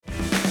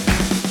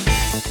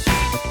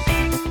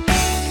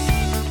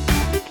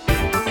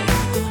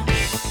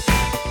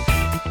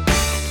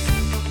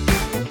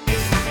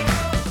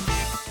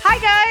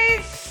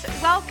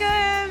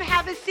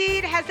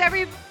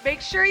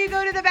make sure you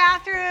go to the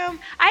bathroom.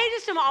 I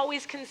just am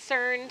always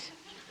concerned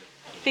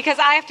because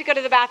I have to go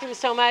to the bathroom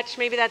so much.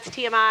 Maybe that's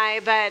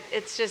TMI, but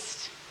it's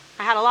just,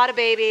 I had a lot of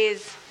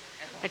babies.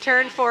 I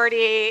turned 40.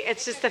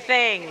 It's just a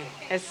thing.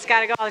 It's got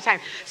to go all the time.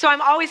 So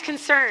I'm always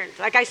concerned.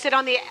 Like I sit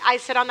on the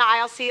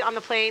aisle seat on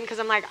the plane because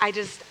I'm like, I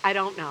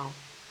don't know.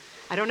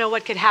 I don't know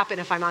what could happen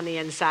if I'm on the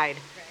inside.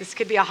 This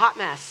could be a hot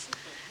mess,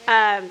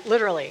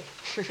 literally.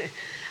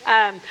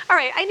 All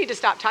right, I need to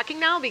stop talking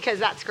now because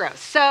that's gross.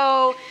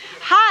 So,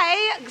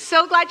 hi,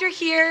 so glad you're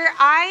here.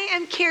 I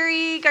am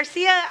Carrie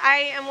Garcia.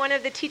 I am one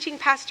of the teaching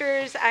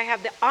pastors. I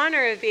have the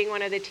honor of being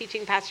one of the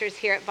teaching pastors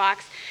here at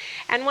Vox.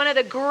 And one of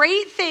the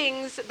great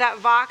things that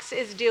Vox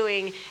is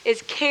doing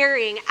is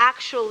caring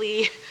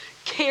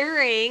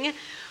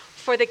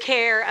for the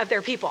care of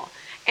their people.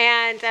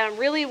 And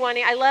really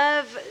I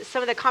love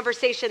some of the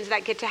conversations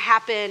that get to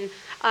happen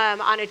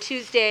on a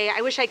Tuesday.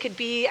 I wish I could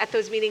be at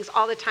those meetings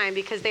all the time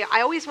because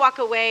I always walk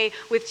away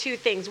with two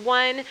things.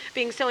 One,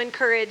 being so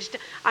encouraged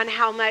on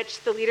how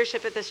much the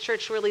leadership at this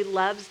church really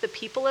loves the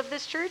people of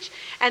this church.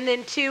 And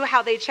then two,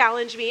 how they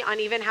challenge me on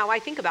even how I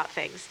think about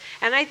things.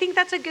 And I think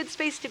that's a good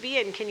space to be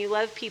in. Can you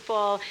love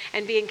people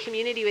and be in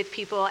community with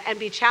people and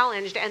be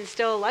challenged and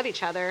still love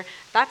each other?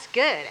 That's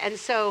good. And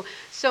so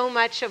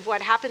much of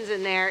what happens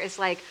in there is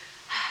like,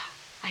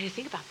 I didn't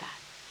think about that.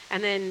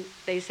 And then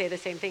they say the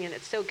same thing, and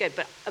it's so good.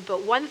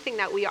 But one thing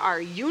that we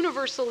are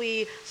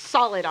universally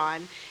solid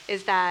on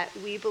is that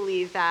we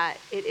believe that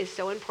it is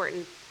so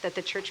important that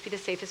the church be the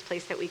safest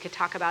place that we could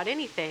talk about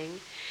anything.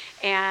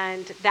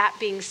 And that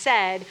being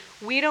said,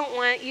 we don't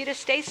want you to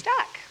stay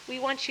stuck. We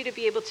want you to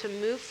be able to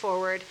move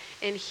forward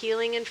in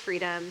healing and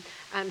freedom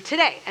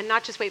today, and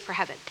not just wait for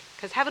heaven,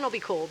 because heaven will be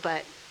cool,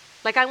 but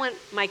like I want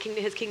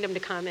his kingdom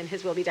to come and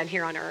his will be done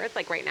here on earth,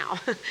 like right now.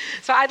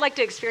 So I'd like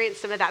to experience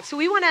some of that. So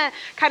we want to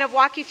kind of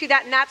walk you through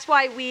that. And that's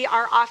why we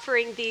are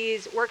offering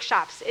these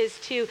workshops, is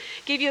to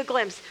give you a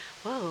glimpse.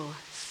 Whoa,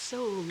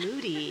 so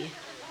moody.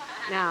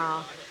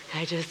 Now,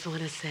 I just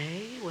want to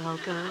say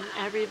welcome,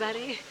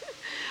 everybody.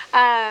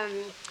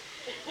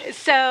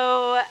 Is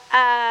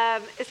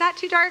that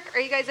too dark? Are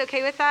you guys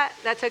okay with that?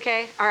 That's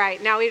okay? All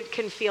right, now we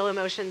can feel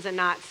emotions and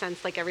not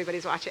sense like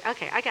everybody's watching.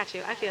 Okay, I got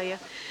you. I feel you.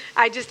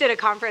 I just did a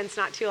conference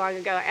not too long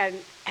ago,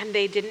 and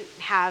they didn't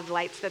have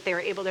lights that they were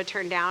able to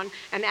turn down.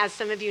 And as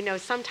some of you know,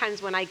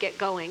 sometimes when I get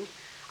going,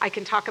 I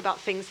can talk about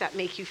things that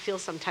make you feel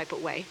some type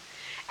of way.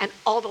 And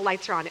all the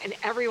lights are on, and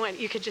everyone,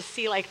 you could just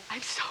see, like,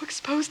 I'm so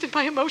exposed in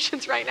my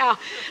emotions right now.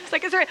 It's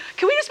like, can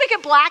we just make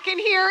it black in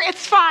here?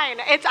 It's fine.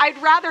 I'd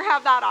rather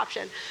have that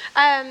option.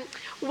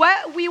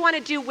 What we want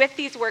to do with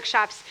these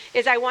workshops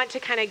is I want to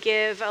kind of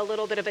give a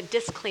little bit of a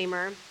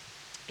disclaimer.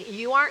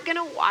 You aren't going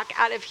to walk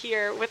out of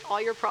here with all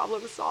your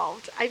problems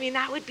solved. I mean,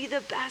 that would be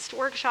the best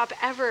workshop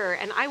ever,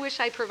 and I wish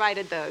I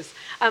provided those.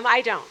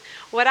 I don't.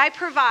 What I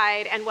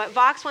provide and what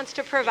Vox wants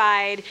to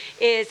provide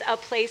is a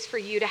place for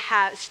you to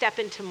step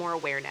into more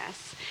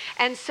awareness.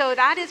 And so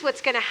that is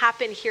what's going to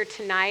happen here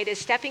tonight, is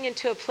stepping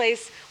into a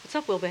place. What's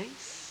up, Will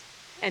Banks?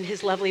 And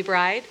his lovely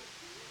bride.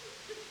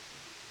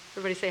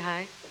 Everybody say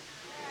hi.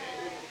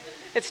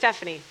 It's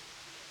Stephanie.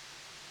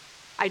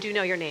 I do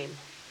know your name.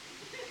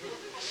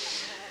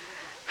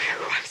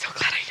 I'm so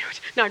glad I knew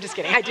it. No, I'm just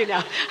kidding. I do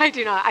know.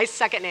 I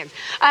suck at names.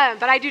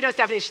 But I do know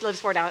Stephanie. She lives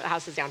 4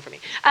 houses down from me.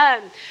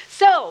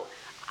 So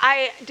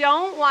I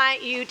don't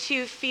want you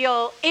to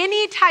feel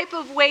any type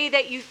of way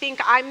that you think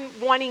I'm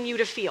wanting you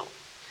to feel.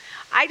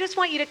 I just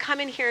want you to come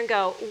in here and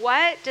go,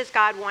 what does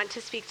God want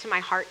to speak to my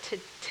heart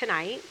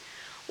tonight?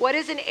 What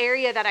is an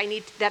area that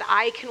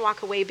I can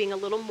walk away being a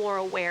little more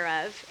aware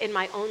of in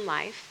my own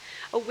life?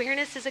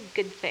 Awareness is a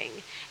good thing.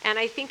 And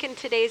I think in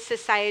today's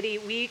society,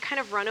 we kind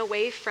of run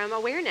away from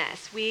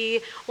awareness.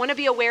 We want to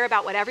be aware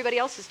about what everybody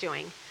else is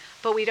doing,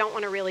 but we don't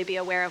want to really be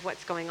aware of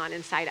what's going on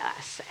inside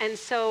us. And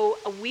so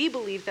we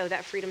believe, though,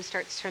 that freedom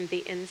starts from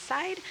the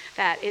inside,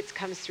 that it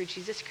comes through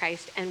Jesus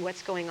Christ and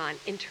what's going on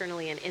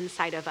internally and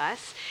inside of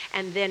us.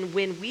 And then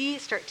when we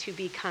start to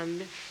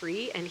become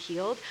free and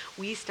healed,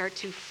 we start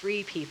to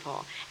free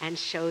people and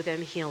show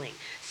them healing.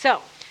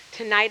 So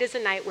tonight is a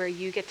night where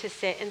you get to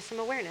sit in some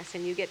awareness,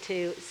 and you get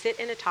to sit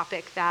in a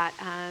topic that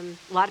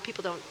a lot of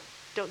people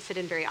don't sit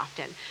in very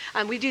often.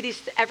 We do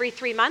these every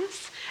 3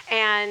 months,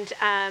 and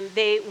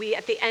we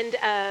at the end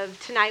of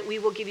tonight, we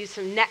will give you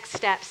some next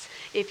steps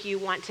if you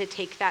want to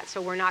take that.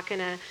 So we're not going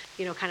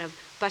to, kind of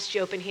bust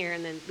you open here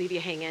and then leave you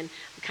hanging.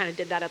 We kind of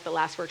did that at the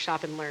last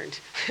workshop and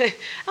learned.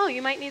 Oh,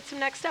 you might need some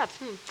next steps.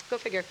 Go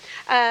figure.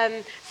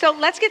 So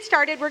let's get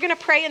started. We're going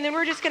to pray, and then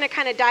we're just going to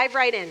kind of dive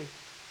right in.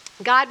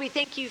 God, we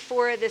thank you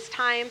for this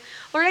time.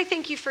 Lord, I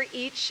thank you for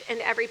each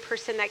and every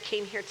person that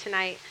came here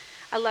tonight.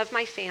 I love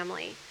my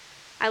family.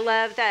 I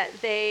love that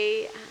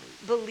they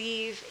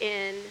believe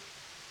in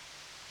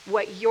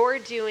what you're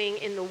doing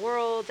in the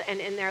world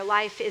and in their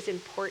life is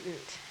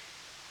important.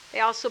 They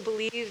also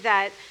believe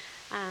that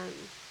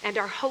and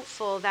are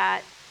hopeful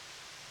that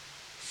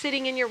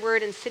sitting in your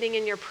word and sitting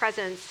in your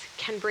presence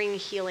can bring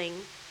healing.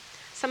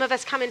 Some of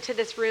us come into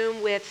this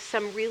room with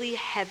some really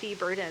heavy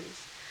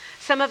burdens.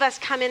 Some of us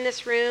come in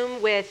this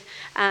room with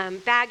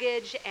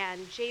baggage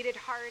and jaded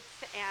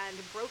hearts and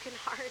broken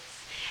hearts.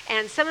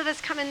 And some of us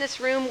come in this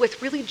room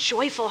with really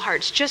joyful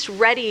hearts, just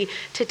ready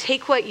to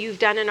take what you've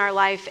done in our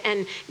life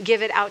and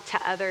give it out to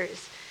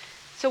others.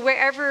 So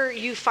wherever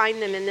you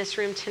find them in this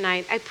room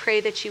tonight, I pray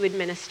that you would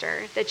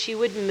minister, that you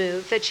would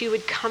move, that you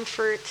would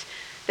comfort,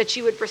 that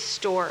you would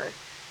restore,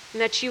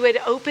 and that you would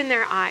open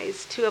their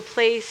eyes to a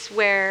place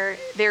where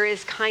there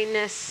is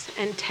kindness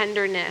and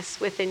tenderness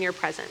within your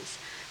presence.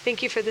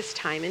 Thank you for this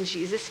time in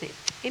Jesus' name.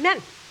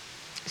 Amen.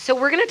 So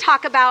we're going to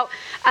talk about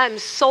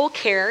soul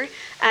care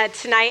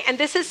tonight, and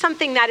this is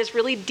something that is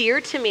really dear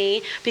to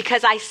me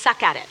because I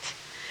suck at it.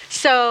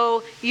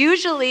 So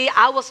usually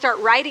I will start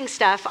writing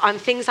stuff on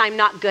things I'm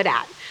not good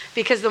at,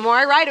 because the more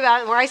I write about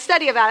it, the more I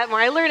study about it, the more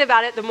I learn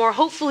about it, the more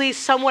hopefully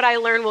somewhat I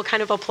learn will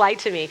kind of apply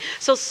to me.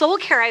 So soul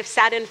care I've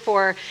sat in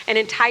for an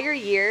entire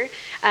year.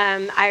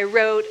 I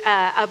wrote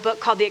a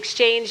book called The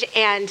Exchange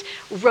and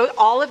wrote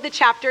all of the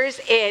chapters,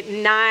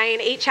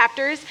 8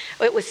 chapters.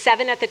 It was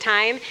 7 at the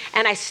time.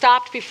 And I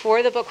stopped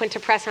before the book went to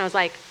press and I was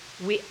like,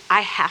 I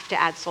have to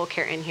add soul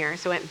care in here.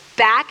 So I went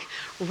back,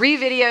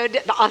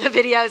 re-videoed all the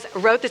videos,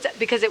 wrote this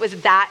because it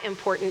was that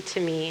important to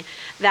me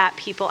that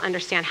people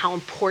understand how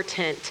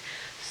important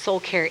soul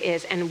care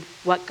is and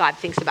what God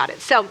thinks about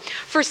it. So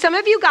for some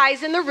of you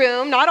guys in the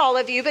room, not all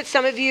of you, but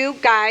some of you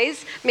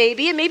guys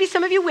maybe, and maybe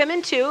some of you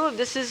women too,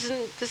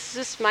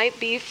 this might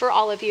be for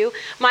all of you,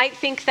 might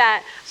think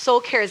that soul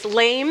care is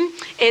lame,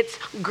 it's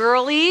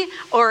girly,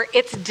 or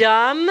it's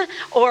dumb,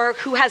 or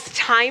who has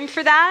time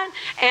for that?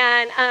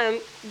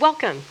 And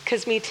welcome,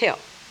 because me too.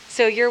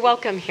 So you're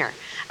welcome here.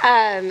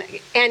 And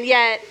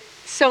yet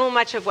so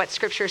much of what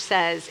Scripture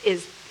says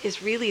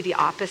is really the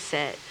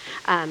opposite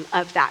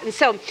of that. And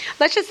so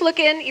let's just look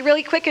in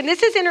really quick. And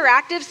this is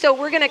interactive, so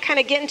we're going to kind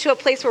of get into a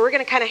place where we're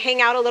going to kind of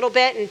hang out a little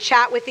bit and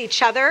chat with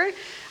each other,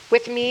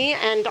 with me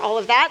and all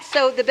of that.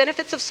 So the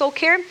benefits of soul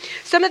care.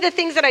 Some of the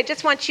things that I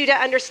just want you to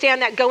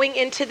understand that going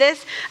into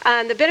this,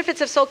 the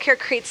benefits of soul care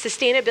create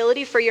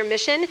sustainability for your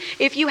mission.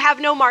 If you have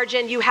no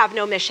margin, you have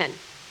no mission.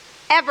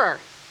 Ever.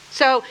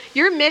 So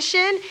your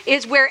mission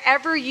is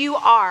wherever you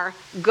are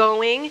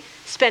going,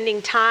 spending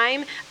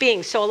time,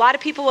 being. So a lot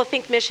of people will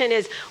think mission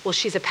is, well,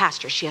 she's a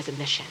pastor, she has a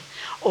mission.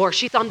 Or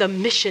she's on the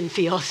mission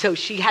field, so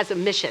she has a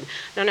mission.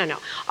 No.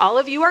 All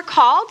of you are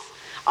called,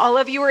 all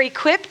of you are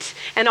equipped,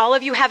 and all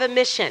of you have a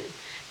mission.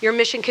 Your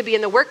mission could be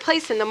in the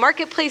workplace, in the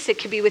marketplace, it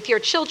could be with your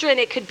children,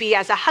 it could be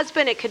as a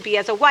husband, it could be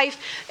as a wife,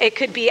 it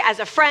could be as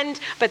a friend,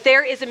 but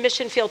there is a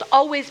mission field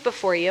always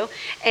before you.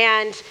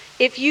 And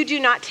if you do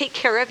not take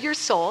care of your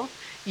soul,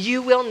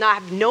 you will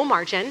not have no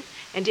margin.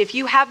 And if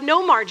you have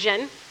no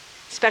margin,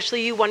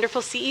 especially you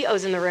wonderful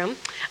CEOs in the room,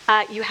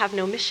 you have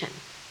no mission.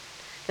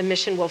 The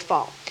mission will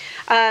fall.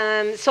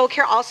 Soul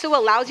care also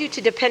allows you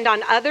to depend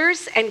on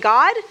others and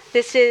God.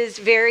 This is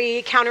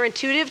very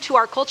counterintuitive to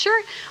our culture.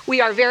 We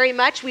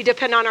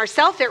depend on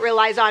ourselves. It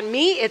relies on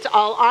me. It's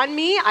all on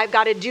me. I've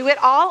got to do it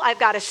all. I've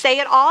got to say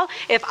it all.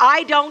 If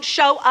I don't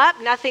show up,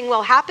 nothing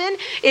will happen.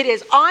 It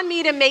is on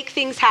me to make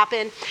things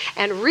happen.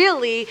 And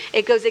really,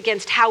 it goes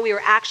against how we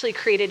were actually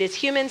created as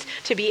humans,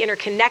 to be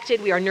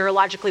interconnected. We are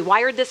neurologically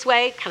wired this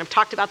way. Kind of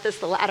talked about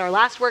this at our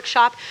last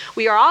workshop.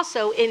 We are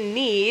also in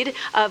need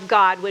of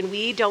God. When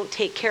we don't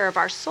take care of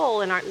our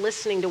soul and aren't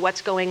listening to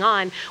what's going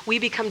on, we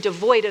become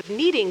devoid of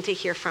needing to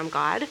hear from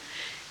God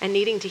and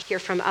needing to hear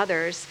from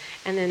others.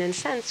 And then in a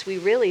sense, we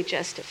really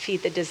just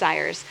feed the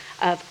desires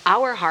of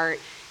our heart.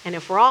 And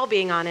if we're all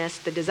being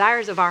honest, the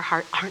desires of our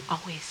heart aren't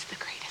always the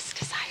greatest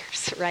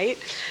desires, right?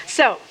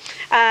 So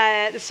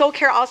the soul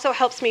care also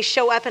helps me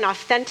show up in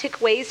authentic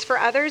ways for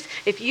others.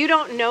 If you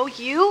don't know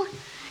you,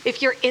 if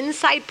your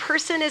inside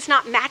person is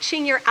not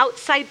matching your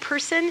outside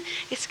person,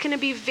 it's going to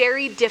be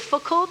very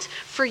difficult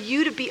for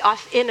you to be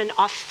in an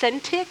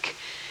authentic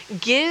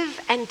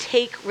give and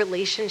take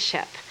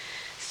relationship.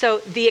 So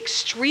the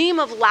extreme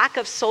of lack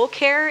of soul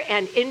care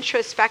and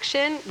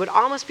introspection would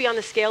almost be on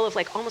the scale of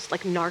almost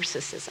like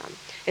narcissism.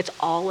 It's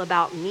all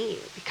about me.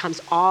 It becomes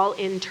all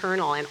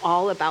internal and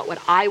all about what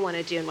I want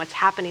to do and what's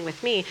happening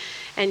with me.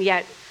 And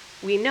yet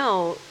we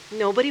know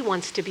nobody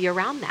wants to be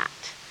around that.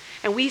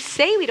 And we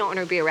say we don't want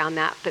to be around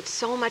that, but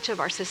so much of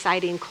our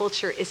society and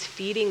culture is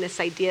feeding this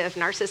idea of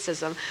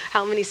narcissism.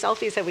 How many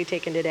selfies have we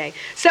taken today?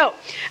 So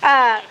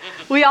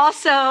we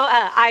also,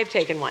 I've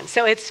taken one,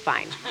 so it's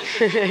fine.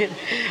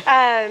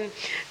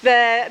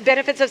 The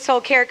benefits of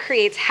soul care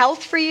creates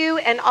health for you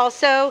and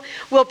also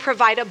will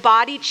provide a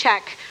body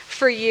check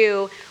for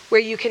you where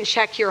you can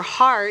check your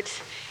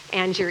heart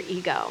and your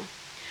ego.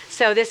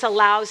 So this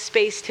allows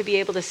space to be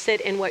able to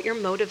sit in what your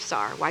motives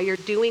are, why you're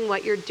doing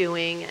what you're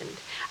doing, and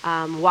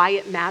why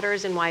it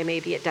matters and why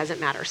maybe it doesn't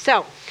matter.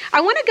 So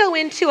I want to go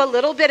into a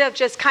little bit of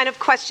just kind of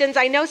questions.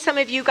 I know some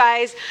of you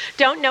guys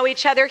don't know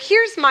each other.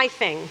 Here's my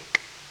thing.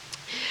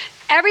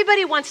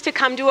 Everybody wants to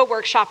come to a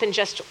workshop and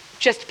just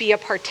be a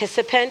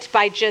participant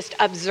by just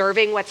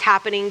observing what's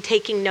happening,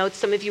 taking notes.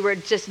 Some of you are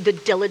just the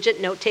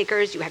diligent note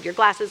takers. You have your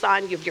glasses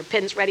on, you have your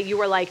pens ready. You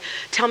were like,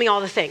 tell me all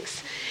the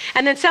things.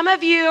 And then some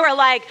of you are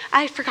like,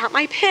 I forgot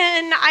my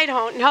pen. I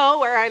don't know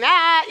where I'm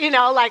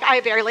at. Like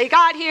I barely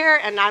got here.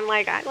 And I'm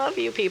like, I love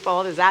you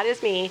people, because that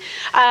is me.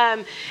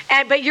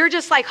 But you're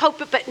just like, hope,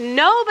 but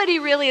nobody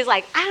really is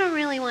like, I don't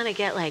really want to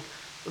get like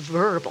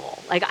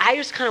verbal. Like I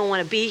just kind of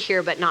want to be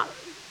here, but not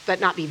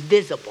be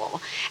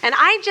visible. And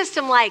I just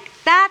am like,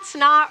 that's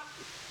not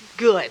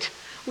good.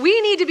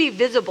 We need to be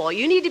visible.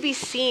 You need to be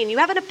seen. You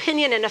have an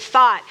opinion and a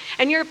thought,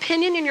 and your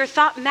opinion and your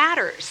thought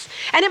matters.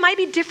 And it might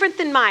be different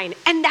than mine,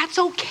 and that's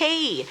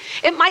okay.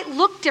 It might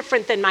look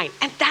different than mine,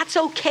 and that's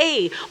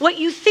okay. What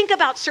you think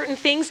about certain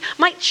things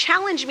might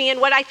challenge me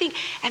in what I think,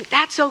 and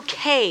that's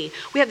okay.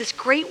 We have this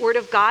great word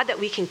of God that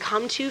we can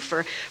come to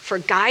for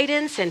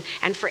guidance and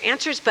for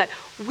answers, but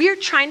we're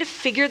trying to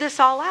figure this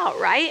all out,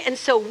 right? And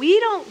so we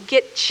don't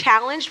get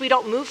challenged, we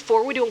don't move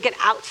forward, we don't get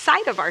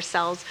outside of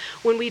ourselves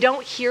when we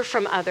don't hear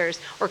from others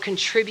or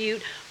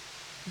contribute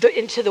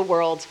into the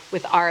world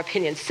with our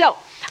opinions. So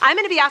I'm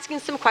going to be asking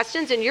some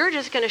questions, and you're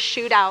just going to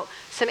shoot out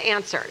some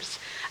answers.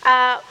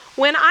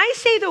 When I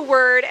say the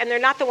word, and they're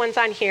not the ones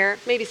on here,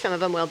 maybe some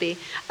of them will be.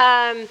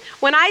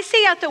 When I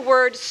say out the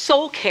word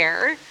soul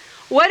care,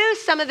 what are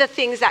some of the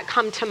things that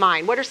come to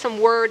mind? What are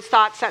some words,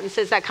 thoughts,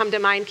 sentences that come to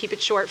mind? Keep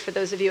it short for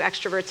those of you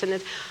extroverts in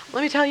this.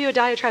 Let me tell you a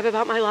diatribe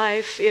about my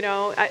life.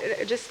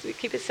 Just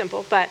keep it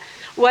simple. But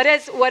what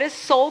does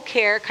soul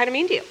care kind of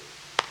mean to you?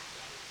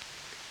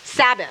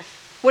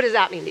 Sabbath. What does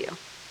that mean to you?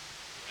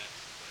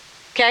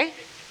 Okay.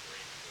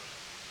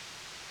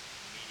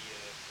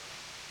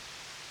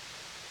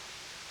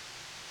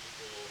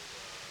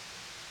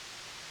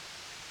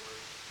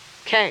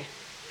 Okay.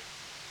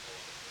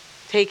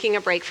 Taking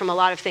a break from a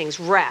lot of things.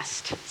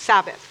 Rest.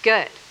 Sabbath.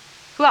 Good.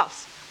 Who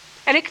else?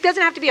 And it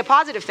doesn't have to be a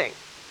positive thing.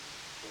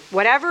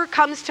 Whatever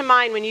comes to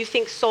mind when you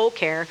think soul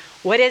care,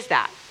 what is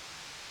that?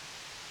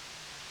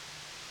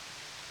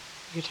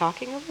 You're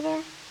talking over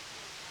there?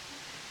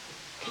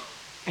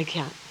 I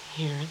can't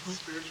hear.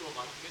 Spiritual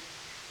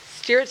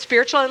enlightenment.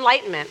 Spiritual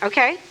enlightenment.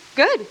 Okay,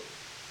 good.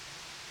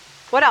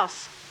 What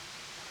else?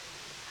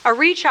 A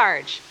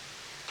recharge.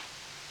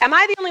 Am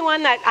I the only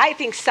one that I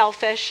think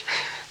selfish?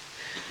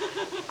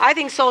 I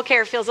think soul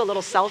care feels a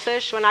little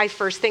selfish. When I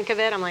first think of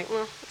it, I'm like,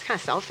 well, it's kind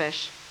of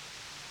selfish.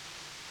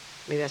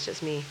 Maybe that's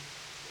just me.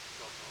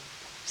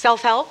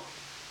 Self-help.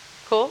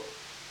 Cool.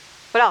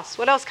 What else?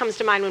 What else comes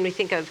to mind when we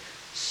think of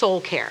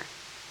soul care?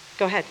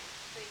 Go ahead.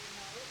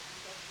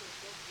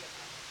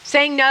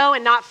 Saying no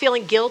and not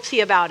feeling guilty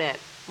about it.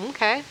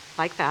 Okay,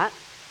 like that.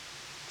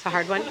 It's a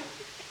hard one.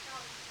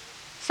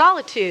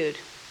 Solitude.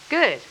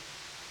 Good.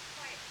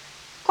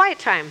 Quiet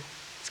time.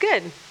 It's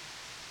good.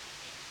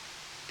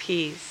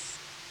 Peace.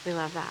 We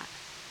love that.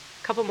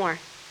 A couple more.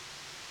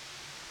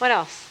 What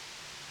else?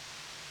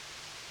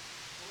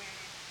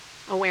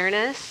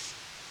 Awareness.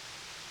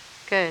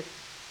 Good.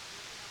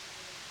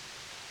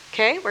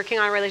 Okay, working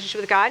on a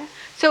relationship with God.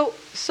 So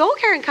soul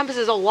care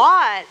encompasses a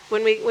lot.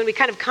 When we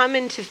kind of come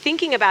into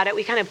thinking about it,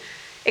 it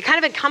kind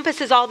of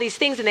encompasses all these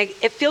things, and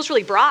it feels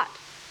really broad.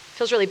 It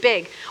feels really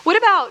big. What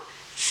about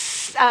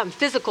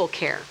physical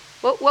care?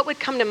 What would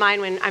come to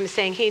mind when I'm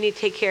saying, hey, you need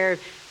to take care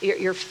of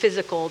your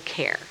physical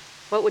care?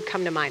 What would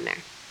come to mind there?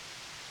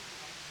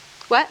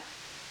 What?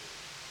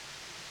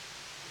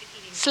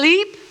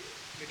 Sleep,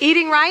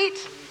 eating right,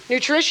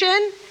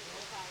 nutrition,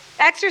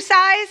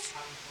 exercise,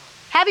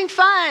 having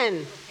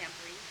fun,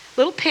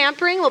 little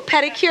pampering, little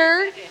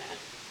pedicure.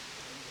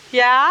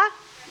 Yeah?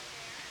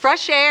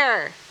 Fresh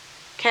air.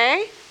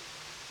 Okay?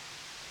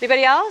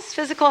 Anybody else?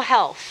 Physical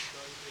health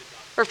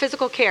or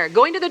physical care.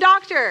 Going to the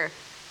doctor.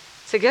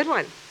 It's a good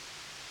one.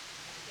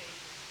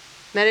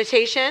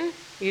 Meditation.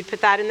 You'd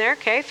put that in there.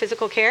 Okay,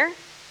 physical care.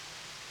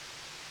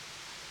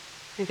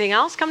 Anything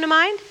else come to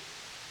mind?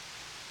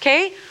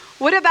 Okay,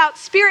 what about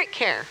spirit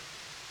care?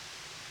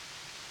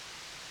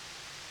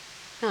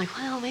 You're like,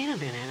 well, wait a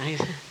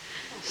minute.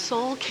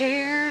 Soul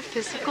care,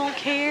 physical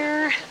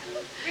care.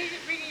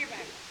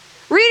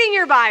 Reading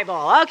your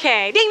Bible.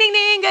 Okay, ding, ding,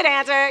 ding, good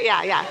answer.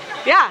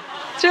 Yeah,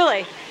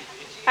 truly.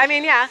 I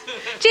mean, yeah.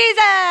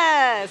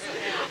 Jesus!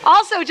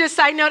 Also, just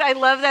side note, I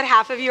love that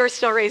half of you are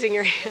still raising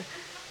your hand.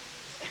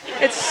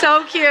 It's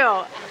so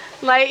cute.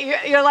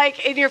 Like you're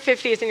like in your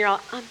 50s and you're all,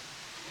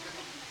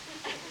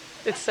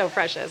 It's so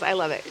precious. I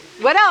love it.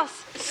 What else?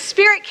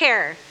 Spirit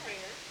care.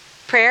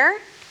 Prayer.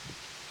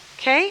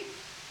 Okay.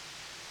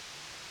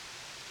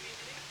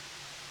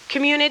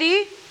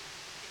 Community.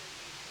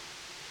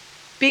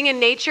 Being in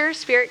nature,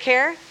 spirit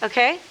care.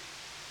 Okay.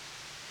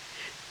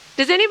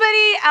 Does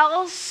anybody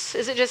else,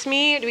 is it just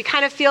me? Do we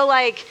kind of feel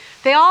like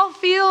they all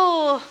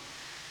kind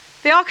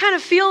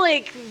of feel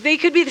like they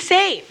could be the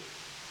same?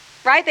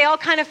 Right? They all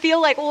kind of feel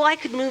like, well, I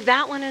could move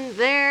that one in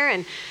there,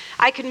 and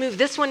I could move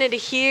this one into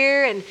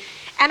here. And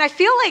I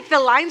feel like the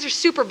lines are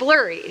super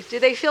blurry. Do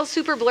they feel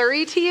super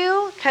blurry to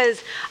you?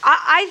 Because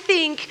I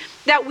think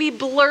that we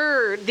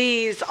blur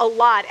these a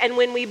lot. And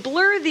when we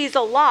blur these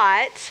a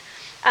lot,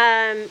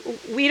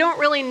 we don't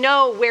really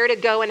know where to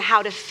go and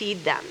how to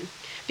feed them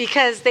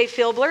because they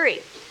feel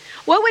blurry.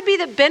 What would be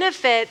the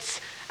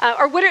benefits,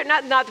 or what are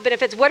not the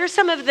benefits, what are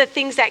some of the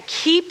things that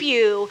keep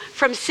you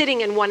from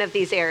sitting in one of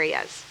these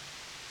areas?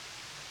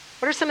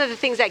 What are some of the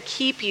things that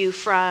keep you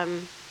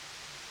from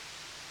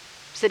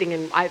sitting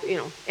in,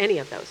 any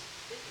of those?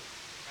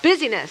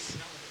 Busyness.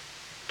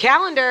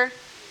 Calendar.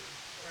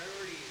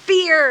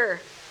 Fear.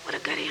 What a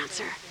good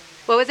answer.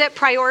 What was it?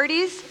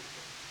 Priorities?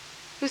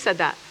 Who said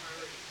that?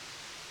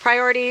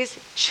 Priorities.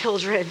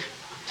 Children.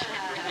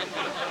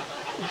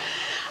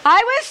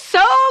 I was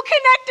so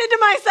connected to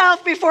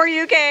myself before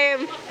you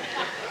came.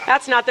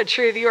 That's not the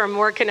truth. You are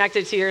more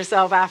connected to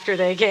yourself after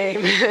they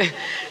came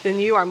than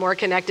you are more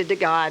connected to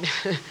God.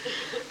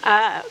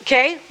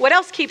 Okay, what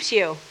else keeps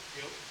you?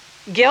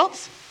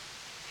 Guilt?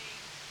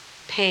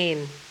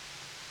 Pain.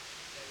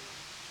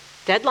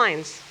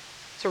 Deadlines.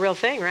 It's a real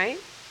thing, right?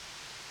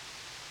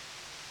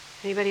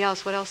 Anybody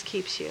else? What else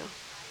keeps you?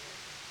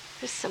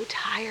 Just so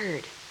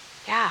tired.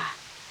 Yeah,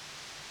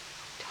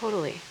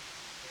 totally.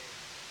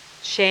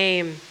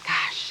 Shame.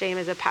 Gosh, shame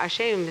is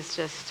shame is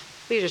just,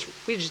 we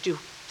just do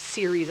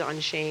series on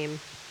shame.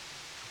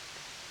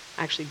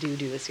 I actually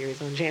do a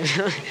series on shame.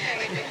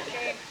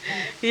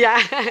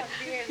 Yeah.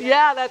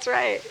 Yeah, that's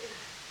right.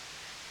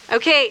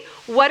 Okay,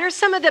 what are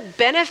some of the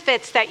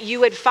benefits that you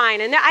would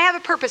find? And I have a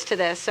purpose to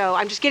this, so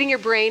I'm just getting your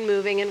brain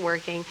moving and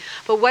working.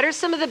 But what are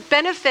some of the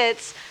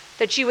benefits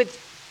that you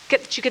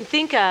can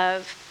think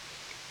of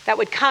that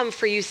would come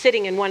for you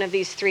sitting in one of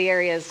these three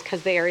areas,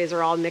 because the areas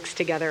are all mixed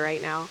together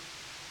right now?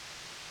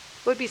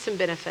 What would be some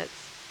benefits?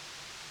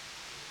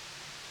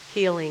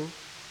 Healing.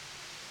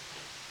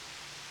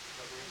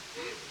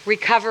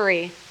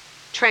 Recovery.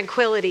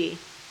 Tranquility.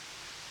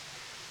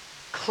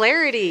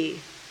 Clarity.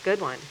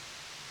 Good one.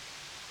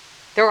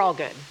 They're all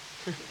good.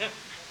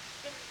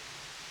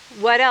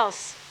 What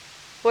else?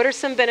 What are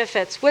some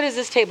benefits? What does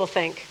this table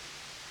think?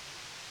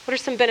 What are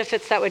some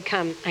benefits that would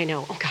come? I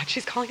know. Oh God,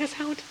 she's calling us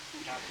out.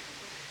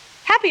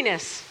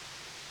 Happiness.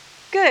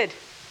 Good.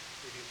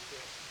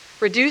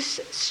 Reduce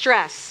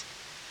stress.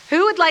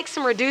 Who would like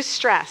some reduced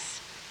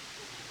stress?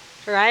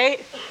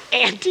 Right?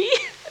 Andy?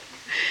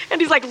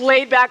 And he's like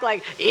laid back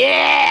like,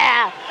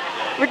 yeah,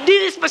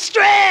 reduce my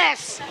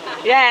stress.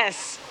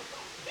 Yes.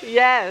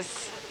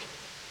 Yes.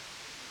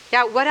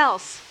 Yeah, what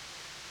else?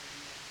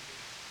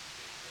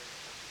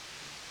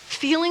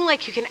 Feeling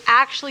like you can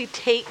actually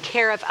take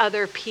care of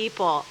other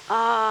people.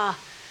 Ah,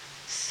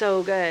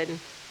 so good.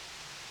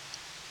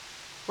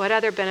 What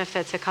other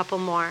benefits? A couple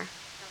more.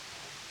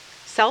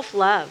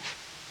 Self-love.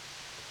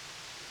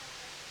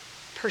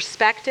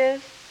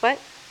 Perspective. What?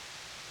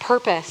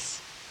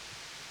 Purpose.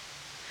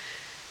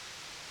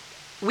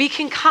 We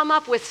can come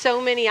up with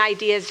so many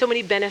ideas, so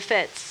many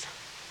benefits.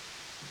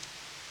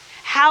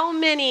 How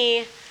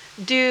many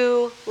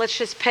do, let's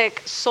just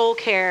pick soul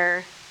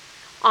care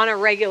on a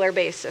regular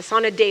basis,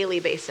 on a daily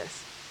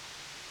basis?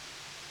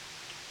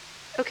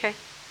 Okay,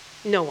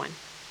 no one.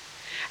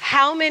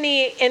 How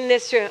many in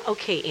this room?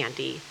 Okay,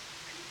 Andy.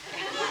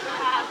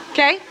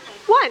 Okay,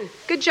 one.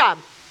 Good job.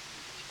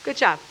 Good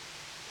job.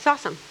 It's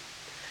awesome.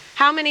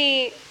 How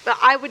many?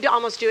 I would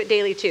almost do it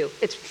daily too.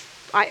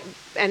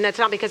 And that's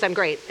not because I'm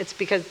great. It's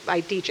because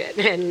I teach it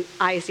and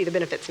I see the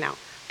benefits now.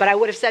 But I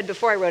would have said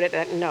before I wrote it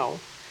that no.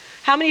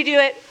 How many do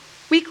it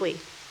weekly?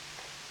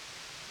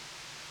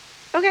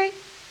 Okay.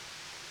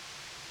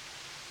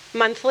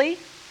 Monthly?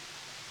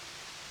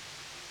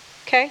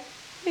 Okay.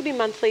 Maybe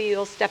monthly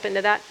you'll step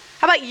into that.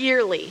 How about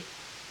yearly?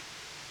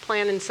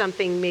 Planning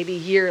something maybe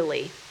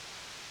yearly.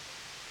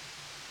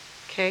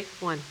 Okay,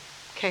 one.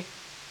 Okay.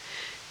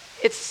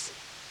 It's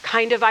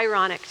kind of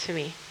ironic to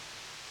me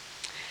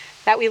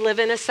that we live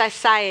in a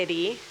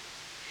society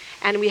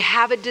and we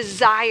have a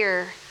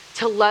desire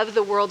to love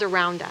the world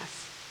around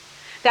us.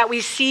 That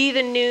we see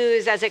the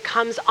news as it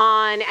comes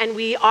on and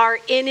we are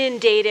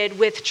inundated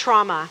with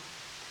trauma.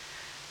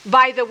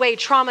 By the way,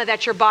 trauma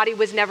that your body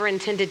was never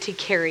intended to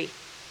carry.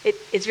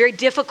 It's very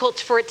difficult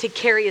for it to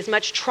carry as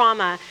much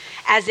trauma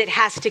as it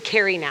has to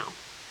carry now.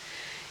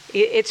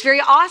 It's very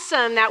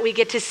awesome that we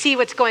get to see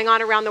what's going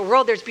on around the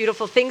world. There's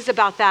beautiful things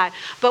about that.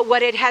 But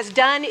what it has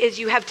done is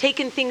you have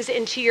taken things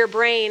into your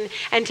brain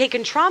and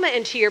taken trauma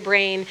into your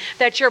brain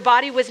that your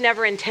body was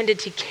never intended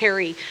to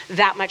carry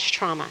that much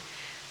trauma.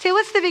 Say,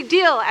 what's the big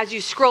deal as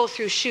you scroll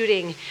through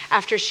shooting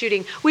after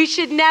shooting? We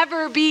should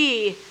never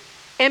be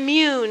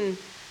immune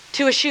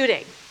to a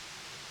shooting.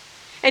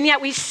 And yet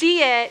we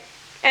see it,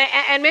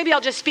 and maybe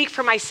I'll just speak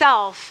for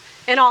myself.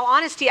 In all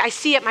honesty, I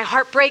see it, my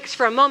heart breaks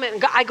for a moment,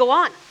 and I go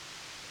on.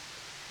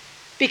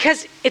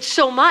 Because it's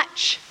so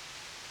much.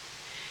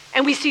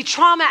 And we see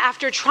trauma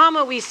after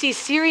trauma. We see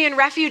Syrian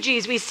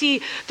refugees. We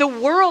see the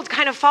world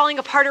kind of falling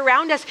apart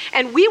around us.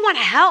 And we want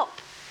to help.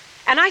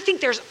 And I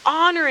think there's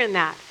honor in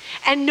that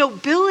and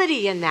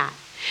nobility in that.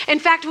 In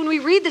fact, when we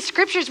read the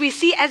scriptures, we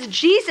see as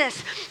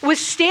Jesus was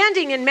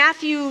standing in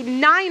Matthew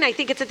 9, I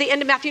think it's at the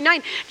end of Matthew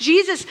 9,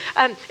 Jesus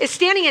is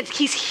standing and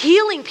he's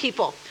healing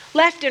people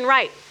left and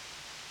right.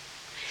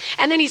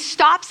 And then he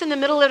stops in the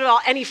middle of it all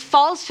and he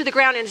falls to the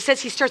ground and it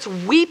says he starts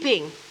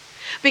weeping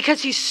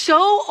because he's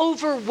so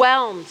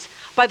overwhelmed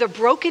by the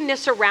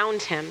brokenness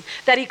around him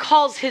that he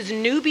calls his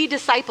newbie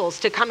disciples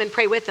to come and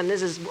pray with him.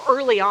 This is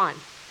early on.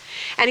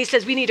 And he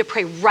says, we need to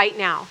pray right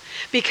now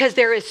because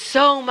there is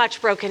so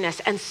much brokenness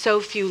and so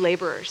few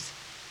laborers.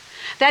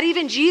 That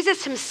even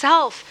Jesus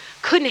himself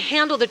couldn't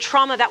handle the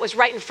trauma that was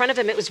right in front of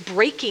him. It was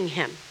breaking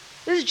him.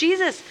 This is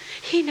Jesus.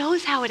 He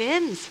knows how it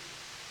ends.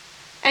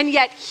 And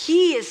yet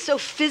he is so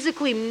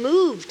physically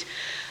moved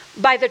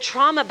by the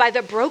trauma, by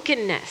the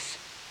brokenness.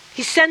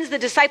 He sends the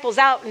disciples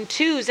out in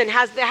twos and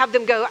have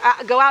them go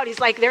out. He's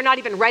like, they're not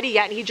even ready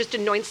yet. And he just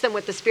anoints them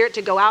with the Spirit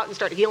to go out and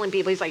start healing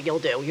people. He's like, you'll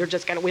do. We'll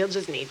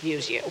just need to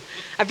use you.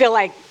 I feel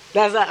like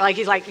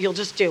he's like, you'll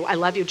just do. I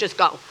love you. Just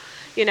go.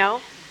 You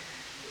know?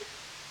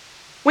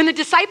 When the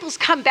disciples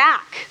come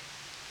back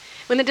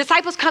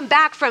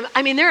from,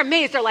 they're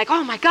amazed. They're like,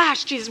 oh my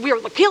gosh, Jesus, we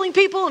were healing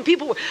people and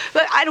people,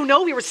 I don't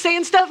know, we were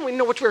saying stuff and we didn't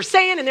know what we were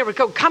saying and they were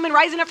coming,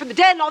 rising up from the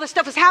dead and all this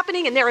stuff was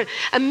happening and they're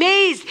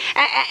amazed.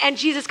 And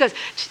Jesus goes,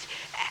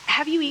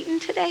 have you eaten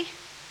today?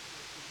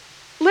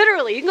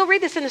 Literally, you can go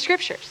read this in the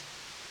scriptures.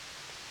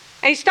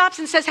 And he stops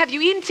and says, have you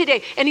eaten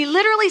today? And he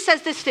literally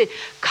says this to,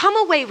 come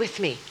away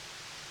with me.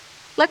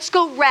 Let's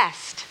go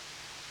rest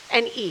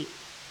and eat.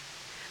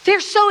 They're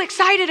so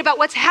excited about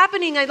what's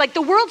happening. Like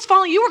the world's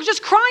falling. You were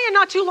just crying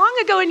not too long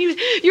ago and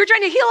you're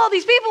trying to heal all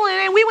these people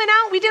and we went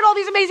out, we did all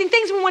these amazing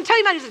things and we want to tell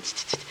you about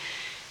it.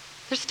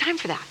 There's time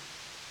for that.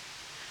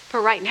 But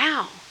right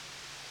now,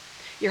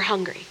 you're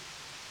hungry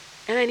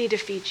and I need to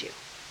feed you.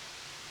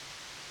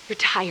 You're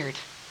tired.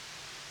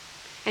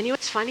 And you know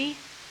what's funny?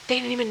 They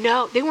didn't even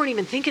know. They weren't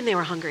even thinking they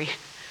were hungry.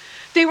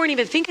 They weren't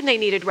even thinking they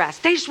needed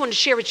rest. They just wanted to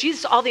share with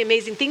Jesus all the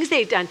amazing things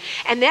they've done.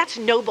 And that's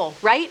noble,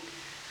 right?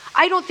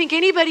 I don't think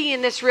anybody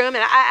in this room,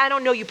 and I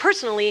don't know you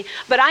personally,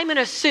 but I'm going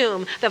to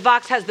assume that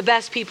Vox has the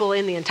best people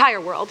in the entire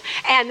world.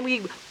 And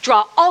we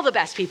draw all the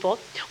best people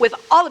with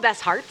all the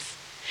best hearts.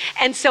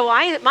 And so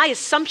my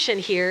assumption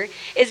here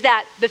is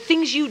that the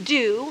things you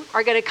do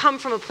are going to come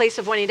from a place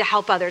of wanting to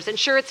help others. And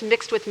sure, it's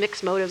mixed with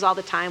mixed motives all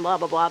the time, blah,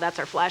 blah, blah, that's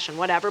our flesh and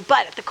whatever.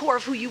 But at the core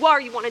of who you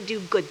are, you want to do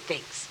good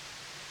things.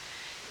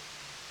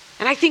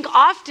 And I think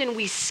often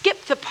we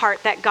skip the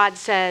part that God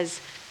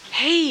says,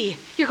 hey,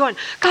 you're going,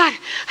 God,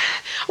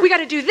 we got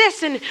to do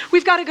this and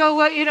we've got to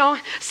go,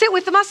 sit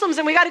with the Muslims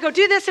and we got to go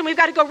do this and we've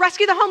got to go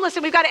rescue the homeless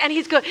and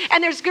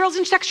and there's girls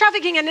in sex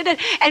trafficking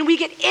and we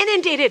get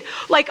inundated.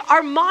 Like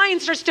our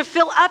mind starts to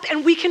fill up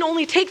and we can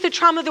only take the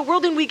trauma of the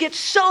world and we get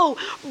so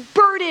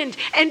burdened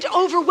and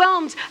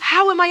overwhelmed.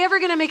 How am I ever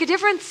going to make a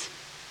difference?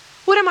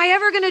 What am I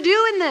ever going to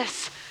do in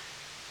this?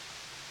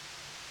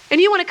 And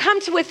you want to come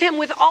with him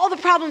with all the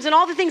problems and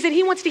all the things that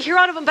he wants to hear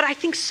out of him. But I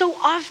think so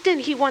often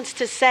he wants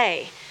to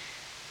say,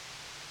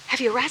 have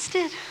you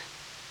rested?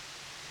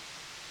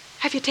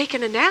 Have you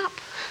taken a nap?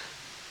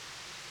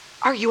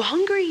 Are you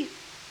hungry?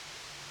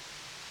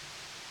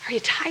 Are you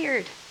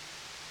tired?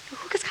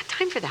 Who's got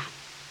time for that?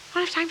 I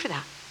don't have time for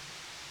that.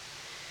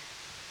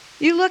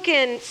 You look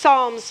in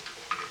Psalms,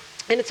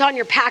 and it's on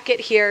your packet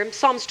here,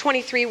 Psalms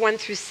 23,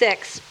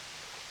 1-6.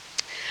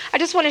 I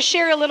just want to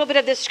share a little bit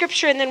of this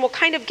scripture, and then we'll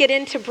kind of get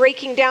into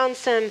breaking down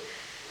some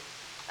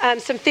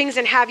things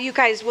and have you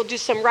guys, we'll do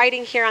some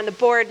writing here on the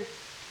board.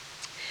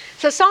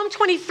 So Psalm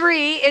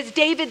 23 is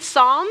David's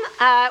psalm.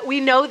 We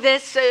know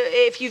this.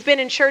 If you've been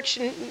in church,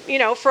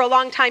 for a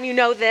long time, you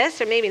know this,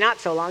 or maybe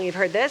not so long, you've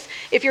heard this.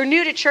 If you're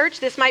new to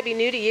church, this might be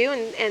new to you,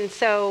 and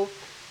so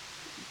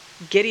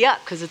giddy up,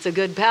 because it's a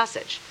good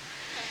passage.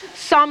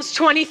 Psalms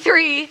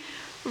 23,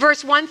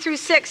 verse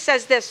 1-6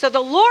 says this, so the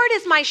Lord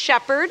is my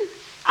shepherd,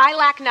 I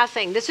lack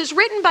nothing. This is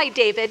written by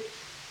David.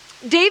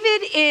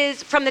 David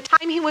is, from the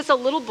time he was a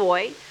little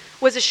boy,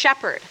 was a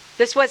shepherd.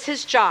 This was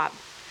his job.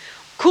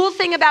 Cool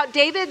thing about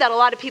David that a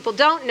lot of people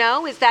don't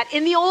know is that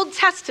in the Old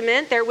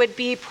Testament, there would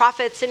be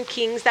prophets and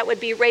kings that would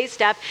be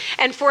raised up.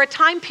 And for a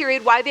time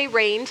period while they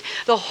reigned,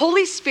 the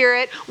Holy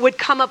Spirit would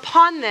come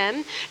upon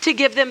them to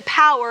give them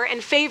power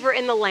and favor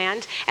in the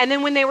land. And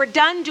then when they were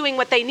done doing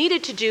what they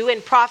needed to do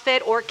in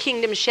prophet or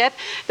kingdomship,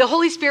 the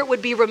Holy Spirit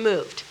would be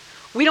removed.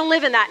 We don't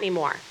live in that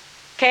anymore.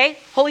 Okay?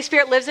 Holy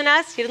Spirit lives in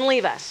us. He didn't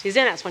leave us. He's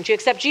in us. Once you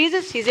accept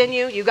Jesus, he's in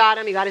you. You got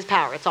him. You got his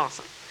power. It's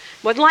awesome.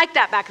 Wasn't like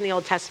that back in the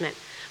Old Testament.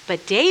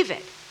 But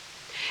David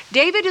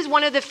is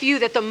one of the few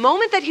that the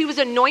moment that he was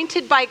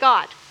anointed by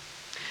God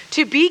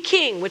to be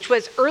king, which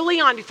was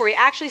early on before he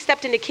actually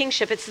stepped into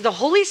kingship, it's the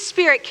Holy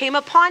Spirit came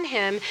upon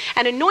him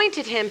and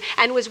anointed him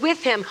and was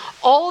with him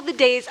all the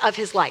days of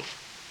his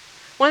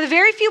life. One of the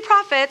very few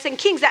prophets and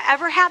kings that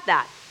ever had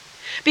that.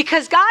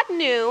 Because God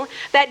knew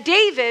that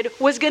David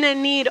was going to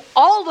need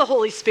all the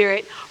Holy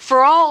Spirit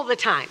for all the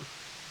time.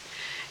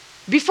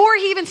 Before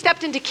he even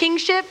stepped into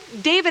kingship,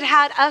 David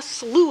had a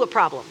slew of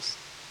problems.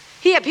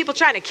 He had people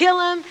trying to kill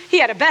him. He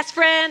had a best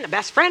friend. The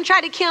best friend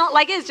tried to kill him.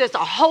 Like, it's just a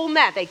whole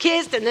mess. They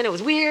kissed, and then it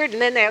was weird,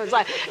 and then it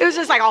was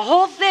just like a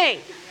whole thing.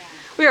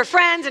 We were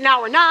friends, and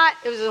now we're not.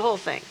 It was a whole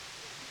thing.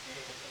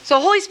 So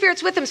the Holy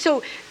Spirit's with him.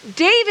 So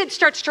David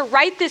starts to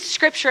write this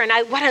scripture, and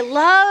what I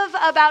love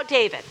about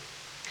David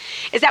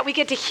is that we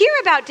get to hear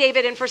about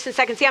David in 1st and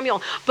 2nd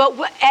Samuel,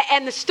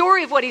 and the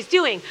story of what he's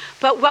doing.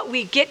 But what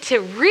we get to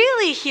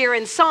really hear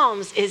in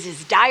Psalms is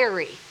his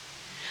diary,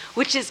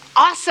 which is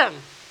awesome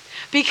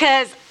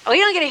because we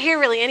don't get to hear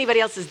really anybody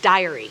else's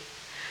diary.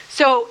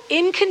 So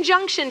in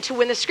conjunction to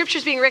when the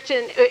scripture's being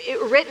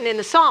written in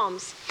the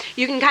Psalms,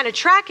 you can kind of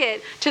track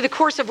it to the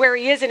course of where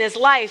he is in his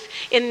life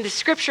in the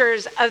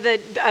scriptures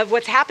of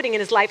what's happening in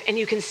his life. And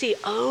you can see,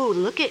 oh,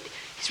 look at,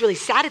 he's really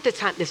sad at the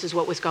time. This is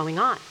what was going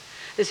on.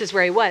 This is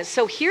where he was.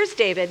 So here's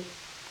David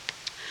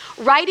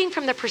writing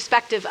from the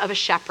perspective of a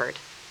shepherd.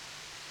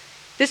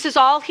 This is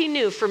all he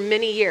knew for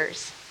many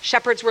years.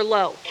 Shepherds were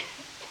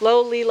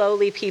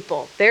lowly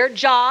people. Their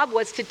job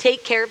was to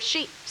take care of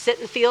sheep, sit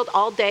in the field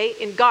all day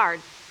and guard,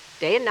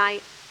 day and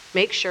night,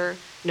 make sure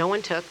no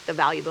one took the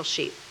valuable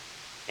sheep.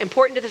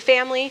 Important to the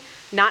family,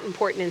 not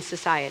important in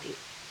society.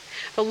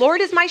 The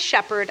Lord is my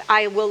shepherd,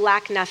 I will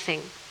lack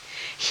nothing.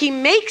 He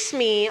makes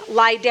me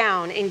lie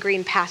down in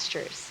green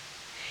pastures.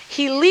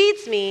 He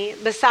leads me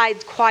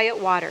beside quiet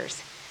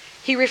waters.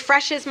 He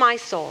refreshes my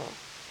soul.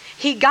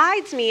 He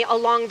guides me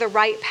along the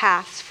right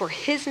paths for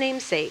his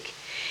name's sake.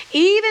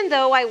 Even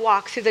though I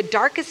walk through the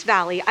darkest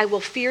valley, I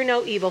will fear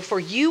no evil, for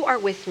you are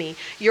with me.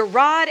 Your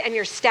rod and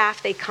your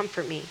staff, they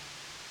comfort me.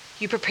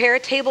 You prepare a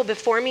table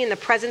before me in the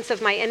presence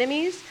of my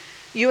enemies.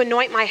 You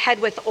anoint my head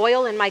with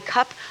oil and my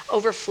cup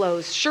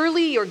overflows.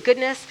 Surely your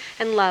goodness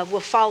and love will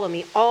follow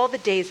me all the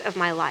days of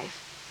my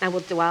life. I will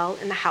dwell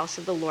in the house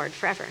of the Lord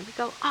forever. And we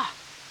go,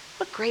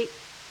 what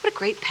a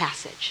great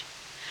passage.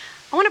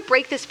 I want to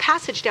break this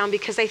passage down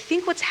because I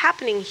think what's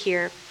happening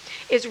here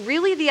is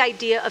really the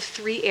idea of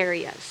 3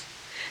 areas.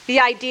 The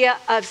idea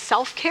of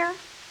self-care,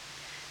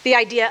 the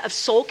idea of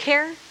soul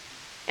care,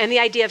 and the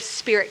idea of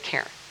spirit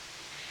care.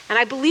 And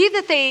I believe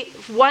that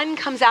one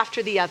comes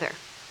after the other.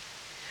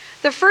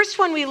 The first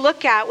one we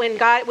look at when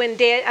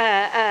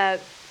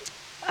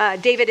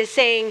David is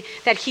saying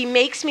that he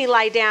makes me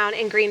lie down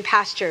in green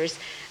pastures.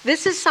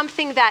 This is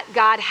something that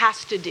God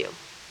has to do.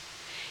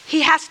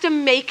 He has to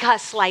make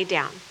us lie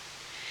down.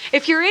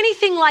 If you're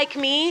anything like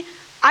me,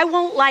 I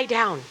won't lie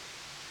down.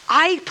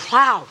 I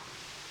plow.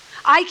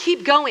 I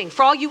keep going.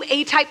 For all you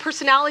A-type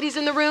personalities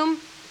in the room,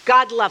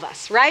 God love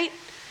us, right?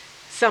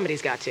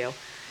 Somebody's got to.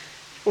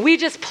 We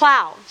just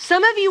plow.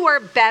 Some of you are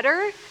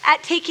better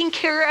at taking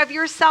care of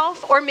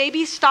yourself or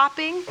maybe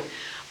stopping,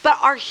 but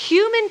our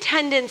human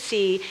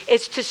tendency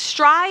is to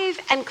strive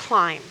and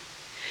climb.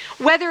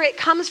 Whether it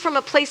comes from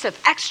a place of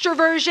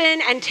extroversion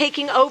and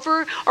taking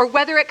over, or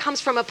whether it comes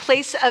from a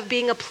place of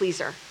being a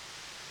pleaser.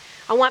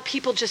 I want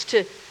people just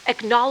to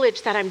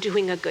acknowledge that I'm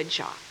doing a good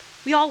job.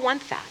 We all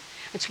want that.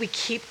 And so we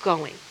keep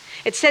going.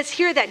 It says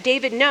here that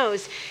David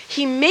knows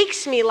he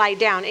makes me lie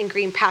down in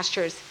green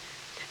pastures,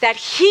 that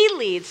he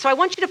leads. So I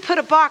want you to put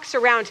a box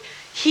around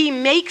he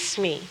makes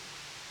me.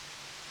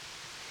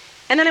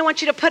 And then I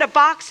want you to put a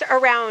box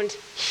around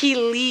he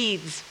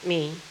leads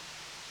me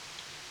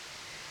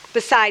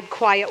beside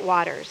quiet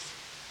waters.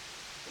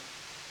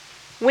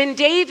 When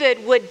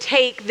David would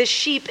take the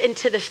sheep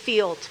into the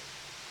field,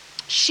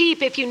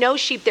 sheep, if you know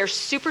sheep, they're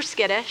super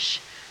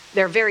skittish.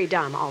 They're very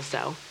dumb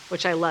also,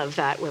 which I love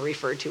that we're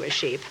referred to as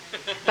sheep,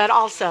 but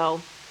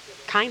also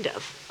kind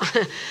of.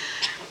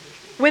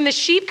 When the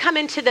sheep come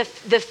into the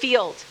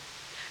field,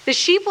 the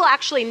sheep will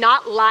actually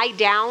not lie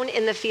down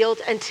in the field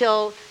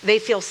until they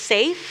feel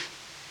safe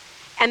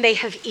and they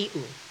have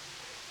eaten.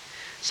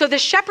 So the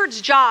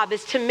shepherd's job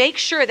is to make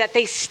sure that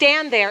they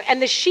stand there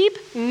and the sheep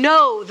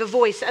know the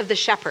voice of the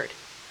shepherd.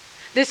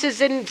 This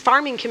is in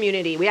farming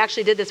community. We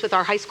actually did this with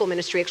our high school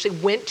ministry. Actually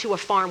went to a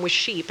farm with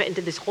sheep and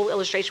did this whole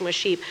illustration with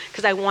sheep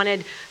because I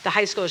wanted the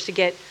high schoolers to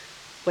get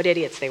what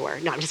idiots they were.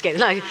 No, I'm just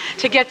kidding. Like,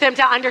 to get them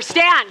to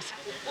understand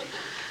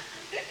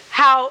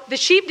how the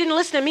sheep didn't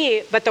listen to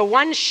me, but the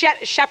one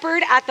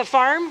shepherd at the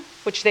farm,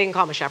 which they didn't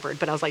call him a shepherd,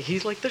 but I was like,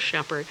 he's like the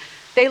shepherd.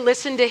 They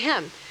listened to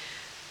him.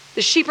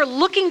 The sheep are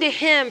looking to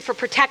him for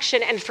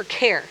protection and for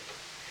care.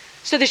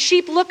 So the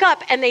sheep look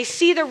up and they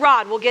see the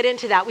rod. We'll get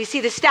into that. We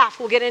see the staff.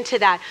 We'll get into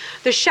that.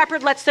 The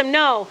shepherd lets them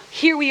know,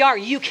 here we are,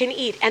 you can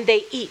eat, and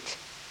they eat.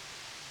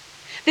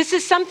 This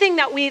is something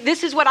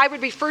this is what I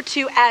would refer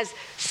to as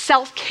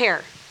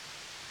self-care.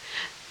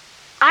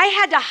 I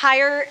had to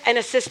hire an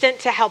assistant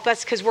to help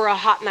us because we're a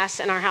hot mess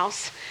in our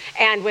house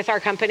and with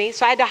our company.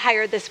 So I had to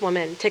hire this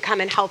woman to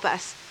come and help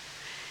us.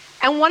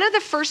 And one of the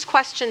first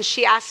questions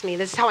she asked me,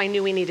 this is how I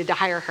knew we needed to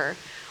hire her,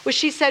 was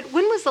she said,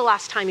 when was the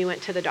last time you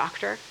went to the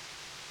doctor?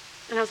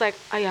 And I was like,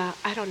 oh yeah,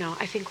 I don't know.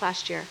 I think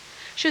last year.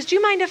 She goes, do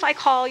you mind if I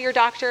call your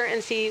doctor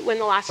and see when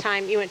the last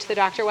time you went to the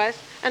doctor was?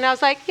 And I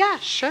was like, yeah,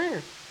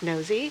 sure,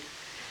 nosy.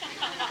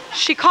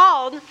 She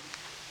called.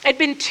 It'd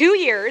been 2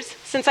 years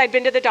since I'd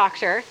been to the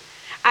doctor.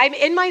 I'm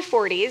in my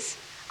 40s.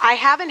 I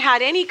haven't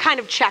had any kind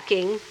of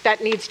checking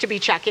that needs to be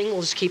checking.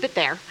 We'll just keep it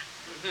there.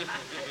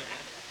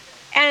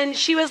 And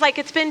she was like,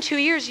 it's been 2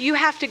 years. You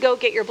have to go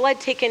get your blood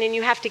taken and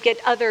you have to get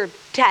other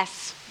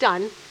tests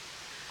done.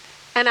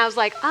 And I was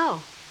like,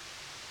 oh.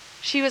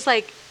 She was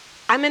like,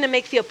 I'm going to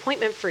make the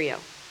appointment for you.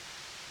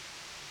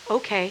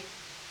 Okay.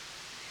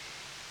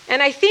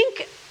 And I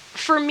think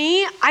for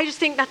me, I just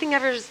think nothing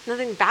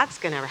bad's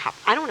gonna ever happen.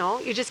 I don't know.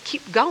 You just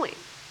keep going.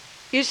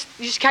 You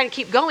just kind of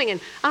keep going, and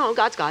I don't know,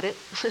 God's got it.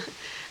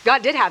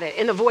 God did have it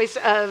in the voice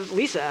of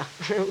Lisa,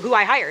 who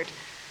I hired.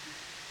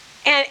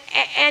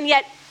 And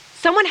yet,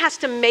 someone has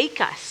to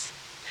make us.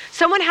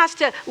 Someone has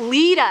to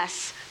lead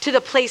us to the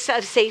place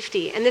of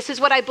safety. And this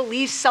is what I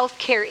believe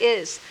self-care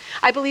is.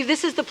 I believe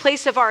this is the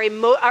place of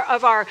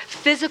our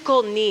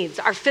physical needs,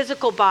 our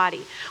physical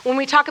body. When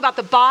we talk about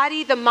the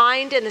body, the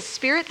mind, and the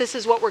spirit, this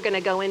is what we're going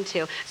to go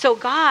into. So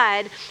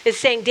God is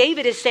saying,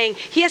 David is saying,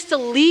 he has to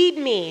lead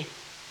me.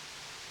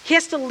 He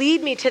has to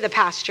lead me to the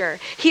pasture.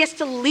 He has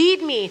to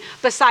lead me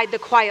beside the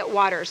quiet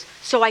waters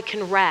so I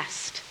can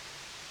rest.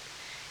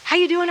 How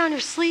you doing on your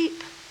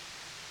sleep?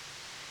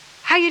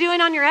 How you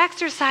doing on your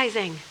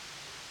exercising?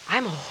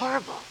 I'm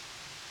horrible.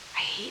 I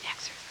hate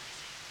exercising.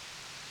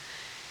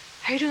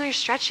 How are you doing on your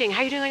stretching?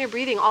 How are you doing on your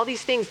breathing? All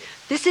these things.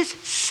 This is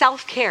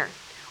self-care.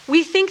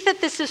 We think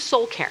that this is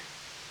soul care.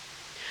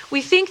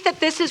 We think that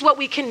this is what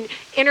we can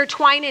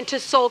intertwine into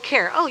soul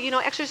care. Oh,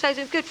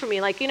 exercising is good for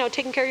me. Like,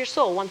 taking care of your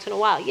soul once in a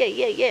while.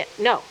 Yeah.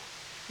 No.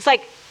 It's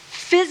like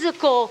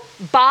physical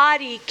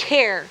body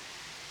care.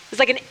 It's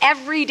like an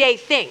everyday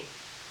thing.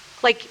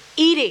 Like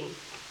eating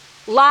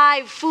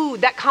live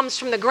food that comes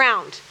from the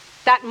ground,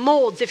 that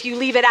molds if you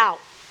leave it out.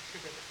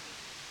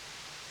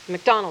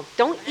 McDonald's,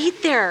 don't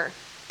eat there.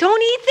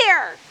 Don't eat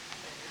there.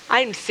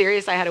 I'm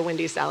serious, I had a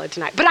Wendy's salad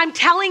tonight. But I'm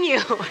telling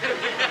you,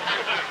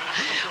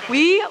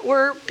 we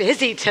were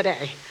busy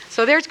today.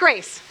 So there's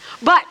grace.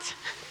 But,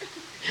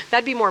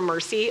 that'd be more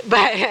mercy,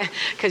 but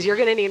because you're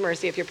going to need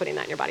mercy if you're putting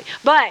that in your body.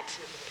 But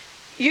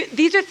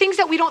these are things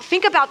that we don't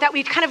think about, that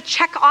we kind of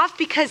check off,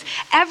 because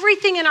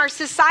everything in our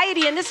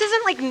society, and this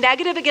isn't like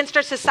negative against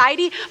our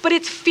society, but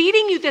it's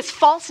feeding you this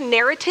false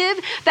narrative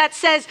that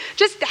says,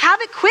 just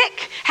have it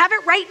quick, have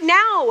it right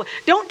now.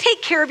 Don't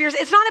take care of yours.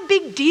 It's not a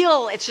big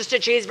deal. It's just a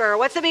cheeseburger.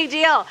 What's the big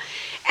deal?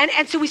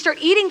 And so we start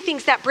eating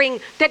things that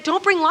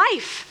don't bring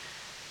life.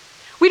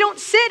 We don't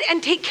sit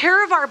and take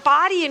care of our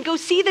body and go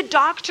see the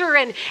doctor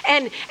and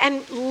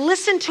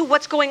listen to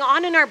what's going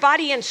on in our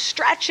body and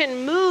stretch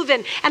and move.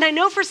 And I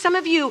know for some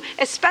of you,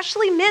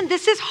 especially men,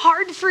 this is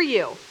hard for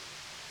you.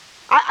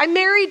 I'm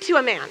married to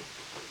a man,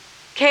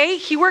 okay?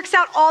 He works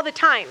out all the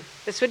time.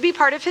 This would be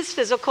part of his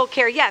physical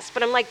care, yes.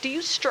 But I'm like, do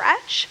you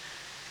stretch?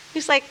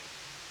 He's like,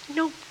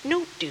 no,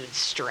 dude,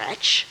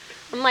 stretch.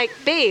 I'm like,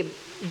 babe,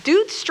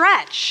 dude,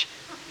 stretch.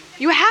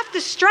 You have to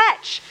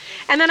stretch.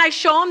 And then I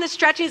show him the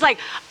stretch, and he's like,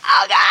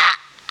 oh God,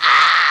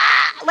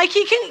 ah! Like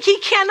he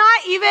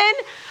cannot even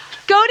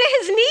go to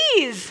his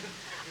knees.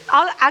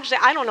 Actually,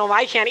 I don't know if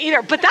I can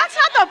either, but that's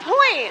not the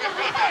point.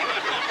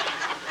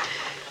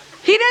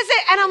 He does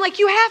it, and I'm like,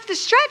 you have to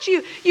stretch.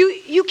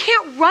 You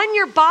can't run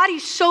your body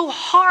so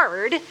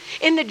hard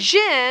in the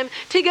gym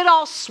to get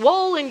all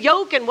swole and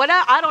yoke and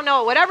whatever, I don't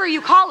know, whatever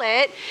you call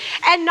it,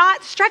 and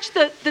not stretch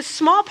the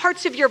small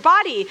parts of your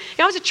body.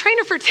 I was a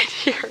trainer for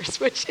 10 years,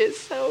 which is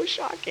so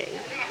shocking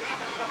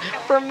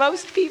for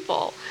most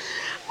people.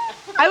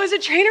 I was a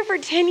trainer for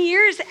 10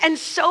 years, and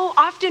so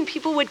often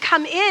people would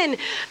come in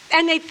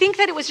and they think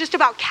that it was just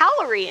about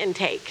calorie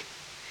intake.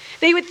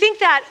 They would think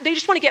that they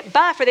just want to get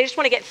buff or they just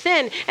want to get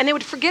thin, and they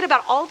would forget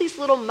about all these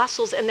little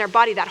muscles in their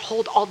body that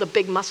hold all the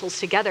big muscles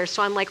together.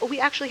 So I'm like, we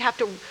have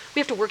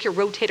to work your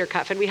rotator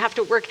cuff, and we have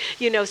to work,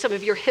 some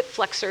of your hip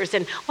flexors,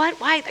 and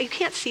why? You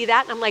can't see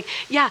that. And I'm like,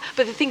 yeah,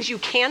 but the things you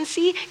can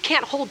see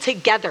can't hold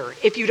together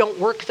if you don't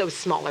work those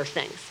smaller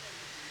things.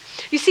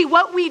 You see,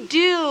 what we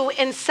do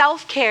in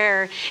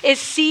self-care is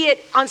see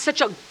it on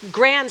such a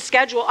grand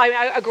schedule,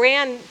 a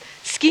grand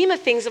scheme of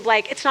things of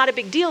like, it's not a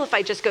big deal if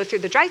I just go through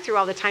the drive-thru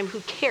all the time,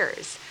 who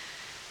cares?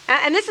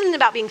 And this isn't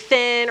about being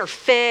thin or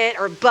fit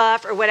or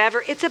buff or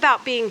whatever. It's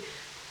about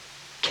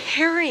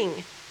caring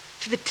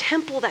for the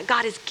temple that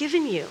God has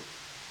given you.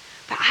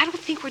 But I don't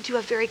think we do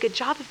a very good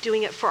job of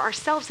doing it for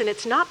ourselves. And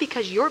it's not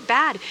because you're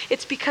bad.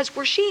 It's because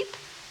we're sheep.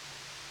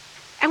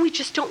 And we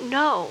just don't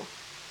know.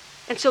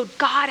 And so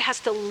God has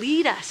to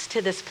lead us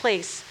to this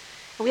place.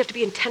 And we have to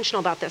be intentional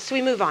about this. So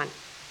we move on.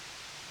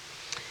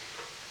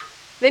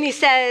 Then he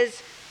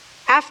says,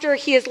 after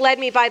he has led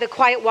me by the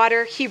quiet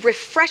water, he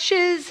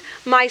refreshes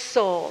my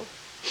soul.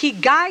 He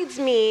guides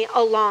me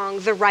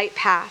along the right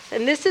path.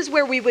 And this is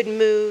where we would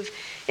move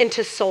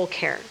into soul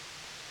care.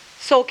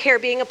 Soul care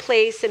being a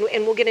place, and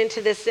we'll get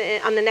into this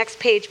on the next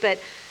page, but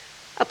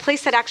a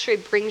place that actually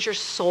brings your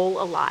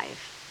soul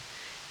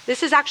alive.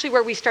 This is actually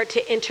where we start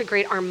to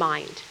integrate our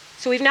mind.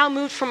 So we've now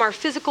moved from our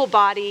physical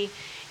body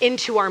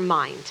into our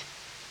mind.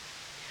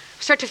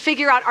 Start to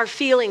figure out our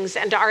feelings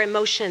and our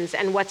emotions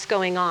and what's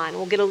going on.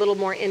 We'll get a little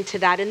more into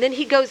that. And then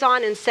he goes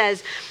on and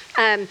says,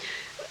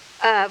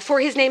 for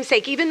his name's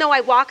sake, even though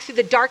I walk through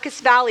the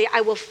darkest valley,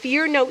 I will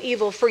fear no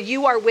evil, for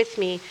you are with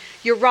me.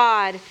 Your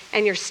rod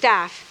and your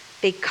staff,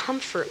 they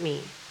comfort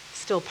me.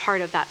 Still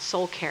part of that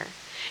soul care.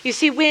 You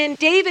see, when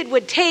David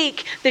would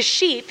take the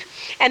sheep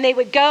and they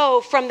would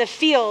go from the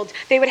field,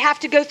 they would have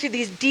to go through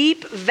these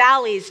deep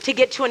valleys to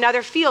get to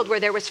another field where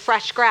there was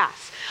fresh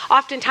grass.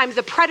 Oftentimes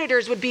the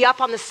predators would be up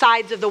on the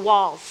sides of the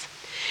walls.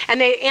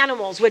 And the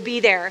animals would be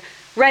there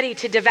ready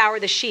to devour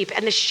the sheep,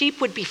 and the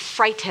sheep would be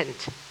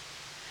frightened.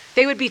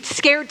 They would be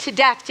scared to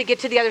death to get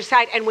to the other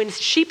side. And when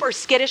sheep are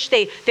skittish,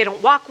 they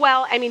don't walk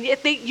well. I mean,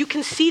 you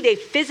can see they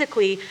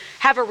physically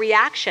have a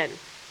reaction.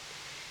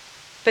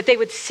 But they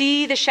would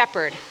see the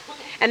shepherd,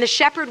 and the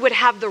shepherd would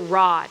have the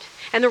rod,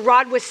 and the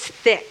rod was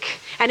thick,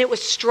 and it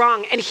was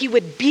strong, and he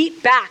would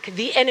beat back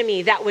the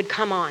enemy that would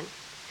come on.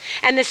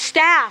 And the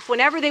staff,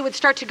 whenever they would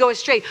start to go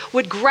astray,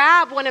 would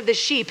grab one of the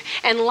sheep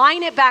and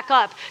line it back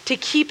up to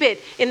keep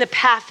it in the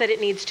path that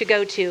it needs to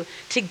go to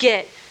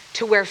get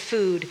to where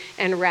food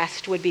and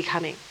rest would be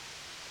coming.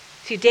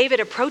 See,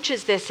 David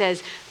approaches this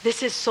as,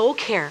 this is soul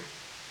care.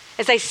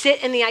 As I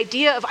sit in the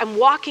idea of I'm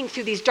walking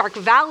through these dark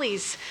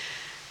valleys,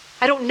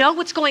 I don't know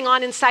what's going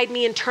on inside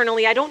me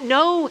internally. I don't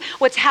know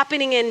what's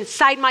happening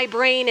inside my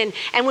brain.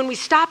 And when we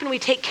stop and we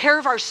take care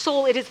of our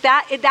soul,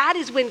 that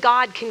is when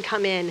God can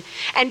come in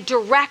and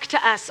direct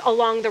us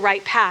along the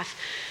right path.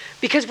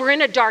 Because we're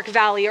in a dark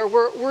valley, or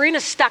we're in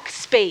a stuck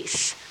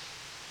space.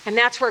 And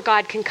that's where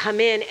God can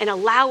come in and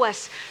allow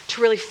us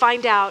to really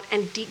find out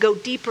and go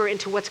deeper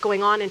into what's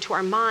going on into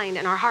our mind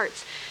and our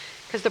hearts.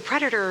 Because the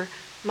predator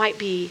might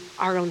be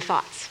our own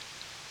thoughts.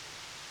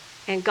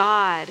 And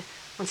God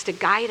wants to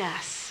guide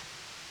us.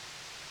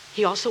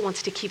 He also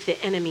wants to keep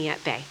the enemy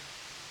at bay.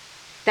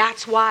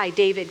 That's why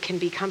David can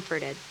be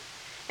comforted.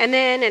 And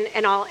then,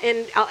 and I'll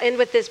end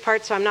with this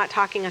part, so I'm not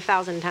talking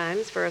 1,000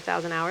 times for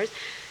 1,000 hours.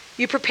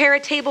 You prepare a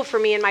table for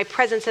me in my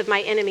presence of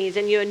my enemies,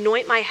 and you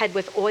anoint my head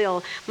with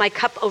oil. My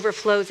cup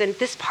overflows. And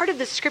this part of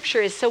the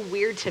scripture is so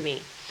weird to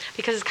me,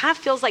 because it kind of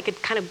feels like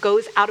it kind of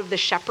goes out of the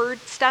shepherd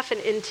stuff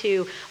and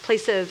into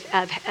place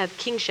of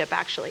kingship,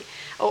 actually,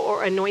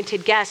 or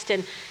anointed guest.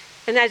 And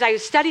as I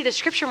study the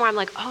scripture more, I'm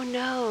like, oh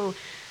no,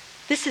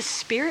 this is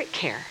spirit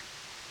care.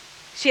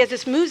 See, as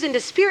this moves into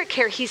spirit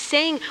care, he's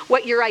saying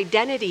what your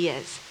identity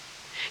is.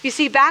 You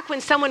see, back when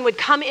someone would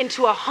come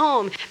into a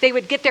home, they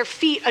would get their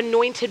feet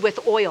anointed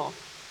with oil.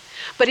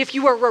 But if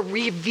you were a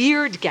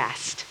revered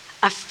guest,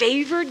 a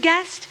favored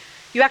guest,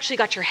 you actually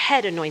got your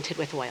head anointed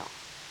with oil.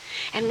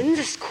 And isn't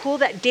this cool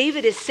that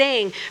David is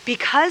saying,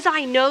 because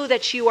I know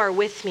that you are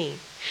with me,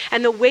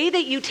 and the way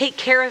that you take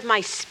care of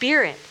my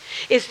spirit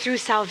is through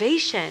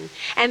salvation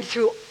and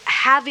through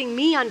having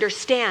me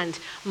understand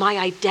my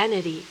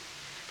identity,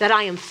 that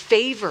I am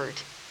favored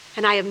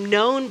and I am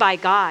known by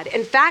God.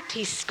 In fact,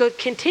 he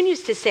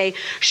continues to say,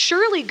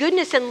 surely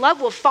goodness and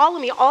love will follow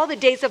me all the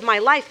days of my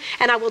life,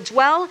 and I will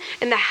dwell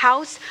in the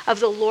house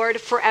of the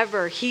Lord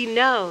forever. He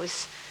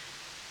knows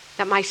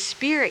that my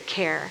spirit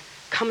care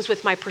comes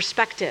with my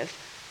perspective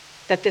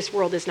that this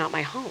world is not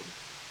my home.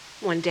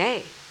 One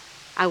day,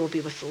 I will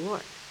be with the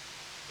Lord.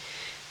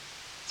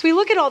 So we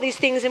look at all these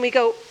things and we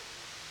go,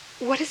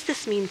 what does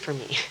this mean for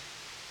me?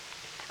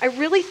 I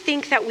really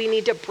think that we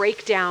need to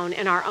break down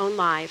in our own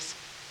lives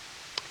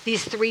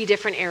these three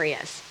different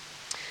areas.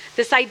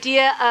 This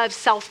idea of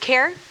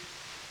self-care,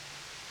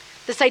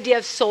 this idea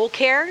of soul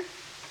care,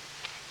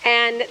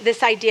 and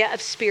this idea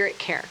of spirit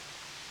care.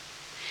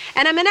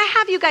 And I'm going to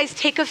have you guys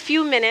take a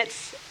few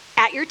minutes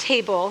at your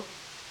table.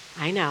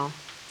 I know,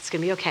 it's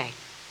going to be okay.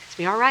 It's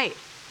going to be all right.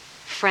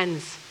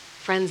 Friends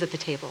at the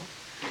table.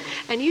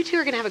 And you two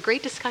are going to have a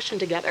great discussion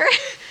together.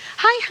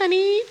 Hi,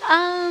 honey.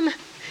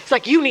 It's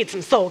like, you need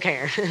some soul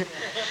care.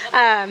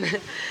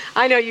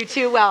 I know you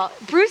too well.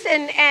 Bruce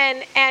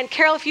and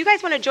Carol, if you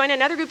guys want to join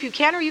another group, you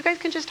can, or you guys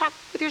can just talk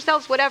with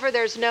yourselves, whatever.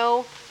 There's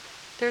no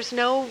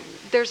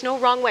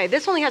wrong way.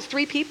 This only has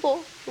 3 people.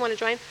 If you want to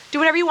join, do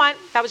whatever you want.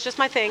 That was just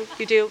my thing.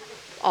 You do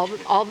all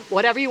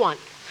whatever you want.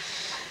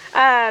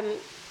 I'm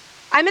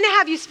going to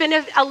have you spend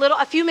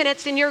a few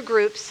minutes in your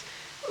groups.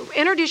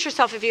 Introduce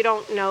yourself if you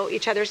don't know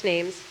each other's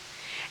names.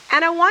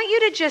 And I want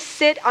you to just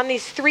sit on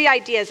these 3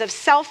 ideas of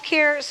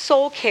self-care,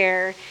 soul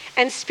care,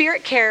 and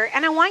spirit care.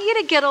 And I want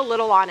you to get a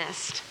little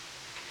honest.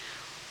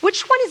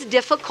 Which one is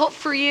difficult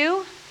for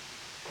you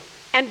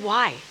and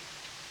why?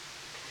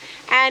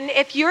 And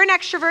if you're an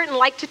extrovert and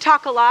like to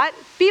talk a lot,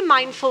 be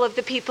mindful of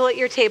the people at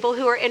your table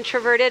who are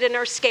introverted and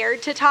are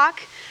scared to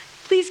talk.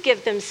 Please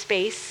give them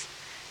space,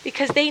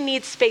 because they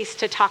need space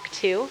to talk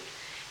too.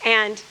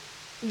 And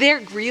they're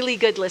really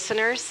good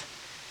listeners.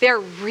 They're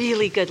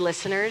really good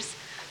listeners.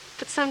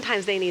 But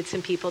sometimes they need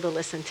some people to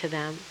listen to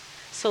them.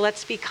 So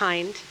let's be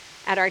kind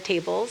at our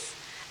tables.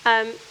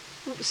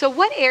 So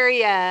what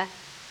area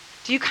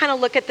do you kind of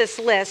look at this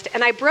list?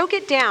 And I broke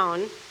it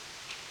down,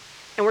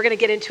 and we're going to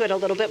get into it a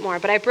little bit more,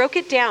 but I broke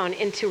it down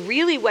into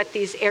really what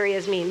these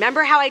areas mean.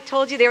 Remember how I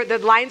told you the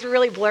lines were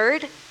really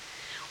blurred?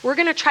 We're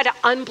going to try to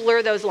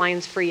unblur those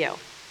lines for you.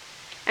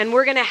 And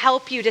we're going to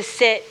help you to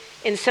sit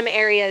in some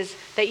areas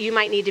that you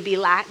might need to be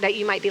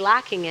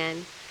lacking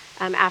in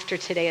after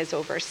today is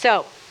over.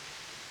 So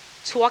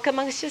talk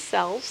amongst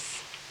yourselves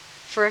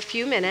for a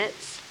few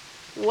minutes.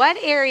 What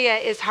area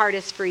is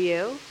hardest for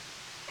you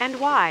and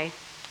why?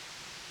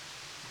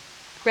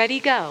 Ready,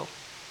 go.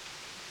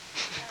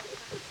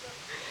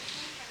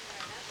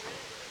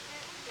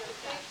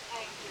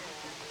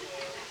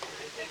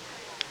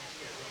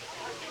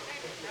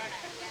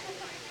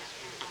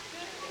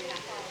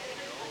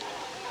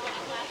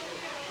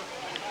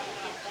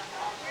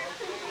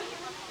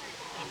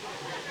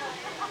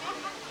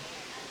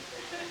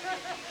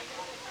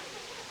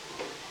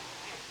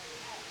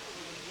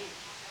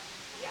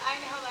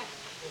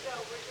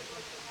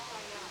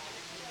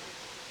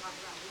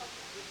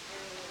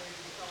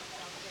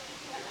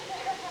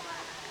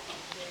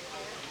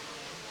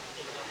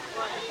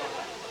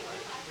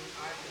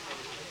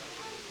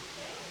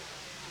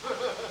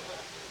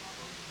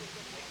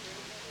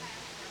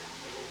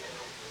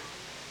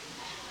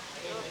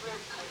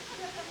 I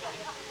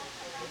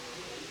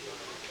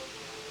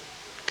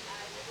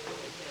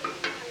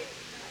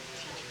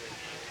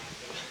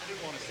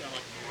didn't want to sound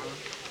like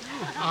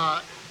a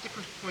moron.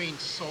 Difference between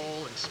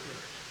soul and spirit.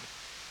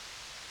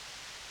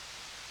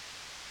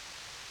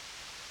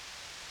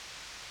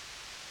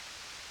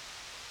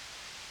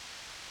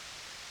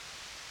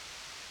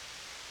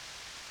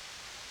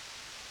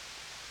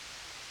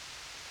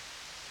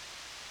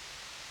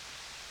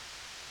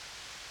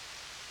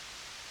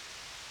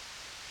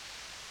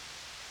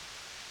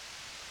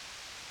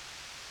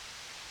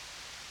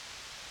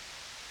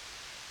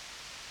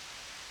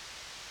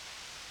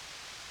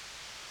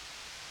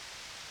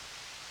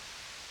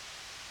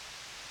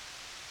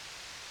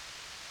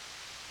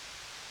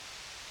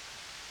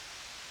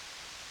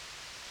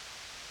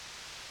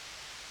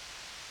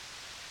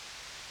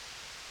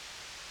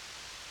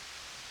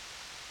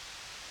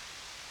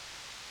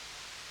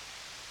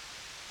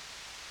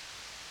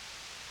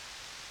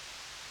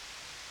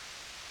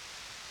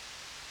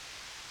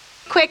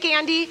 Quick,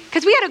 Andy,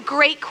 because we had a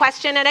great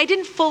question and I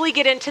didn't fully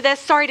get into this.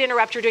 Sorry to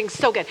interrupt, you're doing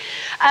so good.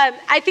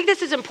 I think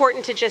this is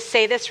important to just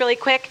say this really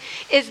quick,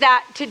 is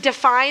that to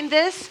define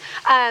this,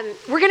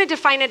 we're going to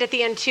define it at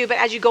the end too, but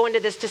as you go into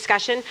this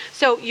discussion,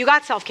 so you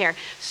got self-care,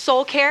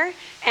 soul care,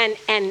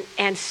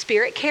 and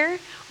spirit care,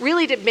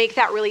 really to make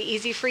that really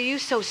easy for you.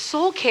 So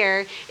soul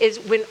care is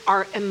when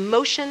our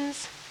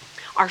emotions,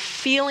 our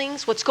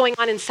feelings, what's going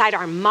on inside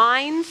our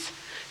minds.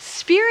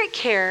 Spirit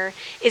care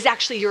is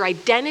actually your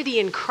identity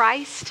in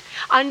Christ,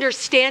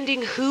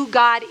 understanding who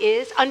God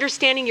is,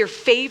 understanding your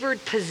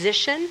favored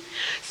position.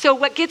 So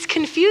what gets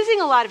confusing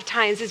a lot of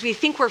times is we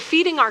think we're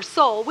feeding our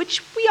soul,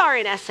 which we are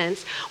in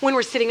essence, when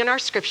we're sitting in our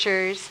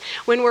scriptures,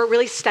 when we're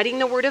really studying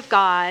the Word of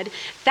God.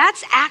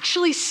 That's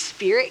actually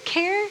spirit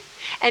care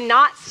and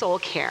not soul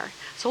care.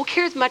 Soul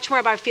care is much more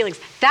about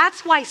feelings.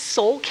 That's why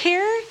soul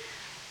care,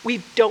 we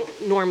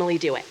don't normally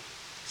do it.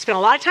 Spend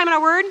a lot of time in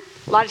our Word,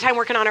 a lot of time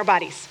working on our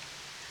bodies.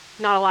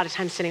 Not a lot of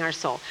time sitting our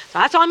soul. So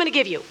that's all I'm going to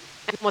give you.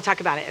 And we'll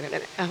talk about it in a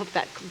minute. I hope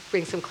that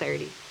brings some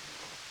clarity.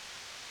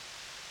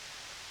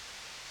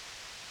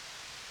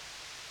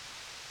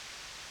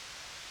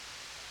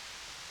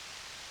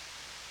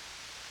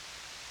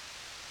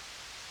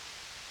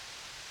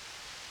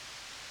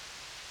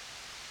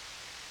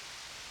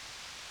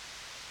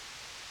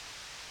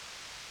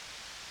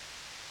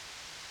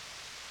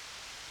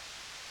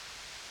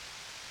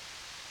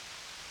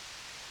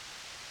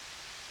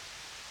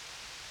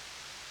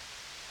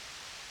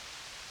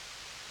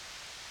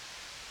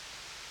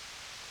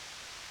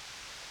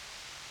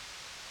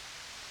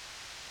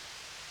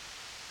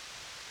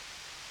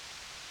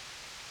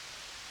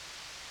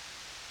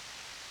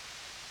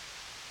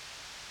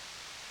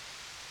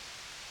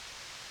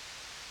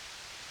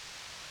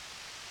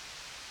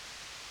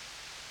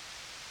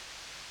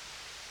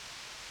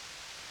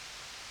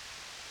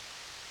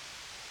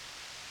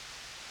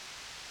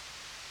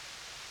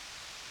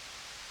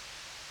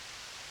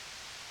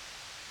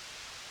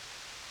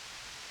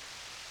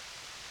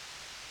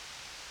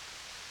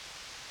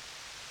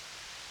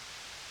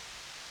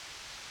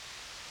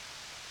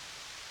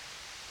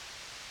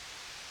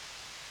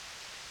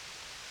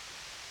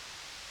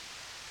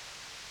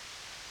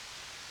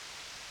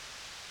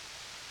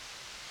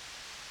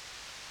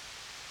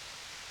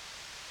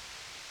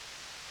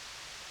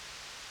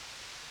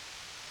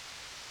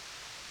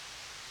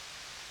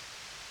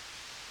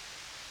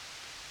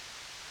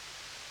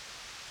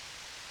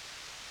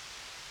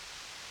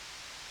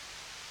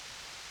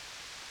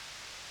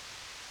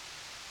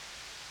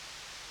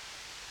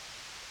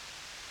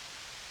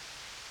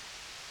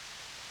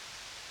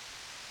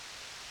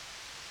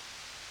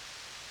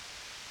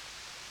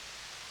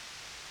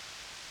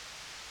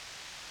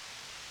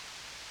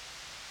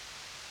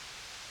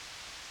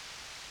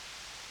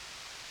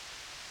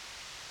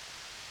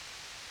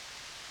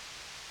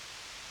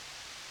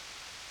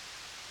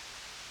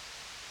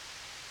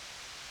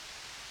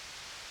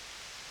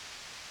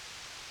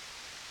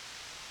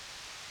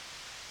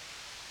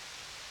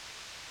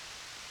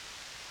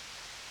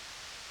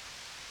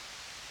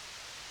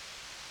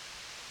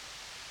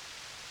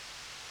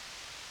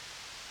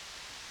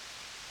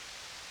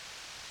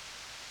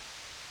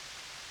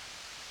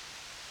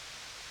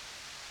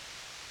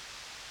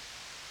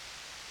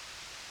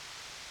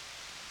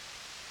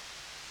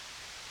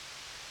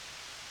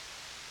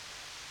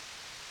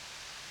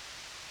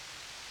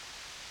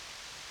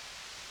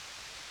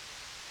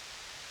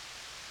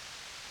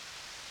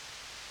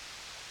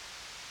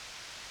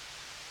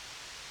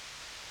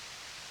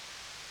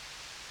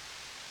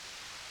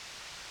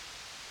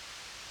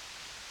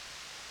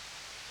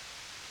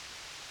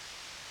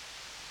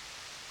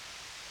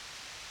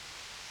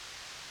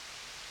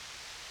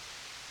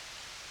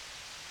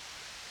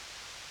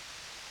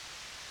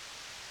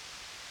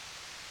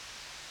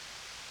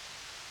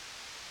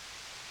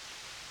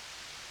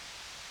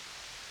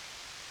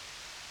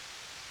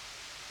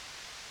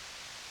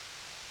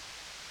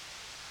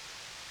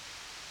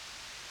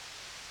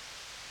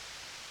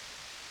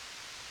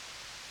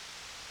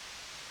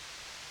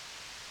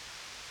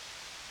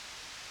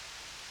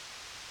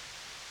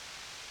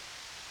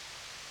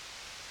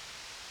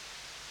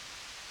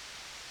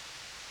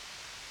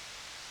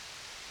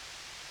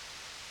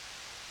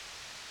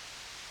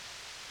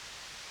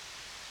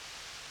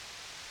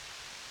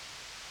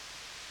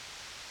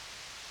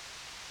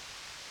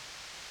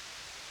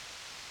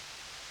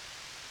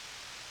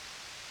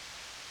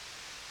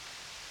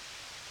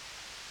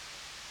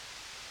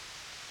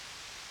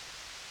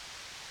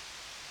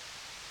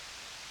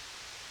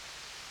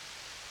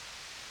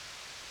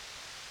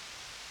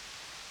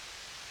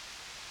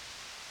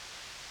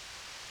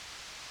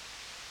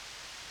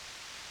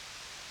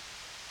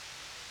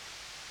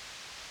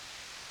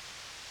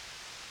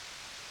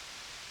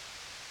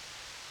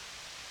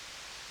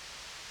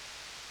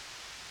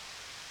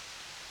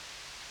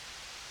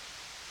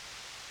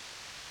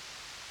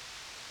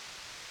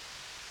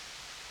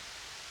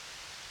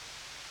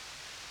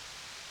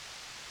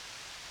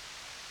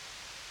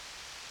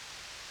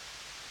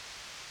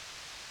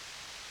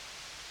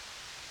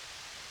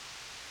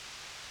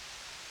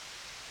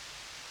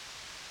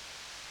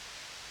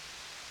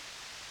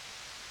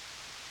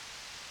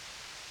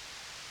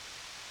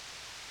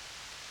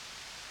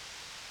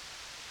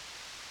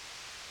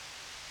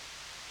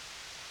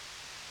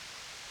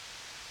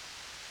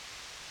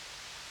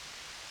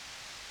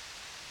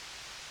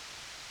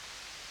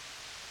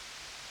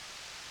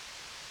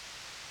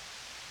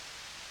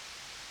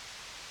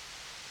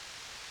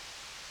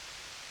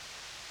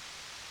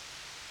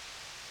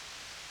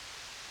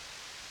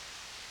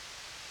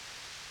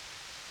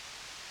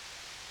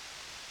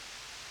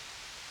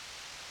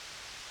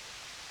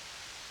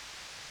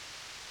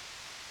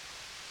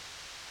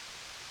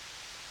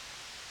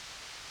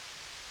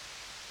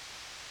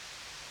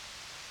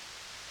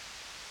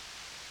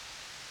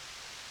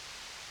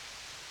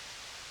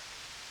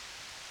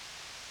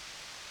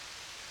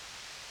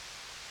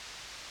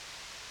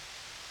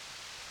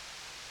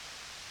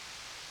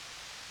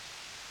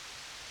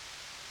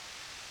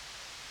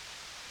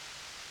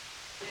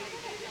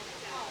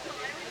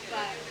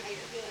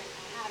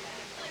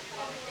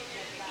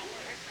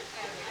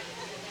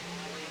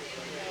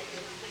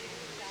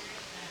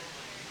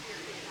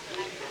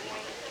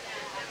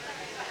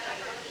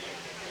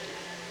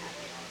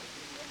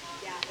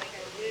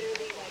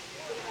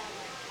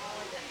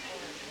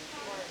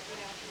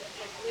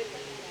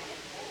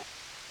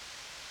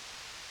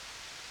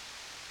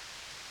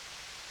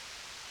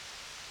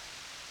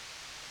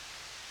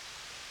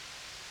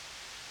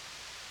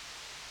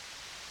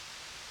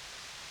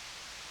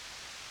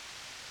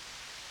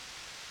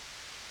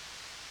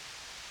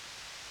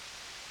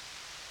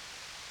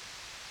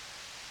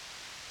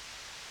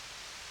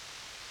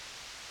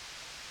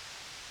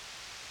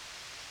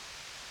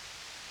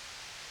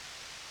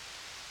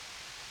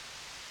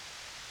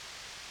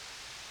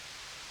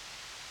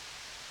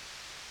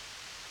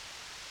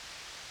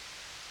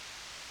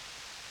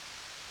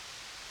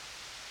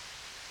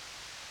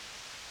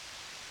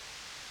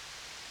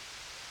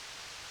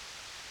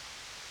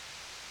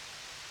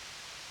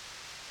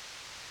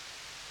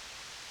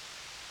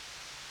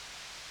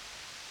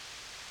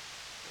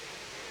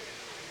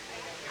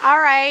 All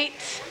right.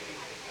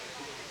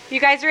 You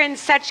guys are in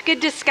such good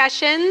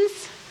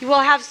discussions. You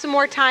will have some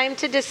more time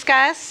to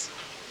discuss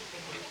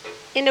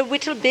in a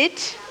little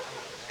bit.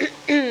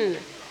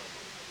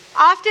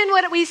 Often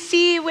what we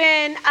see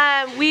when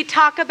we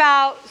talk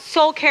about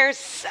soul care,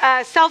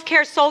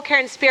 self-care, soul care,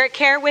 and spirit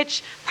care,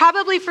 which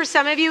probably for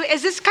some of you,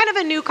 is this kind of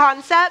a new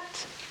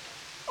concept?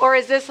 Or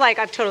is this like,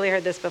 I've totally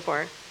heard this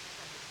before?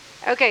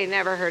 Okay,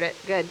 never heard it.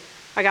 Good.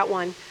 I got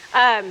one.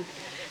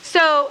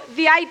 So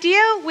the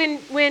idea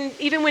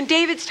even when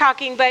David's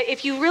talking, but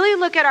if you really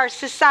look at our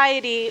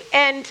society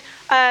and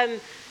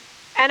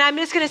I'm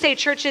just going to say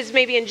churches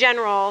maybe in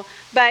general,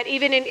 but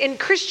even in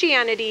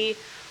Christianity,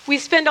 we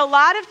spend a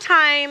lot of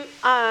time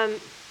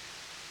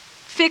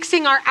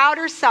fixing our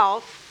outer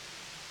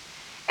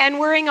self and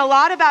worrying a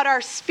lot about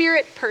our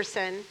spirit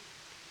person,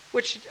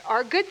 which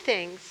are good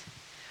things,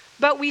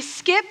 but we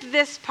skip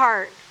this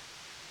part,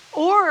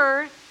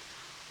 or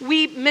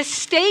we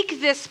mistake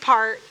this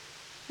part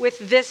with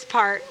this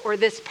part or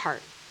this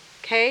part,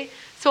 okay?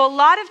 So a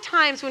lot of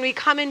times when we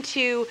come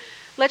into,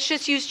 let's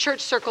just use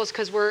church circles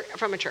because we're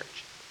from a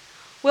church.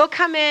 We'll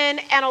come in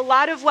and a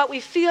lot of what we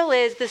feel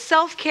is the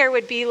self-care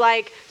would be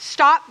like,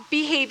 stop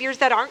behaviors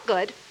that aren't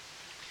good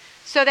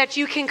so that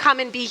you can come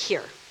and be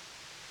here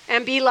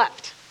and be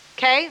loved,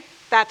 okay?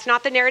 That's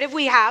not the narrative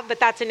we have, but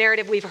that's a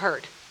narrative we've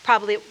heard,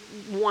 probably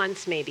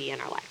once maybe in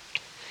our life.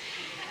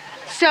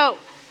 So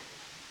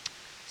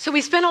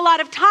we spend a lot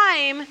of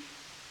time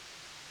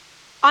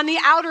on the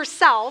outer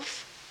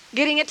self,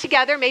 getting it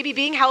together, maybe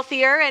being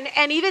healthier,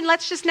 and even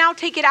let's just now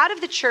take it out of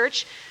the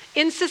church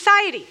in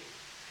society.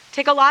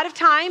 Take a lot of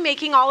time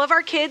making all of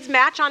our kids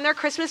match on their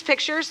Christmas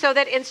pictures so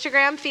that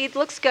Instagram feed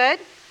looks good.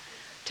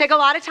 Take a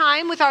lot of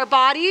time with our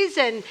bodies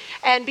and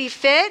be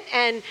fit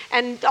and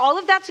all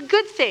of that's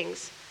good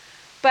things.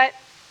 But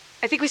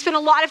I think we spend a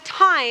lot of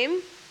time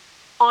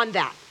on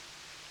that.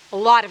 A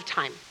lot of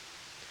time.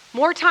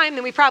 More time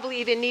than we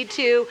probably even need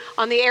to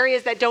on the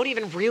areas that don't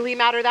even really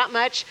matter that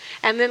much,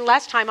 and then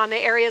less time on the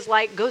areas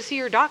like go see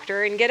your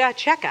doctor and get a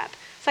checkup.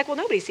 It's like, well,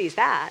 nobody sees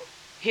that,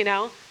 you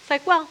know? It's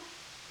like, well,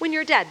 when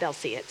you're dead, they'll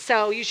see it,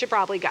 so you should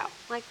probably go.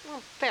 Like, well,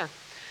 fair.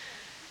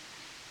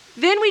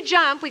 Then we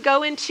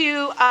go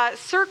into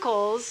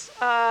circles,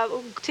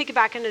 we'll take it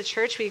back into the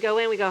church, we go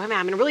in, we go, hey man,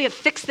 I'm gonna really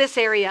fix this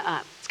area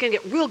up. It's gonna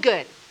get real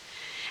good.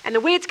 And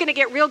the way it's gonna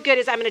get real good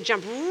is I'm gonna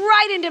jump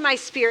right into my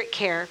spirit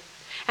care.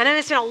 And I'm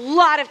going to spend a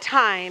lot of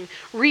time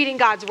reading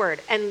God's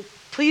word. And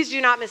please do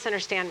not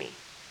misunderstand me.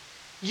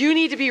 You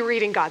need to be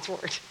reading God's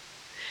word.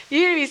 You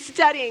need to be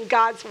studying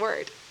God's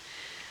word.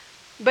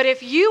 But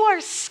if you are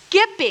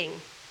skipping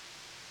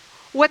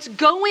what's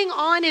going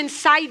on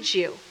inside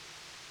you,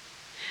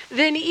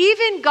 then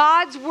even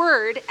God's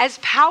word, as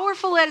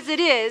powerful as it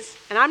is,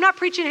 and I'm not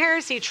preaching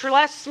heresy,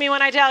 trust me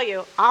when I tell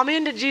you, I'm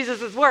into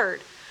Jesus'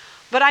 word.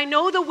 But I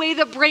know the way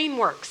the brain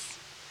works.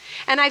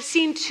 And I've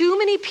seen too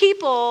many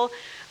people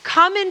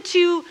come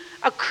into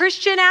a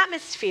Christian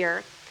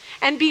atmosphere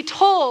and be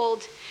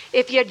told,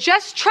 if you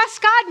just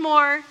trust God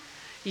more,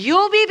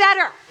 you'll be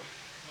better.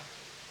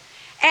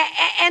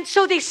 And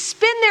so they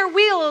spin their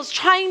wheels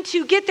trying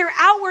to get their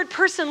outward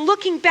person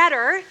looking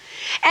better.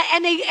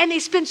 And they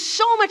spend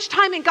so much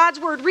time in God's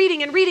word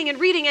reading. And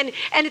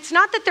it's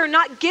not that they're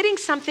not getting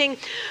something,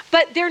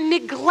 but they're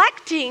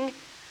neglecting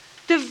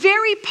the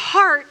very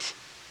part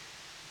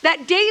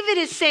that David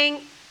is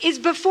saying is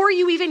before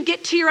you even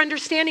get to your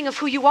understanding of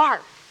who you are.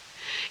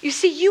 You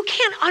see, you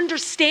can't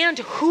understand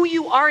who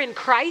you are in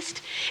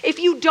Christ if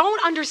you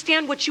don't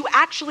understand what you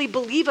actually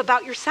believe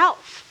about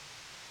yourself.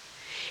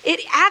 It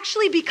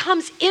actually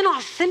becomes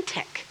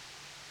inauthentic.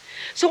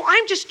 So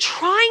I'm just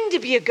trying to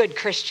be a good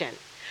Christian.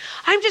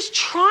 I'm just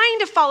trying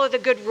to follow the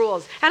good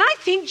rules. And I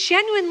think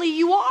genuinely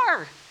you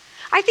are.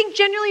 I think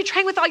genuinely you're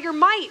trying with all your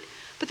might.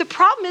 But the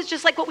problem is,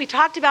 just like what we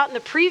talked about in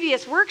the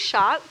previous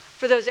workshop,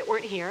 for those that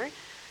weren't here,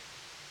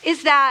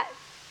 is that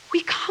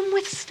we come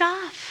with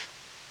stuff.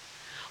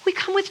 We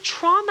come with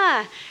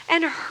trauma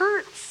and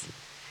hurts.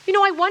 You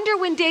know, I wonder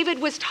when David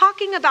was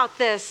talking about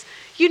this,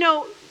 you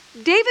know,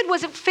 David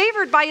wasn't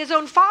favored by his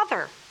own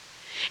father.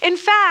 In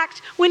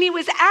fact, when he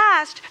was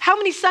asked, how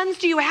many sons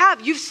do you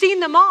have? You've seen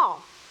them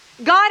all.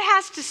 God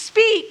has to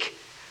speak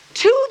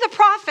to the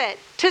prophet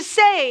to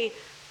say,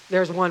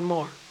 there's one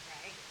more.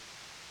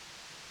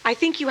 I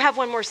think you have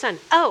one more son.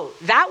 Oh,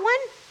 that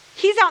one?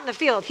 He's out in the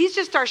field. He's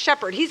just our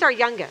shepherd. He's our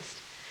youngest.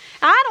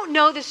 Now, I don't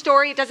know the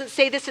story. It doesn't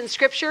say this in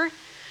scripture.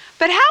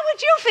 But how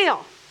would you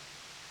feel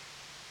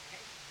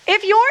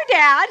if your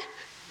dad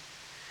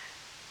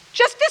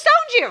just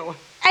disowned you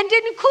and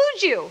didn't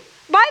include you?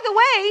 By the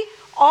way,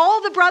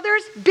 all the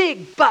brothers,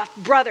 big, buff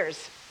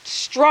brothers,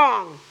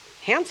 strong,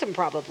 handsome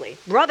probably,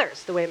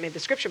 brothers, the way the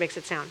scripture makes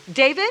it sound.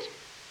 David,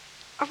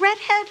 a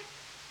redhead.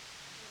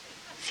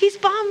 He's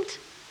bummed.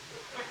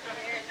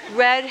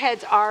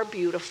 Redheads are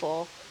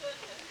beautiful.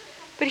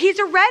 But he's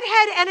a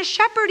redhead and a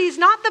shepherd. He's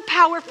not the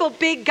powerful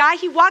big guy.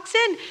 He walks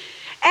in.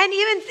 And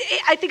even,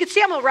 I think it's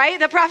Samuel, right?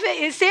 The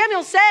prophet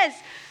Samuel says,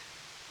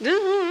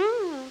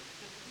 all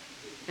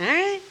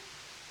right.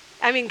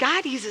 I mean,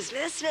 God uses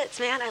misfits,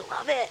 man. I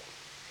love it.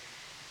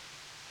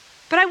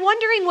 But I'm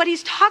wondering what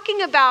he's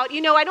talking about.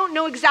 I don't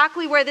know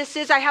exactly where this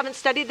is. I haven't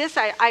studied this.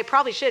 I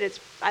probably should. It's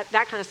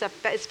that kind of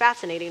stuff. It's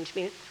fascinating to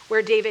me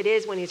where David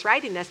is when he's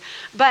writing this.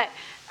 But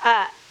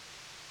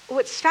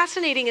what's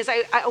fascinating is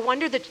I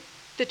wonder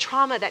the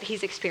trauma that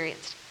he's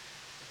experienced.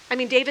 I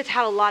mean, David's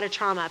had a lot of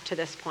trauma up to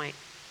this point.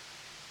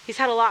 He's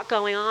had a lot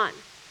going on.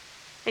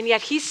 And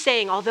yet he's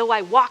saying, although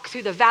I walk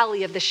through the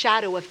valley of the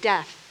shadow of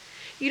death,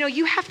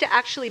 you have to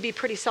actually be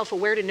pretty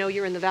self-aware to know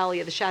you're in the valley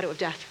of the shadow of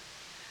death.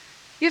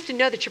 You have to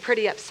know that you're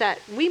pretty upset.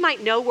 We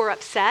might know we're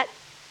upset,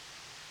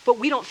 but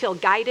we don't feel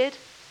guided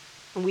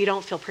and we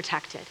don't feel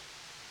protected.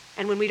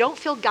 And when we don't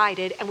feel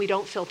guided and we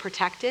don't feel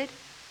protected,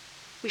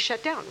 we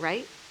shut down,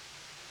 right?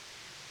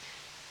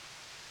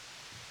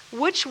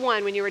 Which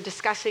one, when you were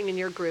discussing in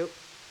your group,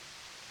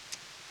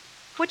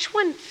 which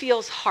one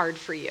feels hard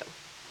for you?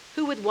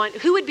 Who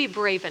would be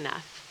brave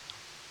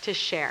enough to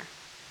share?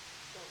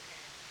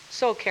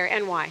 Soul care.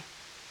 And why?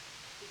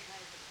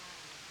 Because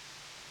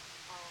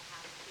I'll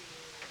have to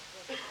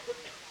look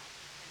at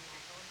myself and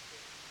my own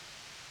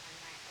feelings and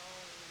my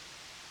own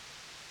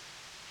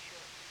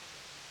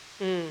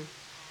shortcomings. Mm.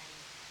 And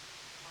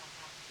I'll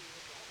have to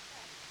address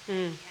them.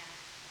 Mm.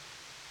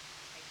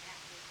 I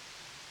can't just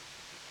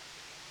keep it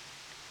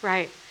together.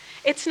 Right.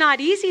 It's not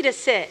easy to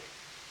sit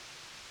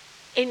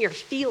in your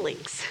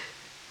feelings.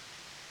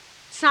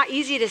 It's not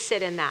easy to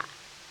sit in that.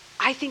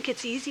 I think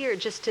it's easier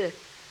just to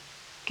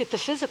get the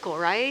physical,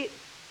 right?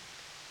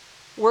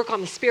 Work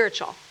on the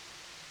spiritual.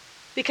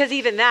 Because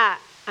even that,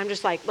 I'm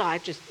just like, well, I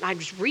just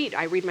read.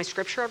 I read my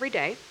scripture every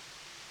day.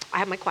 I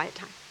have my quiet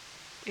time.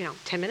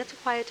 10 minutes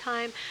of quiet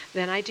time.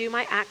 Then I do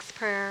my Acts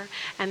prayer.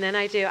 And then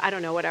I do, I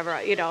don't know, whatever,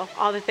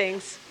 all the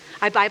things.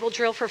 I Bible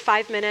drill for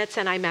 5 minutes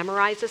and I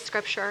memorize the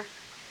scripture,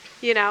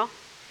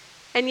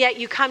 And yet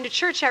you come to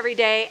church every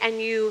day and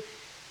you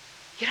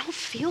don't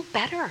feel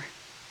better.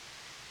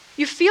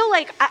 You feel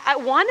like, I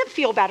want to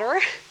feel better,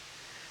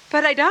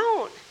 but I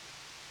don't.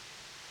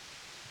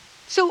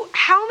 So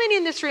how many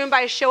in this room,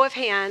 by a show of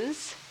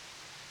hands,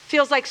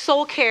 feels like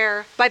soul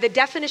care, by the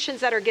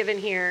definitions that are given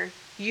here,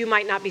 you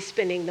might not be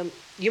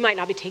you might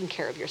not be taking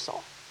care of your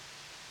soul?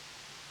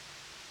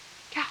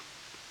 Yeah,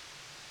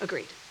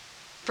 agreed.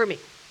 For me,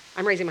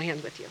 I'm raising my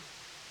hands with you.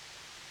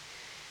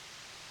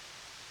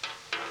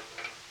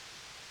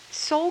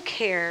 Soul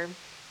care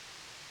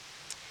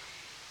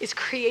is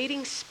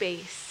creating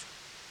space.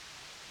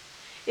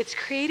 It's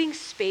creating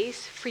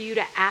space for you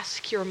to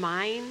ask your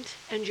mind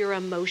and your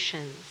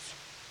emotions,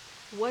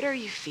 what are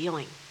you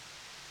feeling?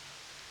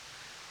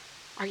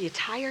 Are you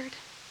tired?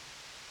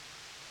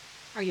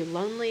 Are you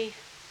lonely?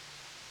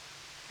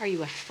 Are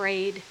you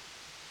afraid?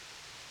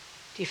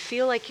 Do you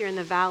feel like you're in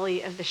the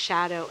valley of the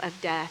shadow of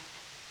death?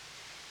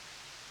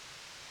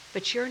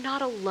 But you're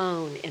not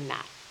alone in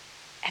that.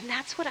 And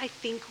that's what I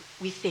think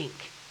we think.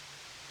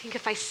 I think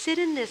if I sit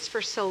in this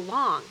for so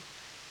long,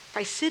 if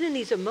I sit in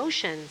these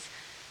emotions,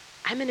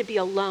 I'm going to be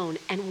alone.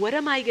 And what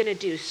am I going to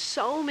do?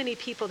 So many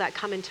people that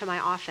come into my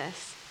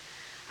office,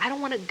 I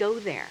don't want to go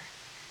there.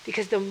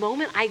 Because the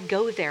moment I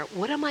go there,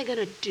 what am I going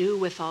to do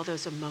with all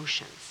those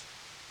emotions?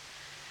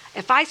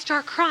 If I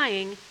start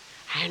crying,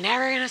 I'm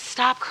never going to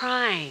stop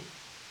crying.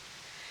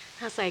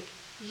 And I was like,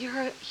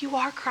 you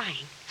are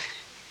crying.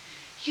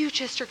 You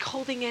just are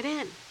holding it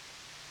in.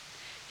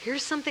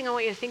 Here's something I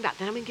want you to think about.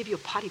 Then I'm going to give you a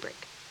potty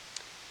break.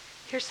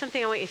 Here's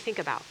something I want you to think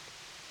about.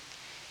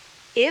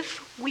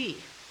 If we,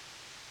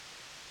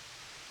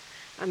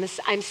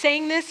 I'm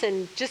saying this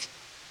and this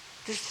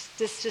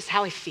is just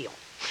how I feel.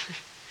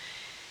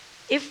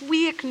 If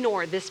we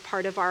ignore this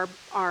part of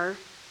our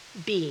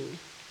being,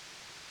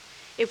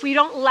 if we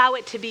don't allow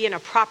it to be in a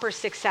proper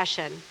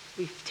succession,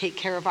 we take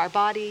care of our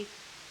body,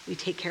 we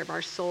take care of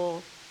our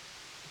soul,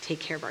 we take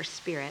care of our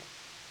spirit.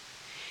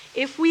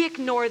 If we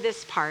ignore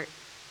this part,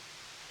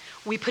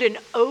 we put an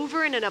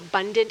over and an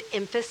abundant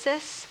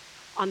emphasis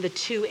on the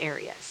two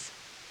areas.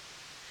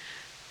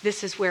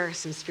 This is where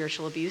some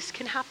spiritual abuse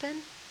can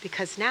happen,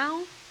 because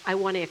now I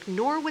want to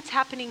ignore what's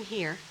happening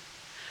here,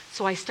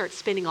 so I start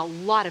spending a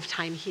lot of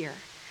time here,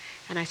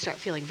 and I start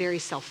feeling very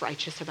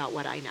self-righteous about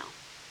what I know.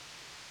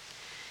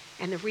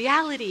 And the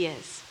reality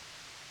is,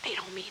 they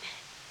don't mean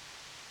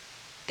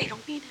it. They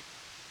don't mean it.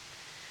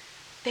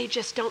 They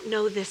just don't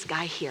know this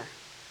guy here.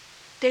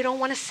 They don't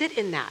want to sit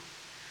in that.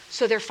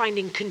 So they're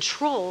finding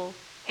control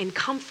and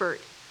comfort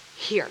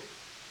here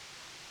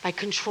by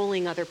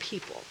controlling other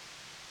people,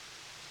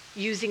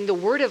 using the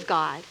Word of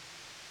God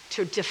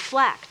to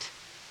deflect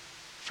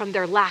from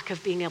their lack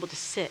of being able to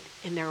sit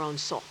in their own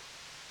soul.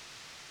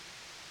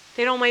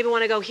 They don't maybe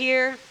want to go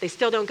here. They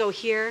still don't go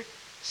here.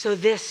 So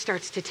this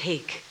starts to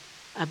take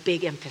a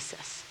big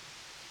emphasis.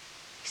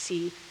 You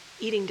see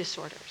eating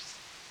disorders,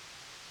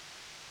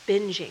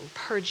 binging,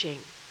 purging.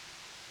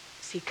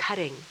 You see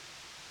cutting.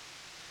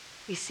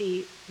 We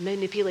see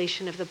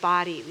manipulation of the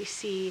body. We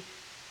see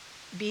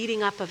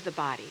beating up of the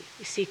body.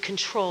 We see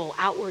control,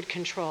 outward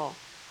control.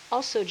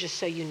 Also, just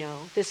so you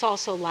know, this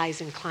also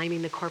lies in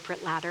climbing the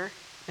corporate ladder.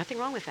 Nothing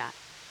wrong with that.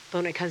 But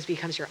when it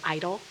becomes your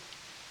idol,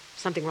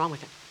 something wrong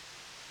with it.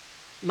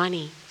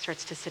 Money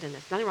starts to sit in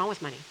this. Nothing wrong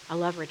with money. I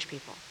love rich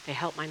people. They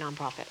help my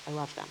nonprofit. I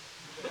love them.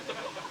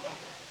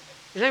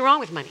 There's nothing wrong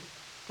with money.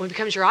 When it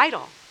becomes your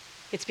idol,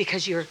 it's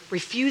because you're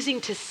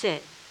refusing to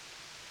sit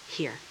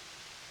here.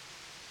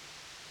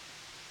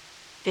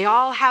 They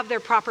all have their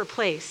proper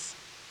place.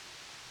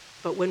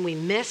 But when we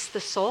miss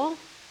the soul,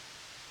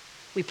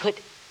 we put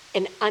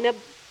an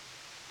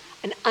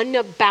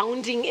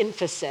unabounding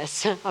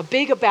emphasis, a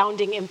big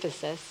abounding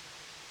emphasis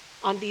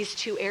on these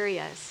two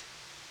areas.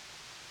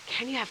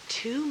 Can you have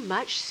too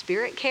much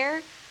spirit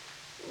care?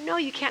 No,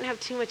 you can't have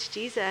too much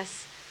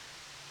Jesus.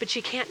 But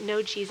you can't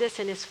know Jesus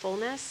in his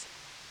fullness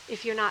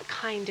if you're not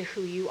kind to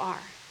who you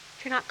are.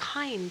 If you're not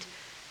kind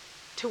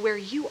to where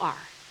you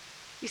are.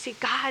 You see,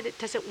 God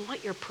doesn't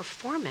want your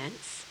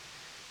performance.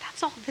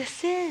 That's all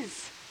this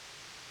is.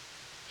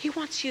 He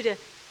wants you to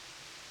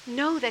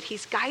know that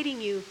he's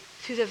guiding you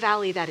through the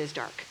valley that is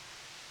dark.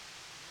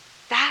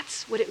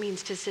 That's what it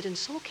means to sit in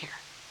soul care.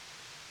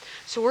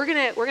 So we're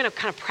gonna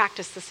kind of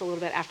practice this a little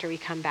bit after we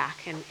come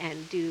back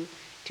and do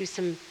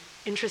some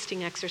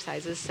interesting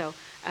exercises. So,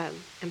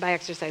 and by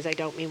exercise, I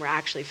don't mean we're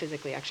actually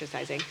physically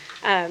exercising,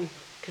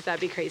 because that'd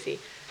be crazy.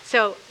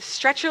 So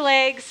stretch your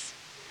legs,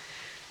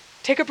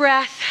 take a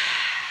breath.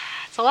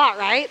 It's a lot,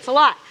 right? It's a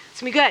lot.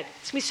 It's gonna be good.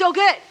 It's gonna be so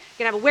good.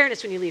 You're gonna have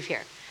awareness when you leave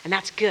here, and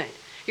that's good.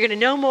 You're gonna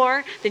know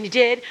more than you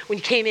did when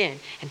you came in,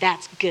 and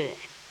that's good.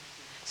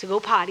 So go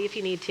potty if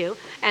you need to,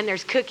 and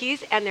there's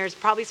cookies, and there's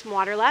probably some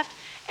water left,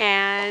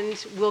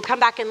 and we'll come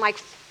back in like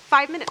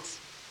 5 minutes,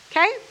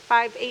 okay?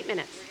 8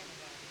 minutes.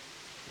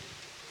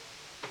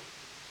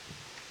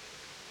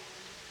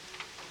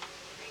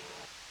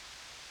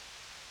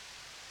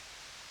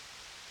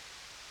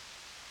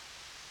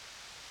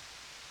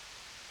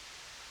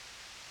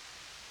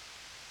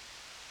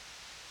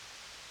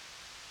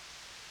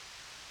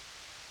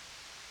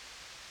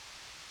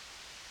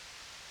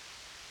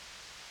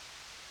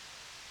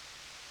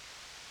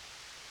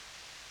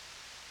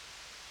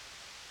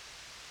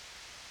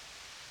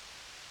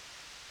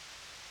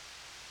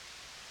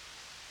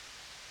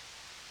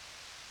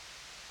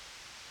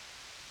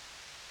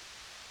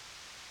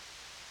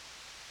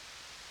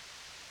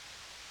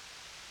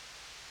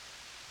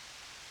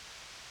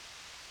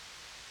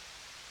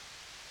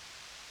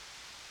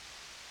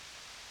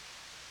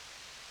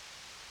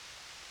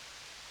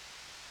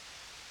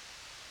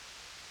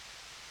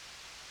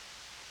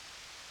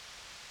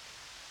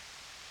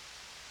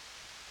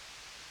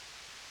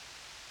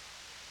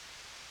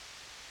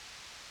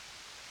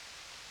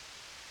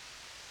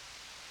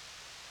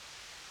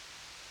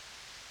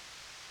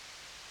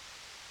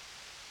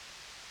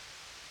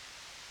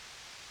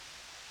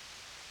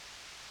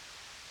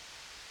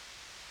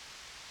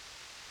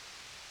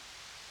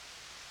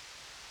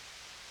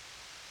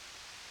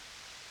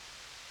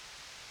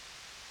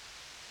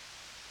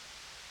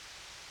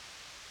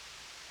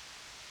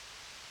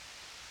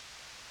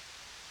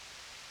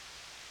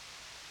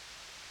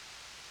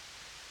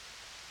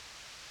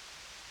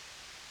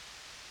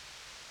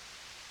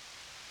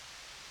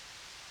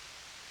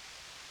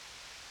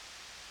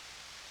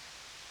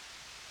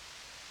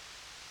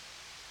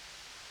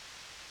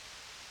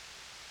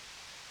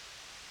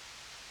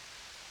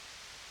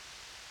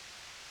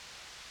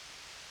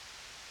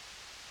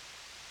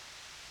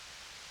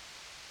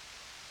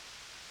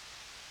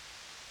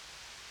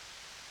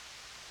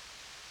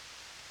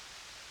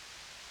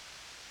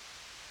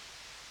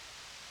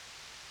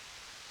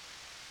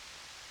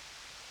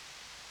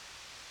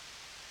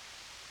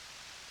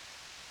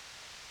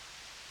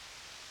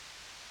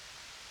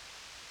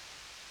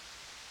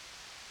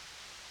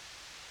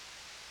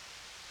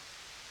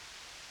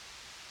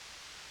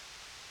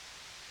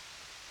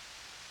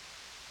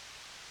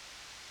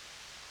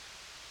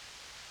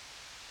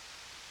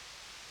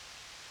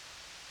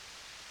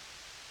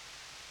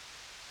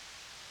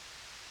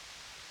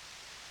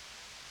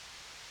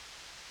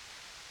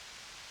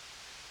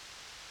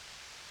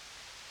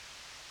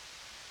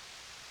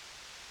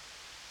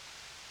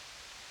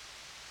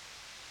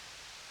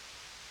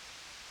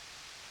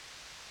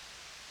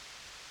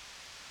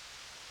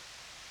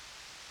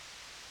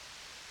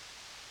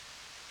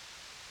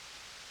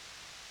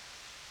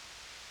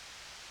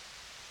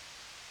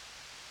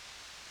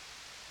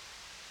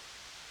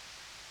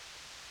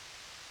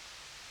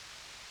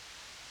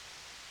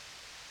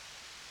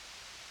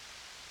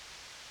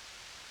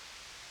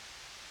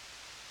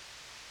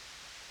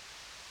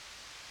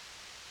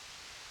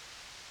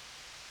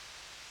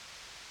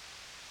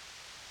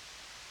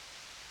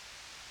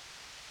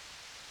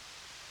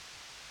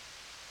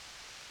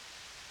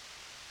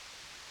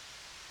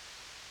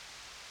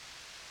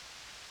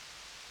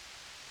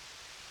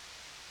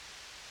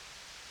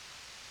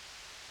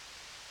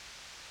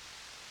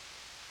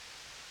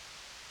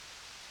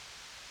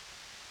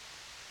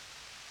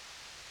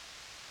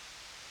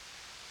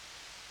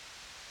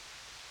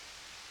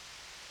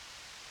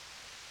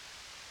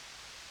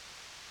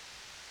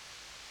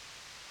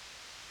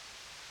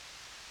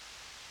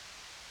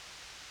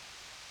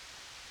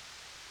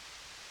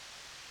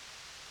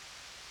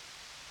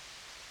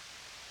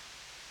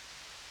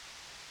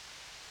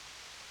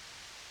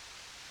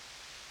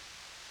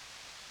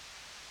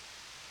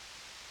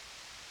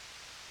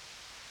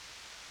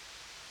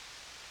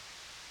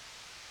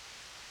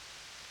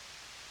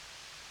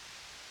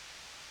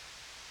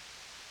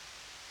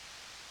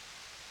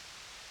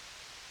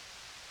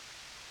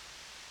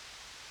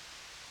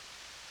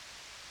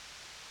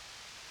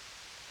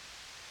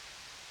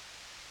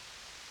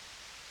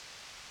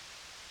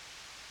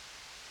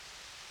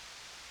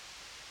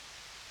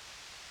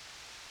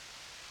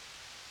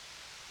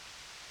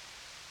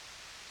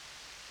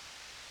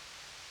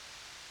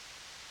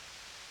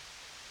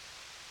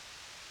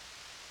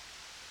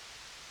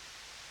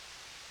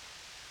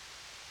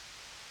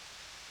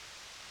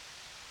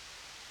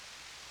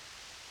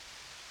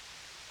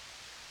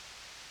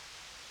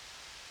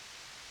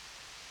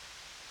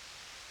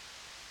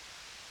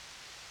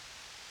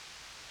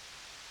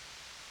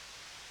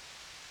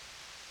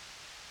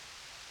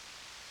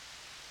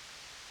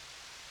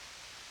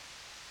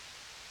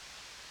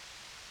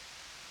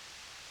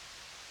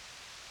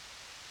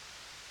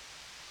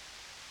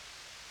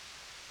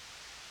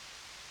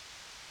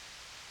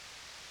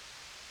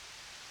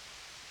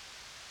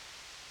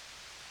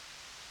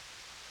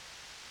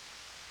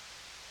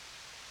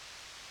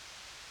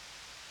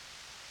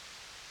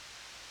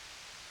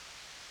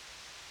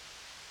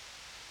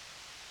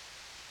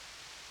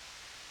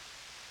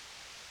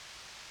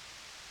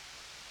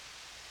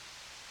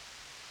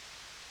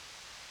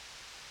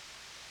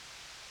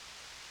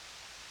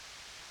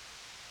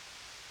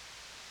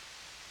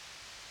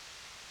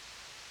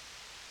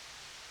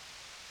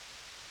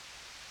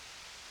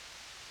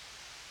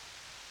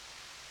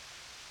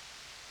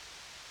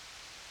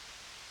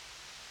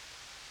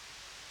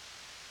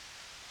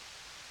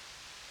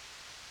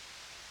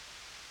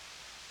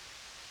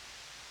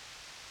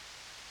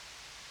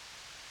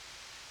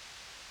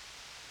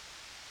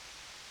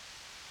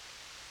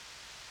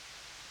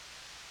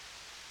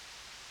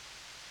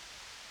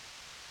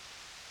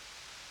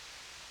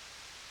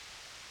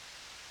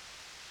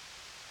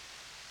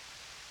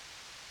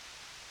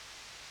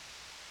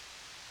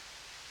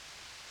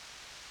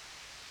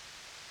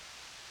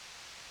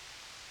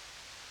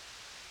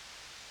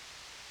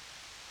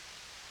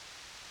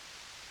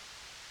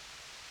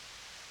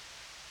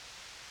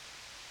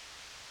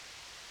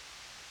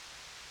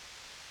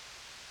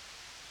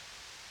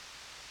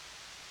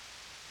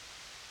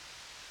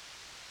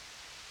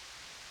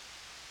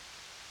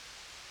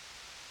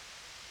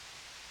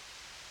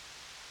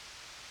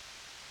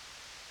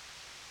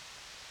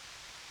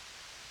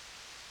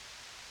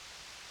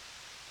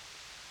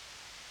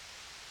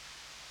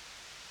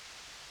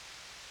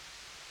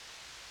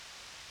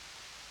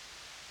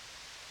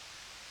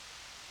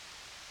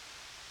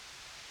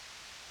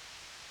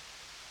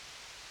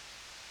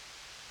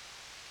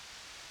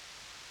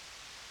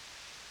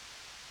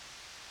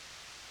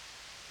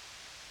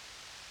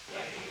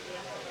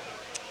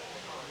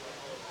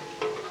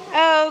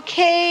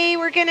 Okay,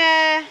 we're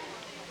gonna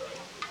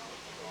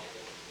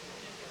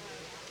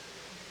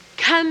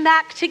come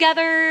back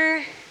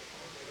together.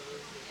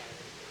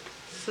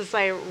 This is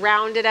my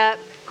rounded up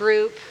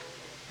group.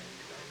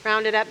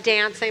 Rounded up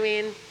dance, I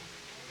mean.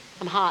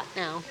 I'm hot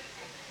now.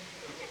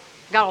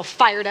 Got all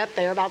fired up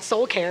there about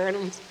soul care and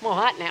I'm all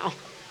hot now.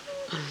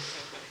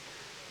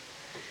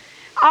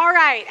 All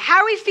right, how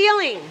are we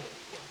feeling?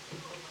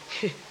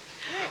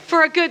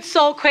 For a good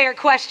soul care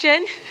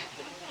question.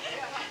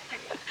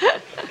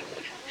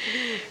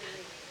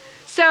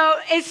 So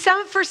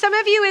for some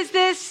of you, is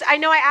this, I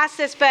know I asked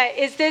this, but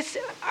is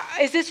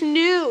this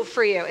new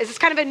for you? Is this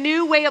kind of a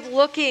new way of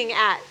looking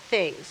at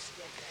things?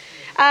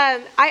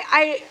 And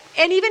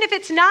even if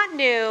it's not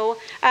new,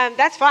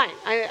 that's fine.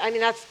 I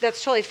mean, that's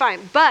totally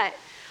fine. But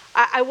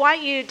I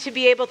want you to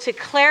be able to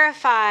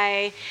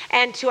clarify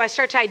and to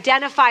start to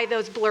identify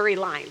those blurry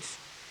lines.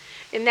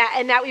 And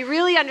that we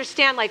really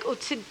understand, like, oh,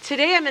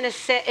 today I'm going to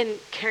sit in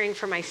caring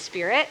for my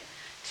spirit.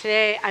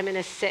 Today I'm going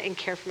to sit and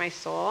care for my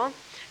soul.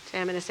 Today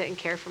I'm going to sit and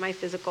care for my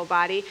physical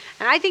body.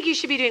 And I think you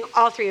should be doing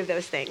all three of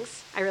those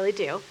things. I really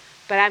do.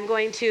 But I'm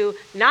going to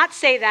not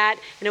say that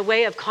in a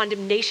way of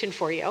condemnation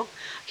for you.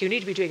 You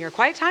need to be doing your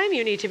quiet time,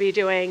 you need to be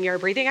doing your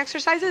breathing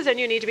exercises, and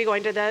you need to be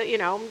going to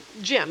the,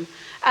 gym.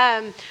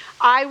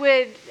 I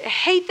would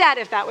hate that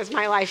if that was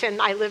my life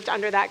and I lived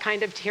under that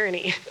kind of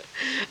tyranny.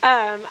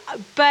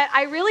 But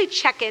I really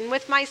check in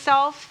with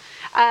myself.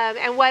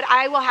 And what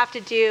I will have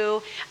to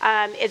do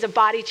is a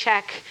body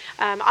check,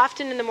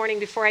 often in the morning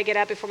before I get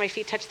up, before my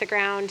feet touch the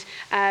ground.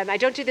 I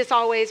don't do this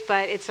always,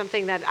 but it's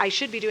something that I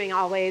should be doing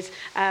always.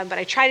 But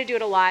I try to do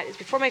it a lot. It's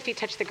before my feet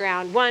touch the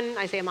ground. One,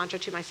 I say a mantra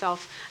to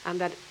myself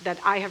that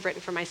I have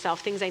written for myself,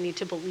 things I need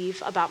to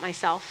believe about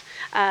myself.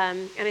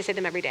 And I say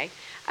them every day.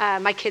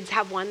 My kids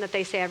have one that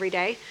they say every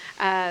day.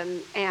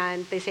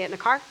 And they say it in the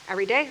car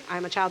every day.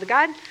 I'm a child of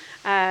God.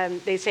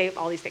 They say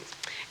all these things.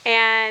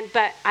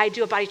 But I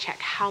do a body check.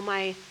 How am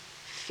I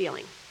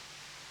feeling?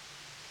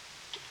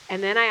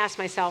 And then I ask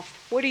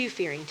myself, what are you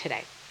fearing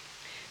today?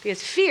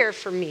 Because fear,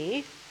 for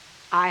me,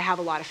 I have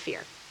a lot of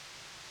fear.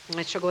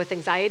 I struggle with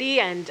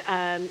anxiety, and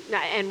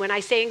when I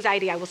say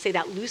anxiety, I will say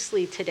that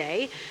loosely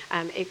today.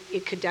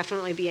 It could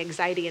definitely be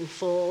anxiety in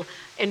full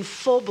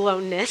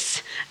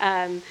blownness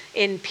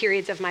in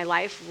periods of my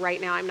life.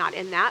 Right now, I'm not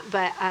in that,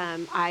 but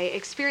I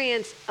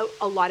experience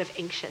a lot of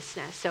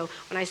anxiousness. So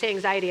when I say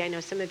anxiety, I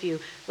know some of you,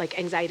 like,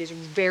 anxiety is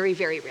very,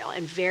 very real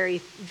and very,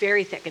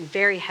 very thick and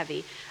very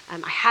heavy.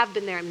 I have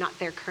been there. I'm not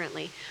there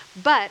currently,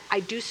 but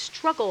I do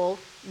struggle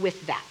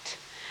with that.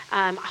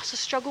 I also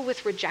struggle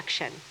with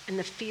rejection and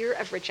the fear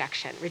of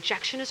rejection.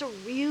 Rejection is a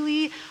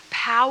really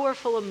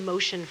powerful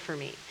emotion for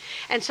me.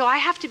 And so I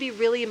have to be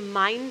really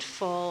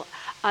mindful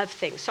of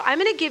things. So I'm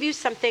going to give you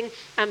something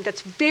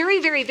that's very,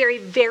 very, very,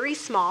 very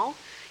small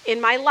in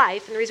my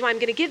life. And the reason why I'm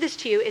going to give this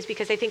to you is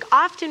because I think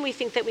often we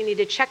think that we need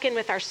to check in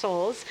with our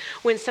souls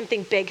when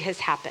something big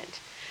has happened.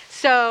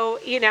 So,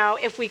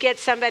 if we get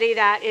somebody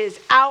that is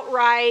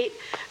outright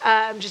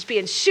just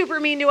being super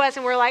mean to us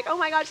and we're like, oh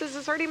my gosh, this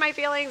is hurting my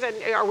feelings,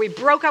 or we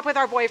broke up with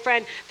our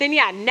boyfriend, then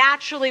yeah,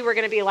 naturally we're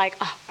going to be like,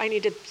 oh, I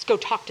need to go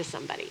talk to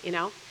somebody,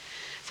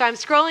 So I'm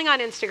scrolling on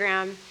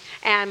Instagram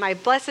and my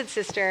blessed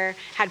sister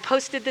had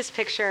posted this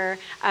picture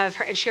of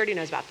her, and she already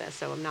knows about this,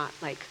 so I'm not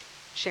like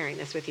sharing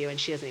this with you and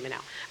she doesn't even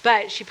know.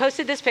 But she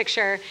posted this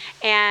picture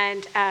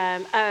and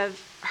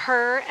of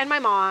her and my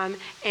mom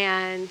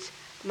and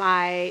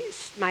my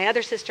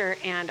other sister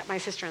and my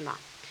sister-in-law.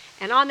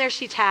 And on there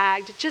she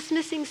tagged, just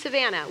missing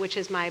Savannah, which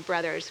is my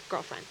brother's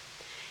girlfriend.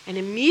 And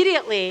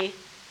immediately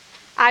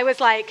I was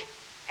like,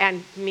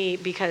 and me,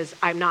 because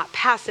I'm not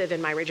passive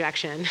in my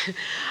rejection,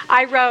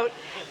 I wrote,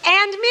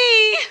 and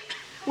me,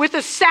 with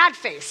a sad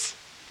face.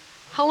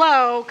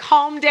 Hello,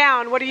 calm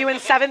down. What are you, in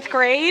 7th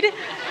grade?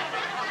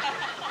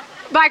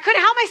 But I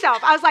couldn't help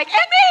myself. I was like, and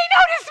me,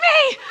 notice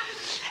me.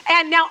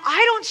 And now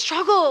I don't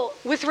struggle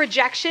with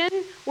rejection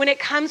when it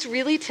comes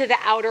really to the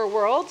outer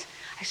world.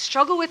 I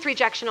struggle with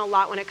rejection a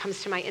lot when it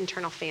comes to my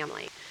internal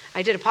family.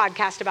 I did a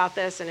podcast about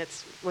this and it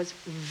was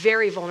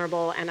very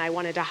vulnerable and I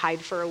wanted to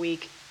hide for a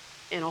week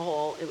in a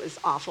hole. It was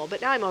awful,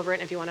 but now I'm over it.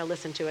 And if you want to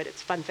listen to it,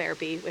 it's fun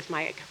therapy with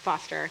Mike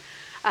Foster.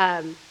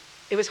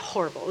 It was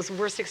horrible. It was the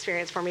worst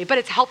experience for me, but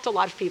it's helped a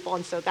lot of people.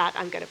 And so that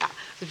I'm good about.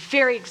 It was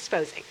very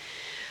exposing.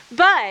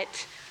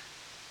 But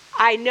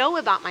I know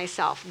about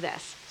myself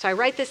this. So I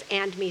write this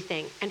and me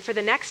thing. And for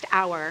the next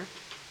hour,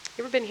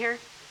 you ever been here?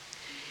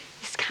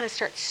 You just kind of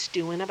start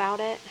stewing about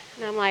it.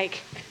 And I'm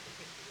like,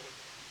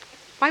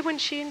 why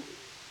wouldn't she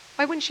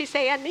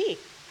say and me?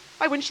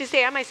 Why wouldn't she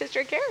say and my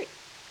sister Carrie?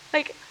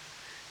 Like,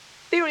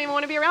 they don't even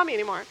want to be around me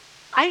anymore.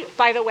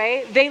 By the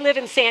way, they live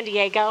in San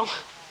Diego.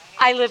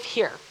 I live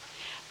here.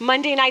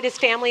 Monday night is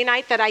family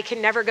night that I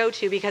can never go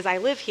to because I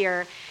live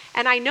here.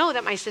 And I know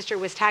that my sister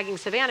was tagging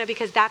Savannah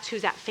because that's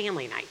who's at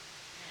family night.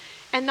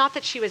 And not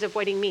that she was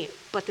avoiding me,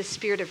 but the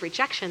spirit of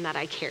rejection that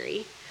I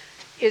carry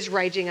is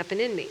raging up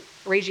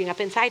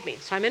inside me.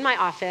 So I'm in my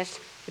office.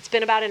 It's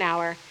been about an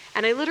hour.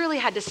 And I literally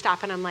had to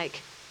stop and I'm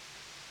like,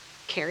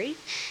 Carrie,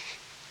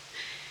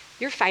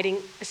 you're fighting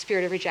a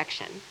spirit of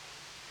rejection.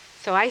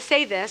 So I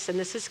say this, and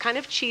this is kind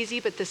of cheesy,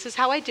 but this is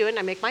how I do it, and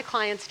I make my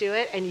clients do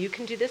it, and you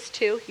can do this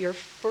too. You're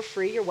for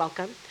free, you're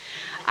welcome.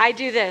 I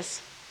do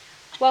this.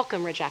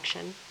 Welcome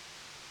rejection.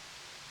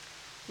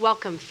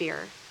 Welcome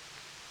fear.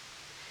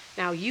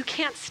 Now, you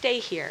can't stay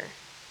here,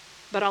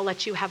 but I'll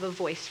let you have a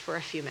voice for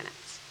a few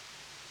minutes.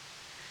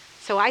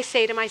 So I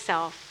say to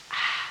myself,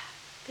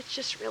 that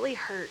just really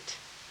hurt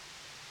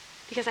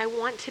because I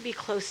want to be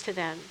close to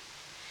them.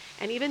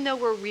 And even though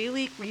we're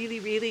really,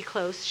 really, really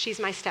close, she's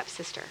my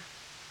stepsister.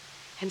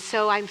 And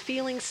so I'm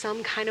feeling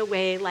some kind of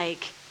way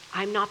like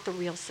I'm not the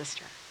real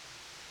sister.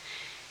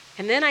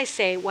 And then I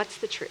say, what's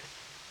the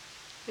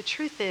truth? The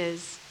truth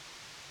is,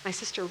 my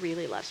sister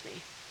really loves me.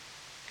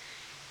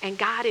 And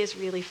God is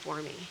really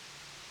for me.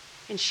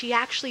 And she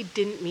actually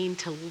didn't mean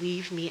to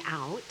leave me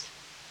out.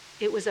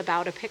 It was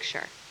about a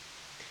picture.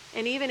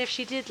 And even if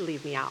she did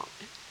leave me out,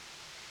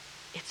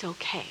 it's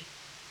okay,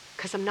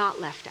 because I'm not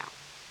left out.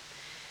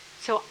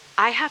 So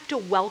I have to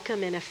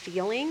welcome in a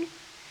feeling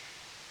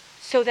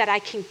so that I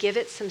can give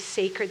it some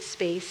sacred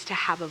space to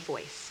have a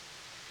voice.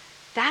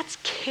 That's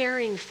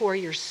caring for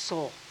your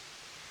soul.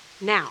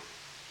 Now,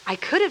 I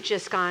could have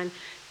just gone,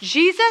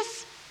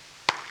 Jesus,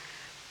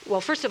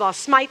 well, first of all,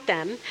 smite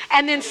them.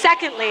 And then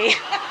secondly,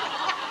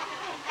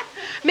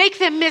 make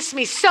them miss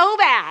me so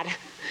bad.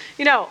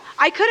 You know,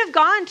 I could have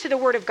gone to the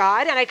Word of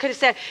God and I could have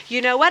said,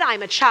 you know what?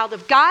 I'm a child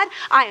of God.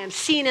 I am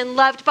seen and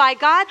loved by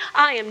God.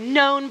 I am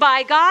known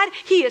by God.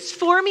 He is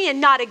for me and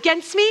not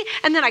against me.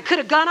 And then I could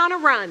have gone on a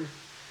run.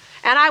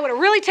 And I would have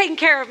really taken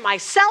care of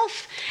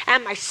myself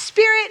and my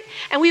spirit,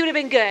 and we would have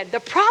been good. The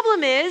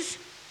problem is,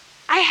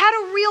 I had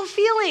a real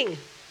feeling.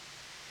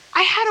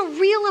 I had a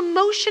real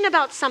emotion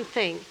about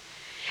something.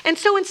 And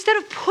so instead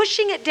of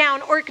pushing it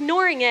down or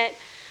ignoring it,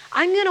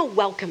 I'm going to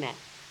welcome it.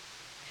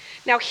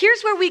 Now,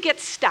 here's where we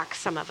get stuck,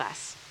 some of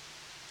us.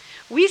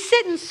 We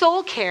sit in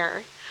soul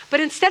care,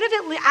 but instead of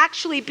it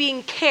actually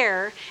being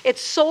care,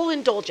 it's soul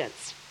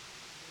indulgence.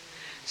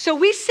 So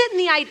we sit in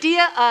the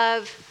idea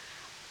of,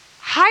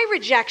 hi,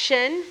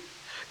 rejection,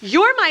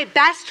 you're my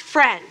best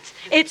friend.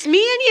 It's me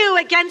and you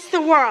against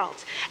the world.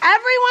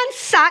 Everyone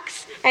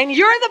sucks, and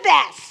you're the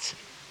best.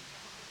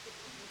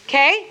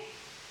 Okay?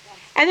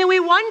 And then we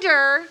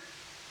wonder,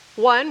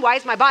 one, why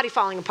is my body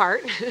falling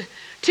apart?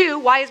 Two,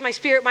 why is my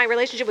spirit, my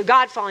relationship with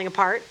God falling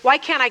apart? Why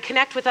can't I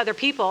connect with other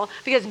people?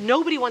 Because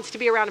nobody wants to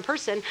be around a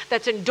person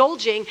that's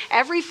indulging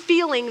every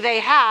feeling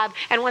they have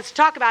and wants to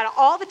talk about it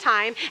all the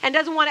time and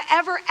doesn't want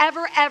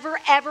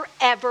to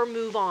ever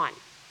move on.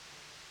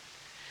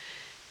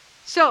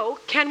 So,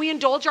 can we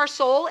indulge our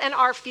soul and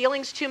our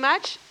feelings too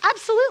much?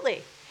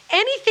 Absolutely.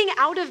 Anything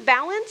out of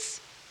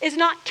balance is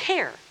not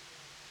care.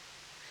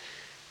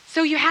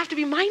 So you have to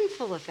be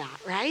mindful of that,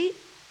 right?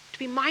 To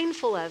be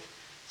mindful of.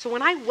 So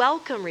when I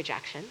welcome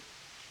rejection,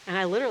 and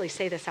I literally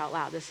say this out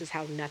loud, this is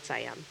how nuts I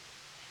am.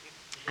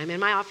 I'm in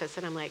my office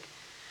and I'm like,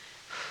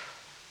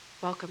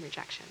 welcome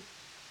rejection.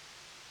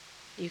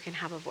 You can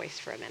have a voice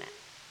for a minute.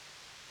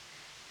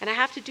 And I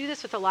have to do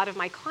this with a lot of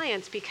my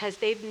clients because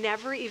they've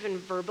never even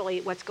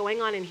verbally, what's going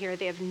on in here,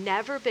 they have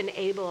never been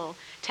able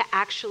to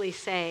actually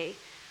say,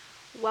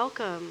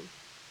 welcome,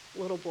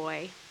 little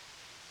boy.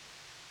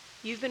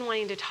 You've been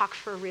wanting to talk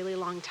for a really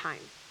long time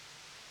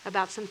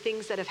about some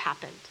things that have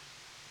happened.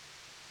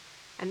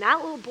 And that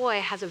little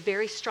boy has a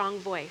very strong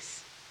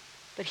voice,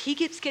 but he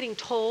keeps getting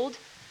told,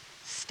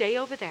 stay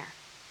over there.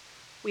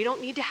 We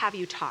don't need to have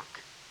you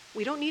talk.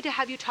 We don't need to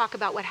have you talk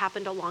about what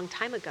happened a long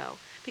time ago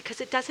because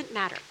it doesn't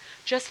matter.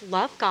 Just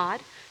love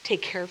God,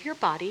 take care of your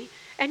body,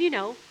 and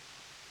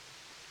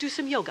do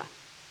some yoga.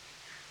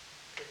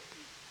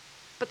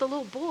 But the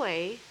little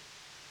boy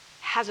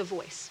has a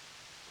voice,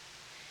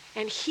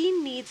 and he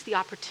needs the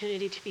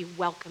opportunity to be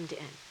welcomed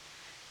in.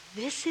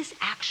 This is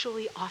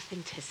actually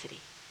authenticity.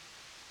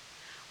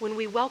 When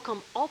we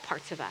welcome all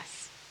parts of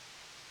us,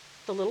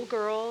 the little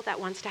girl that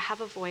wants to have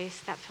a voice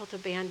that felt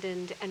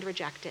abandoned and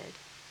rejected,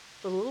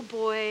 the little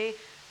boy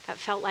that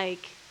felt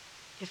like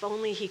if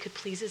only he could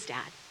please his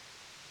dad,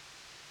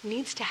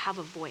 needs to have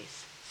a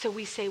voice. So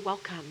we say,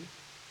 welcome,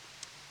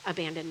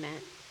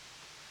 abandonment.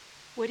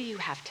 What do you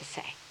have to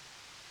say?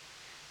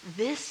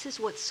 This is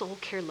what soul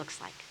care looks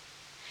like.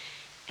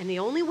 And the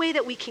only way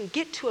that we can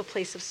get to a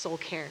place of soul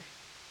care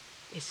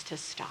is to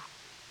stop,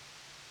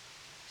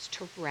 is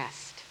to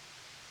rest,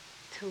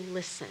 to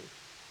listen.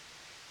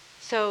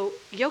 So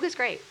yoga's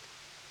great.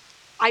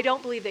 I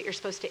don't believe that you're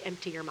supposed to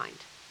empty your mind.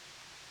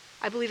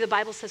 I believe the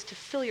Bible says to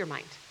fill your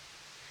mind.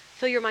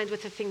 Fill your mind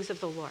with the things of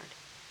the Lord.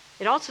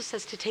 It also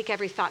says to take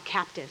every thought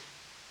captive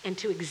and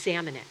to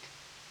examine it.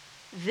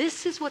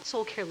 This is what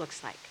soul care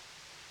looks like.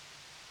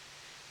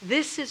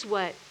 This is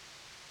what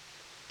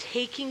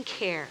taking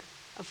care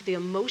of the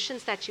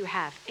emotions that you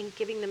have and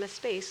giving them a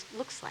space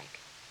looks like.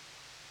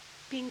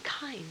 Being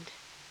kind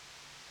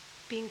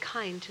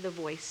to the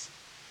voice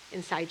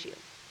inside you.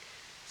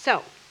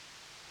 So,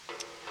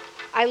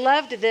 I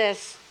loved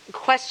this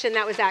question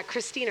that was at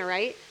Christina,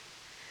 right?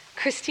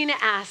 Christina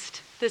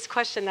asked this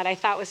question that I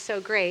thought was so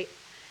great.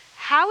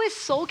 How is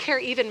soul care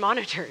even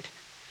monitored?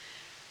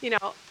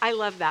 I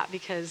love that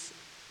because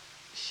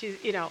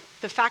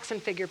the facts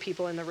and figure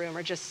people in the room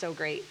are just so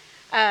great.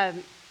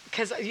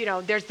 Because,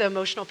 there's the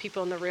emotional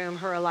people in the room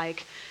who are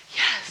like,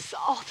 yes,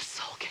 all the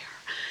soul care.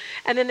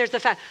 And then there's the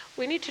fact,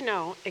 we need to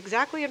know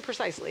exactly and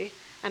precisely.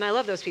 And I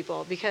love those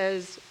people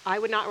because I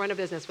would not run a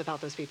business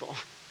without those people.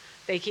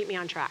 They keep me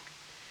on track.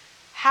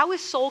 How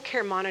is soul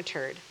care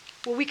monitored?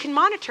 Well, we can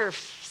monitor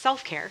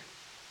self-care.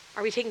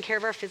 Are we taking care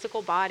of our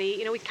physical body?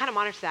 We can kind of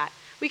monitor that.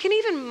 We can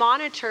even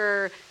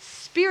monitor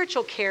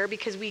spiritual care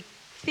because we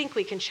think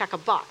we can check a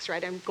box,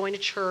 right? I'm going to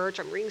church,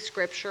 I'm reading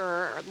scripture,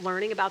 or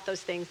learning about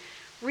those things.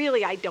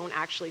 Really, I don't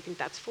actually think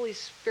that's fully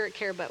spirit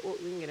care, but we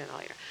can get into that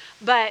later.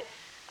 But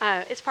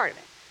it's part of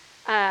it.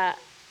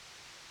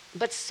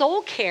 But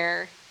soul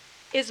care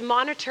is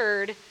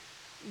monitored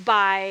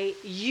by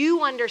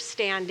you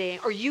understanding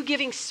or you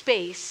giving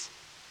space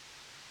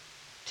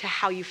to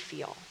how you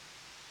feel.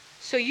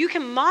 So you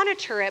can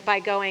monitor it by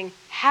going,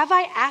 have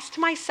I asked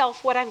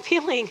myself what I'm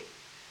feeling?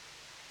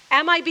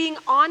 Am I being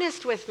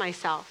honest with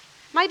myself?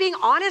 Am I being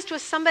honest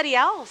with somebody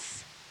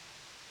else?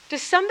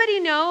 Does somebody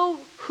know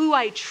who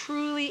I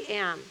truly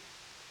am?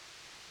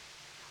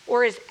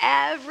 Or is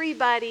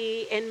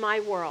everybody in my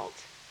world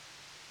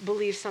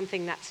believe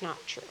something that's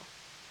not true?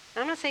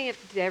 I'm not saying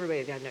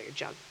everybody's got to know your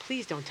junk.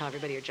 Please don't tell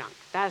everybody your junk.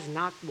 That is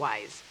not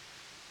wise.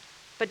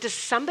 But does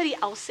somebody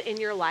else in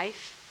your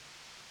life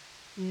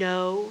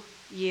know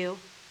you?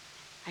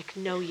 Like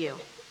know you?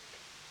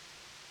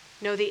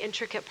 Know the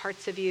intricate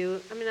parts of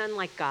you?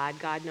 Unlike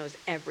God knows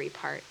every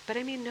part, but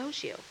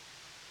knows you.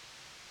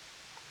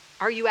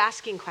 Are you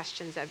asking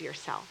questions of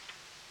yourself?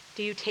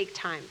 Do you take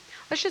time?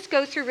 Let's just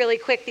go through really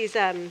quick these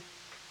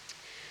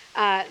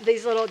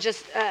little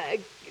just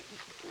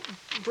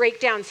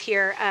breakdowns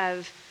here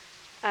of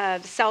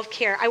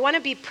self-care. I want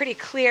to be pretty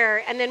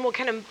clear, and then we're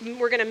going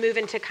to move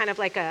into kind of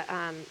like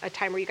a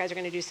time where you guys are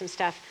going to do some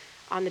stuff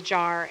on the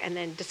jar and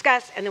then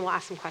discuss, and then we'll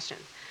ask some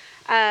questions.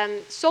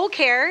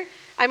 Self-care,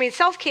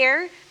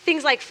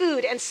 things like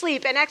food and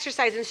sleep and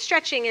exercise and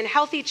stretching and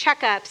healthy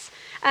checkups.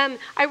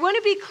 I want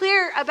to be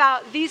clear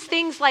about these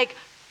things like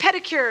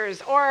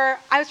pedicures, or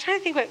I was trying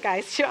to think what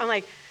guys do. I'm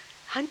like,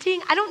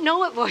 hunting? I don't know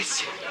what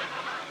boys do.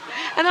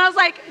 And then I was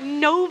like,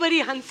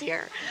 nobody hunts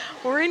here.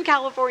 We're in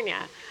California.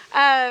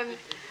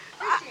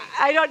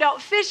 I don't know.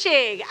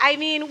 Fishing.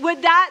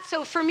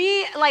 So for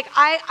me,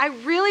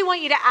 I really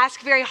want you to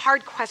ask very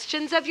hard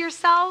questions of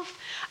yourself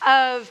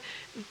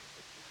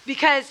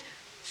because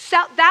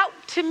that,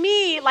 to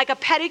me, like a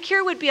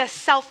pedicure would be a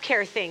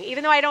self-care thing,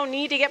 even though I don't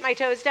need to get my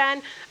toes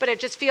done, but it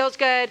just feels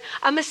good.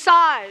 A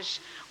massage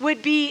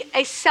would be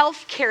a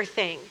self-care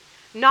thing,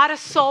 not a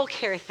soul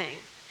care thing.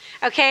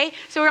 Okay?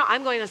 So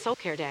I'm going on soul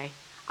care day.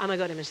 I'm going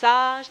to go to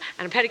massage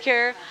and a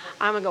pedicure.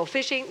 I'm going to go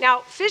fishing. Now,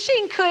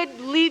 fishing could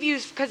leave you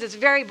because it's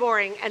very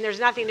boring and there's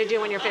nothing to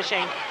do when you're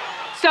fishing.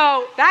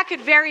 So that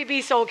could very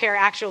be soul care,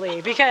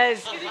 actually,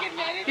 because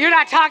you're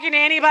not talking to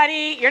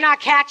anybody. You're not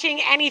catching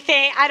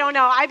anything. I don't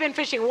know. I've been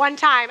fishing one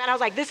time, and I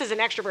was like, this is an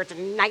extrovert's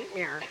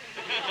nightmare.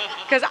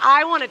 Because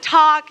I want to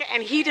talk,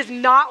 and he does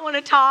not want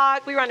to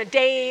talk. We were on a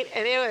date,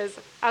 and I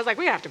was like,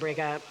 we have to break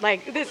up.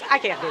 Like, this, I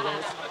can't do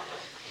this.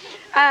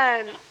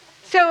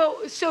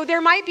 So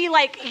there might be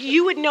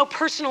you would know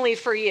personally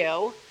for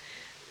you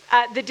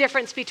the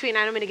difference between, and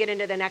I'm going to get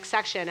into the next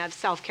section of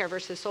self-care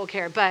versus soul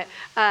care, but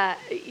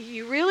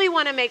you really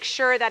want to make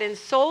sure that in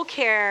soul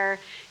care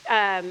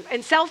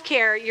and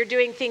self-care, you're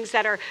doing things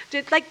that are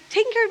like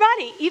taking care of your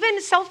body.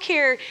 Even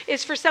self-care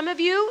is for some of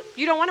you,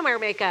 you don't want to wear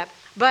makeup,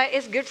 but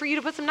it's good for you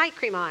to put some night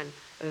cream on.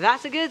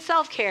 That's a good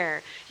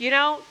self-care.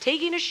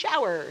 Taking a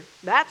shower,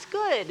 that's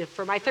good.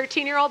 For my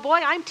 13-year-old boy,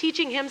 I'm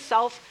teaching him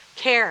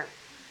self-care,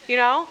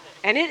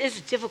 and it is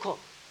difficult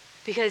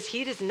because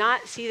he does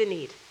not see the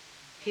need.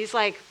 He's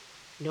like,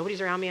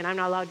 nobody's around me and I'm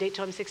not allowed to date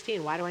till I'm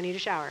 16. Why do I need a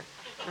shower?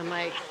 I'm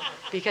like,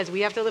 because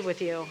we have to live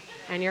with you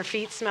and your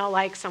feet smell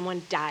like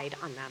someone died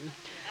on them.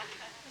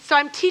 So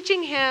I'm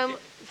teaching him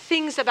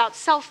things about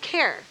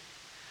self-care.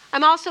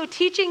 I'm also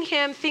teaching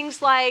him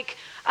things like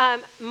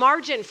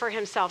margin for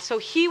himself. So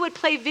he would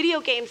play video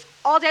games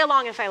all day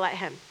long if I let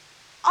him.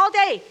 All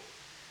day.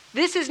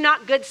 This is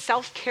not good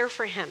self-care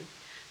for him.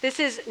 This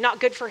is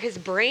not good for his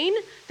brain.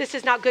 This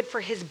is not good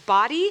for his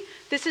body.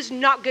 This is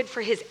not good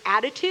for his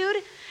attitude.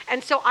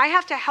 And so I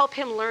have to help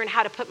him learn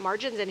how to put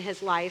margins in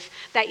his life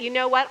that,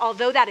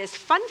 although that is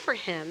fun for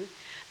him,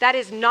 that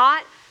is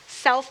not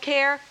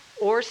self-care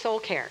or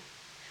soul care.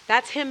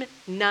 That's him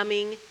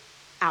numbing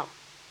out.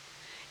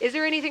 Is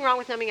there anything wrong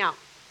with numbing out?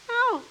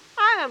 Oh,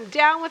 I am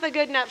down with a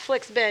good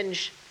Netflix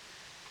binge.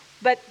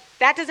 But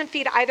that doesn't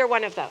feed either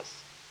one of those.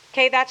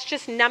 Okay, that's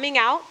just numbing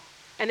out.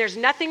 And there's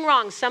nothing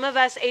wrong. Some of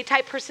us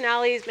A-type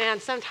personalities, man,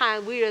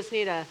 sometimes we just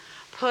need to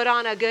put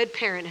on a good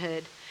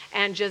parenthood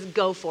and just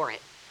go for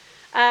it.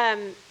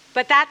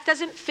 But that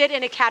doesn't fit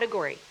in a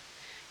category.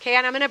 Okay,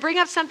 and I'm going to bring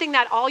up something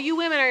that all you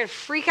women are going to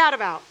freak out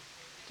about.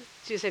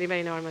 Does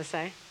anybody know what I'm going to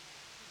say?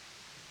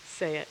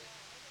 Say it.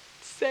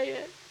 Say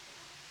it.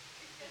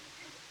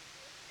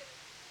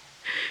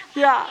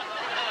 Yeah.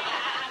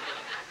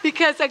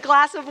 Because a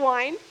glass of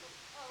wine.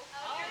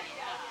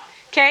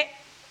 Okay.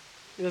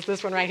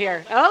 This one right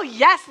here. Oh,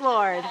 yes,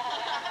 Lord.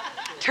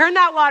 Turn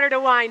that water to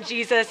wine,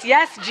 Jesus.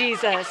 Yes,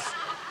 Jesus.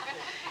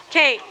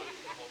 Okay.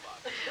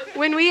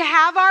 When we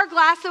have our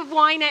glass of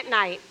wine at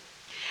night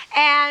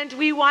and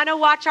we want to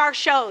watch our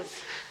shows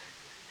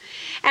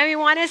and we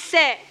want to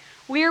sit,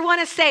 we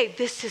want to say,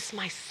 this is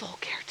my soul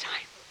care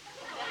time.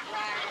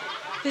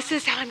 This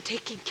is how I'm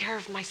taking care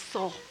of my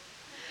soul.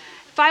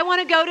 If I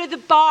want to go to the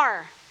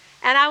bar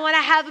and I want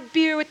to have a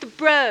beer with the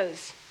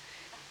bros,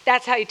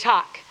 that's how you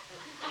talk.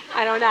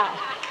 I don't know.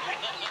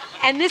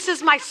 And this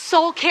is my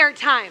soul care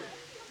time.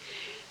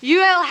 You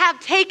will have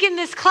taken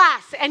this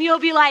class and you'll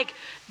be like,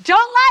 don't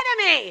lie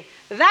to me.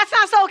 That's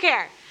not soul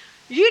care.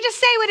 You just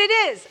say what it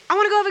is. I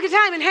want to go have a good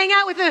time and hang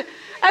out with a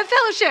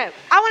fellowship.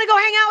 I want to go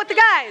hang out with the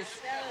guys.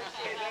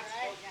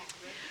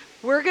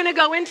 We're going to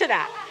go into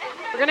that.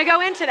 We're going to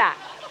go into that.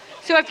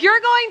 So if you're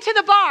going to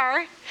the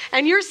bar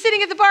and you're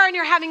sitting at the bar and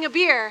you're having a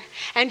beer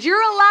and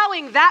you're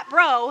allowing that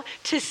bro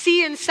to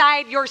see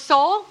inside your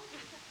soul,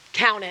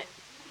 count it.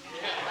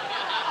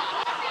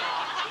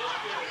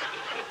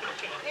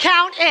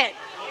 Count it.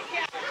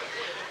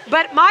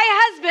 But my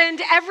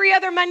husband, every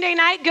other Monday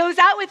night, goes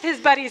out with his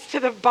buddies to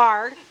the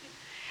bar,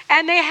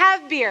 and they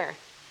have beer.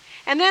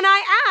 And then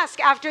I ask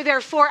after their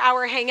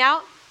 4-hour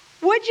hangout,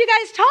 what'd you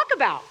guys talk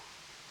about?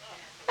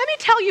 Let me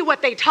tell you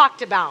what they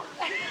talked about.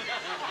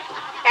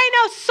 Ain't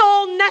no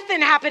soul nothing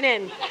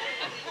happening.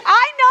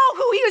 I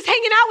know who he was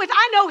hanging out with.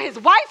 I know his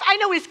wife. I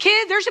know his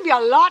kids. There should be a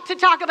lot to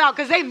talk about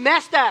because they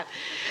messed up.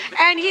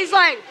 And he's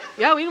like,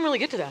 yeah, we didn't really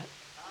get to that.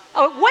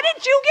 Oh, what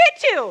did you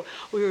get to?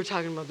 We were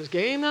talking about this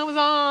game that was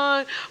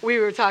on. We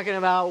were talking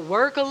about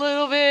work a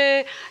little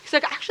bit. He's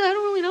like, actually, I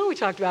don't really know what we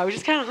talked about. We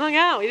just kind of hung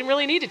out. We didn't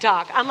really need to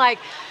talk. I'm like,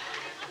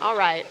 all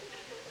right,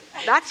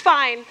 that's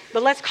fine,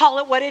 but let's call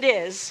it what it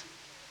is.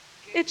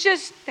 It's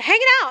just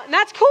hanging out, and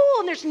that's cool,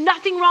 and there's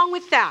nothing wrong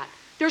with that.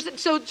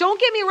 So don't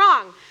get me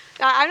wrong.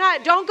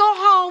 Don't go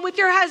home with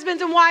your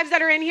husbands and wives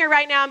that are in here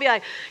right now and be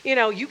like,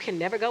 you can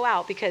never go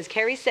out because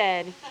Carrie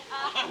said,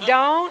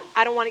 don't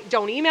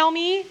email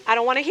me. I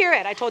don't want to hear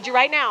it. I told you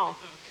right now.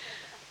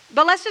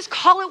 But let's just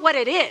call it what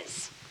it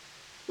is.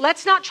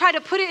 Let's not try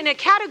to put it in a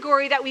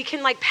category that we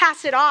can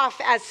pass it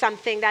off as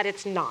something that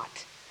it's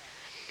not.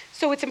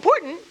 So it's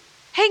important.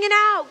 Hanging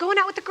out, going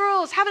out with the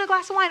girls, having a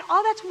glass of wine,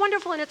 all that's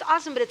wonderful and it's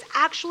awesome, but it's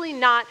actually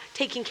not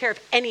taking care of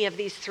any of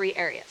these 3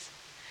 areas.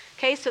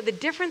 Okay, so the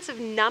difference of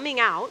numbing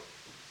out,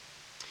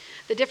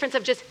 the difference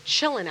of just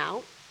chilling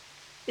out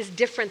is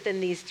different than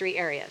these 3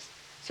 areas.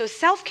 So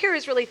self-care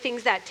is really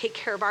things that take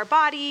care of our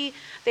body.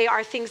 They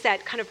are things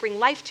that kind of bring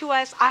life to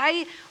us.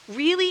 I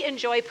really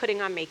enjoy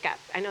putting on makeup.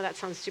 I know that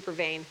sounds super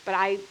vain, but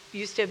I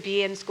used to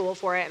be in school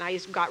for it and I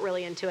got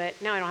really into it.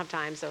 Now I don't have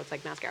time, so it's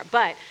like mascara.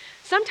 But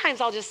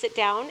sometimes I'll just sit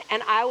down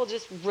and I will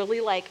just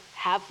really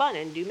have fun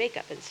and do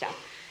makeup and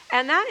stuff.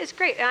 And that is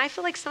great. And I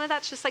feel like some of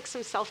that's just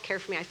some self-care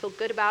for me. I feel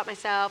good about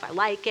myself. I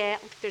like it. I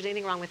don't think there's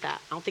anything wrong with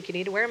that. I don't think you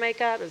need to wear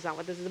makeup. That's not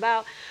what this is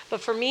about. But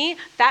for me,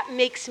 that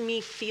makes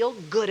me feel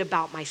good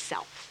about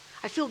myself.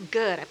 I feel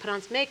good. I put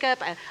on some makeup.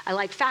 I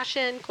like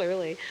fashion,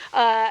 clearly.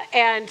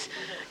 And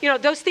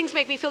those things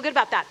make me feel good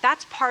about that.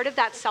 That's part of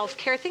that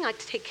self-care thing. I like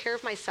to take care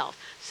of myself.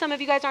 Some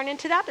of you guys aren't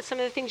into that, but some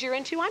of the things you're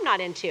into, I'm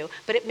not into.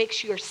 But it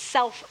makes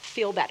yourself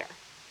feel better.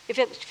 If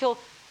you feel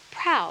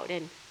proud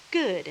and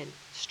good and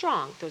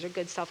strong, those are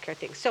good self-care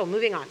things. So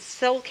moving on,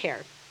 soul care.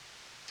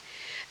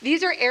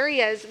 These are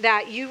areas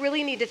that you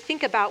really need to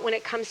think about when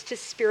it comes to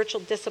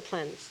spiritual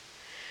disciplines.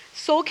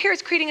 Soul care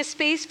is creating a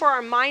space for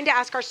our mind to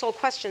ask our soul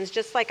questions,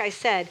 just like I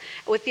said,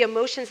 with the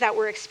emotions that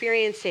we're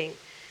experiencing.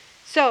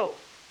 So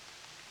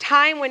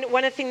time,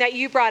 one of the things that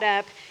you brought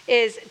up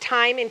is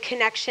time in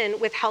connection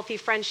with healthy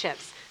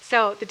friendships.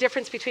 So the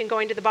difference between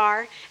going to the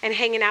bar and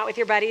hanging out with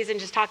your buddies and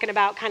just talking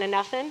about kind of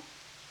nothing,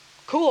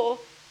 cool,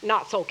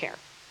 not soul care.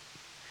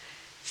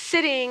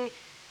 Sitting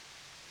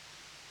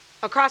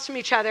across from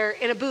each other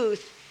in a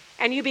booth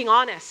and you being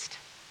honest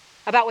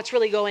about what's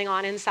really going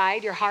on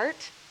inside your heart,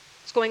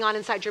 what's going on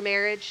inside your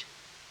marriage,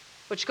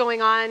 what's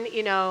going on,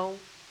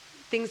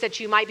 things that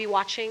you might be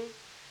watching,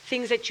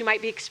 things that you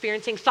might be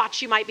experiencing,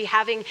 thoughts you might be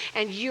having,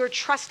 and you're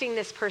trusting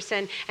this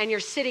person and you're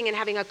sitting and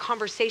having a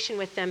conversation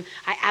with them.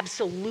 I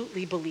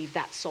absolutely believe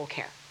that's soul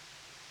care.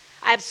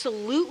 I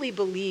absolutely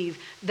believe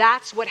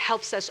that's what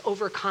helps us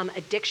overcome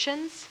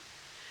addictions,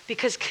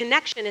 because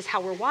connection is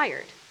how we're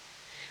wired.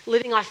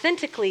 Living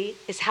authentically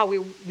is how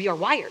we are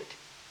wired.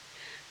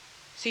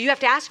 So you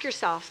have to ask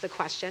yourself the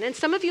question, and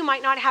some of you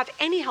might not have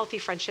any healthy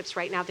friendships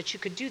right now that you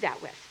could do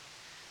that with.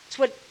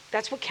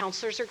 That's what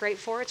counselors are great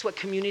for. It's what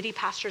community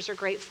pastors are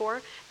great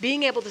for.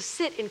 Being able to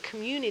sit in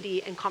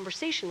community and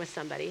conversation with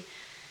somebody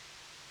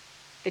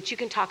that you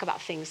can talk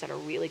about things that are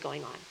really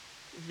going on.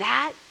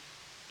 That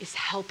is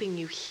helping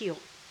you heal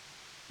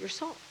your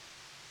soul.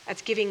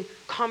 That's giving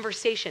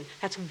conversation.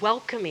 That's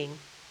welcoming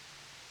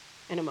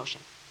an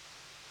emotion.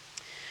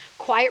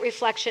 Quiet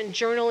reflection,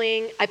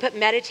 journaling. I put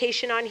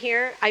meditation on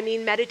here. I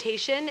mean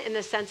meditation in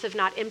the sense of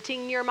not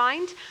emptying your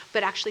mind,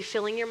 but actually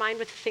filling your mind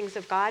with the things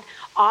of God.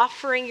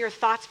 Offering your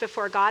thoughts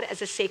before God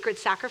as a sacred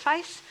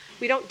sacrifice.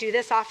 We don't do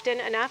this often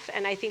enough,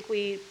 and I think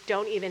we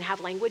don't even have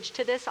language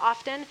to this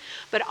often,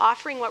 but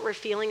offering what we're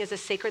feeling as a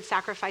sacred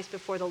sacrifice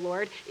before the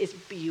Lord is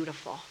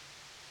beautiful,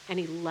 and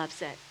he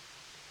loves it,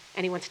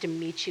 and he wants to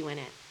meet you in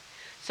it.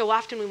 So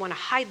often we want to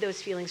hide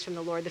those feelings from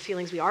the Lord, the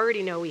feelings we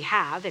already know we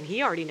have, and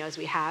he already knows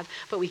we have,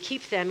 but we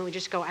keep them and we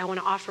just go, I want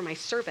to offer my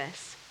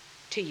service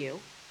to you.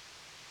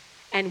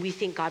 And we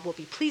think God will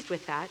be pleased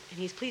with that, and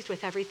he's pleased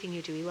with everything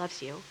you do. He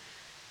loves you.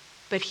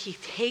 But he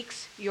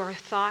takes your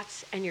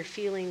thoughts and your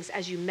feelings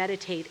as you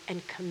meditate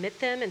and commit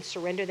them and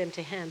surrender them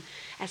to him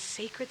as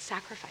sacred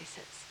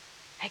sacrifices.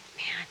 Like,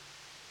 man,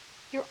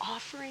 you're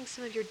offering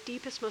some of your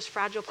deepest, most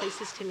fragile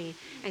places to me,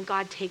 and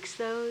God takes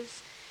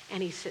those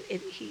and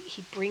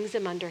he brings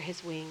them under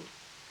his wing.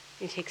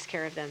 He takes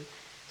care of them.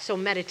 So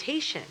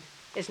meditation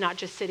is not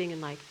just sitting and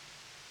like,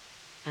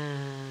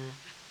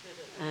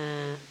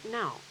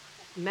 no.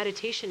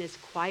 Meditation is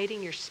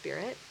quieting your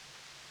spirit.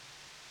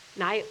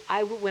 And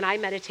when I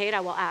meditate, I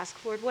will ask,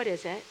 Lord, what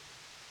is it?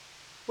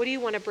 What do you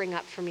want to bring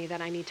up for me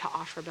that I need to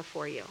offer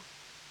before you?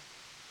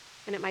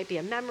 And it might be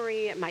a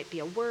memory, it might be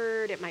a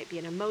word, it might be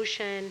an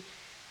emotion.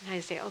 And I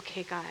say,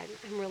 okay, God,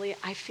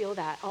 I feel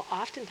that.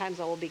 Oftentimes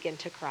I will begin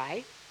to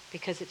cry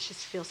because it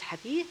just feels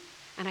heavy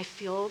and I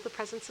feel the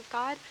presence of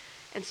God.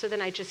 And so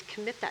then I just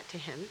commit that to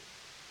him.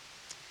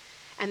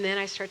 And then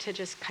I start to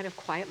just kind of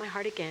quiet my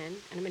heart again.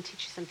 And I'm going to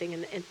teach you something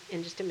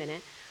in just a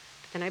minute.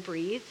 But then I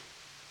breathe.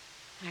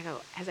 And I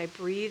go, as I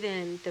breathe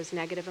in those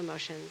negative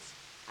emotions,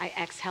 I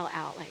exhale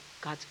out like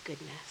God's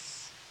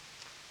goodness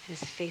and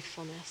his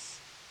faithfulness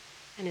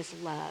and his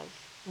love.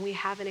 And we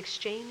have an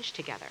exchange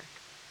together.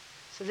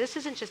 So this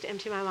isn't just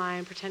empty my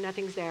mind, pretend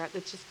nothing's there.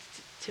 That's just,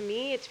 to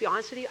me, to be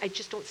honest with you, I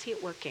just don't see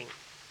it working.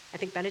 I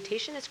think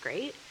meditation is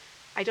great.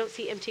 I don't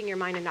see emptying your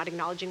mind and not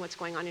acknowledging what's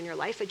going on in your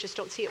life. I just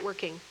don't see it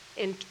working.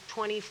 In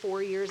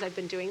 24 years I've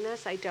been doing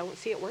this, I don't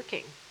see it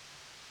working.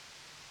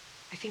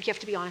 I think you have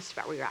to be honest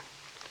about where you're at.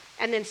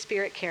 And then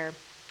spirit care.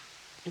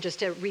 And just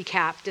to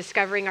recap,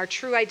 discovering our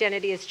true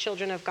identity as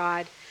children of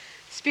God.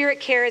 Spirit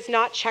care is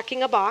not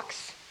checking a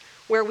box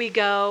where we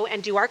go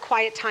and do our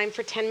quiet time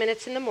for 10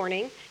 minutes in the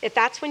morning. If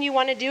that's when you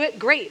want to do it,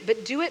 great.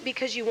 But do it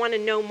because you want to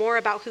know more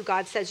about who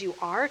God says you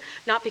are,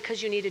 not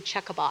because you need to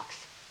check a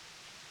box.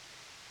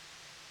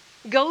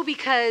 Go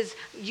because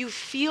you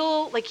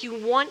feel like you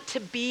want to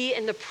be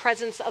in the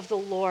presence of the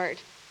Lord.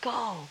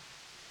 Go.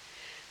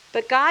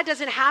 But God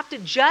doesn't have to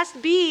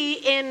just be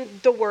in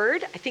the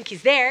Word. I think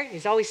he's there.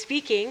 He's always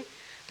speaking.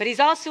 But he's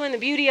also in the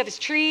beauty of his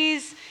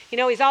trees.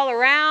 He's all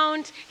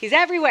around. He's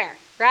everywhere,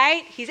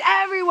 right? He's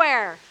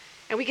everywhere.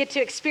 And we get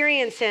to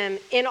experience him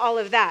in all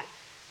of that.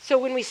 So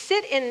when we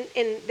sit in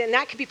and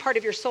that could be part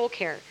of your soul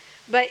care.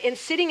 But in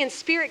sitting in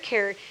spirit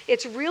care,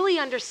 it's really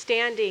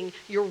understanding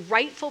your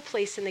rightful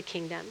place in the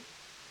kingdom.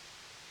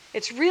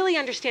 It's really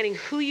understanding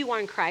who you are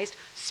in Christ.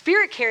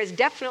 Spirit care is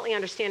definitely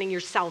understanding your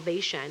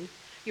salvation.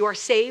 You are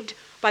saved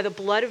by the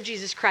blood of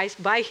Jesus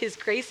Christ, by his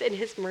grace and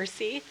his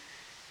mercy.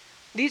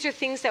 These are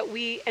things that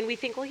we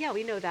think, well, yeah,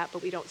 we know that,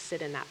 but we don't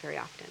sit in that very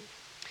often.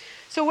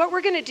 So what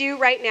we're going to do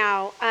right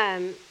now,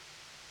 and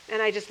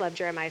I just love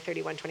Jeremiah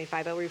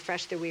 31:25, I'll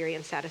refresh the weary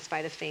and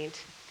satisfy the faint.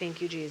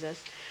 Thank you,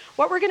 Jesus.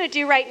 What we're going to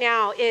do right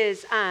now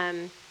is,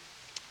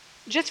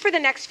 just for the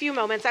next few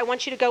moments, I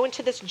want you to go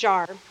into this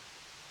jar.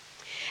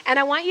 And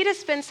I want you to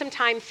spend some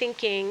time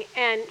thinking,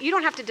 and you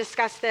don't have to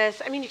discuss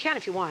this. I mean, you can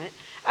if you want,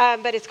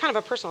 but it's kind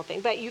of a personal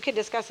thing, but you can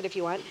discuss it if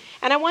you want.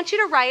 And I want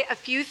you to write a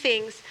few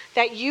things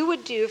that you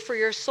would do for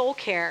your soul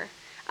care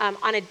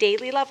on a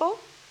daily level,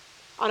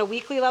 on a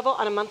weekly level,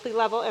 on a monthly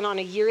level, and on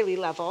a yearly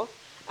level,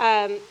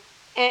 and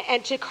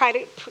to try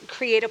to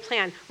create a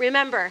plan.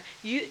 Remember,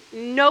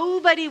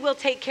 nobody will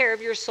take care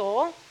of your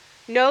soul.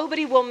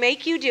 Nobody will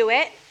make you do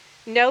it.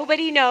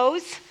 Nobody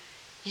knows.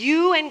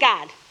 You and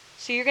God.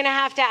 So you're going to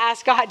have to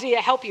ask God to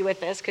help you with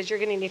this because you're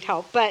going to need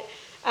help. But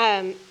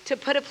to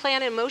put a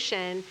plan in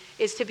motion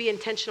is to be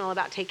intentional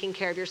about taking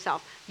care of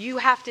yourself. You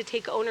have to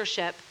take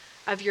ownership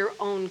of your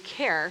own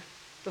care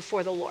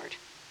before the Lord,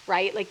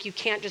 right? Like you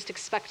can't just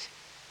expect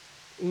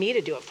me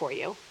to do it for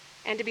you.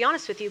 And to be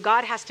honest with you,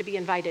 God has to be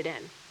invited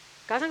in.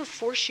 God's not going to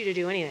force you to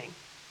do anything.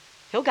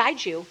 He'll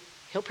guide you.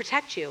 He'll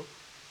protect you.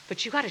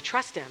 But you got to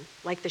trust him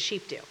like the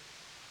sheep do.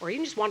 Or you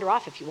can just wander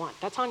off if you want.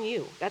 That's on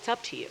you. That's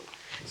up to you.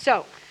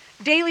 So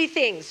daily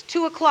things,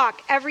 2:00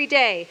 every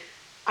day.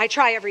 I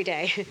try every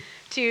day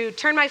to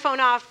turn my phone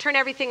off, turn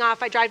everything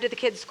off. I drive to the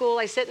kids' school.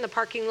 I sit in the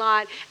parking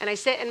lot and I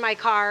sit in my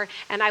car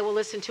and I will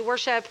listen to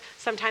worship,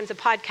 sometimes a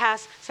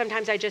podcast,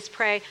 sometimes I just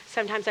pray,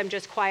 sometimes I'm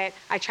just quiet.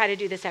 I try to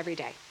do this every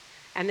day.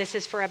 And this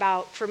is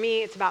for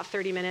me, it's about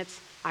 30 minutes.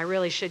 I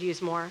really should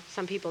use more.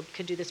 Some people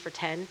could do this for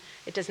 10.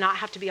 It does not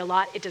have to be a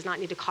lot. It does not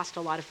need to cost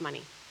a lot of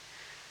money.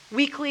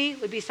 Weekly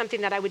would be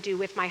something that I would do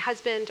with my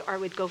husband, or I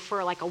would go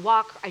for like a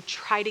walk. I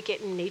try to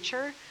get in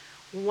nature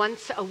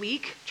once a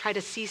week, try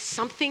to see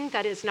something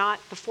that is not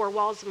the four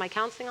walls of my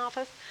counseling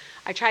office.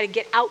 I try to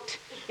get out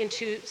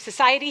into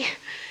society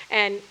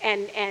and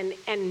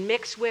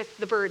mix with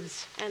the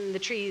birds and the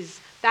trees.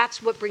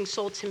 That's what brings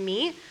soul to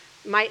me.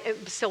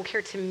 soul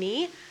care to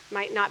me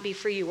might not be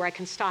for you, where I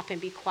can stop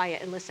and be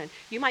quiet and listen.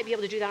 You might be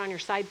able to do that on your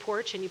side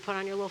porch, and you put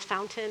on your little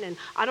fountain, and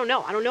I don't know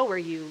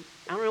what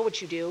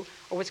you do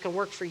or what's going to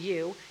work for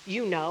you.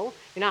 You know,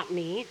 you're not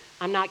me,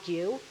 I'm not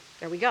you.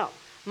 There we go.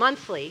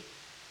 Monthly.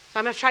 So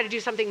I'm going to try to do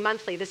something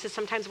monthly. This is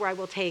sometimes where I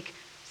will take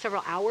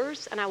several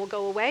hours and I will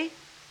go away.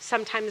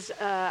 Sometimes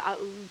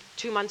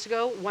 2 months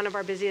ago, one of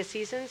our busiest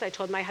seasons, I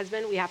told my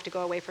husband we have to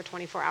go away for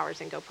 24 hours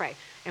and go pray.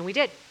 And we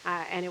did.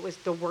 And it was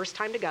the worst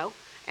time to go.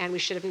 And we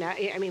should have,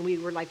 we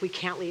were like, we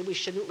can't leave, we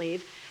shouldn't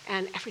leave.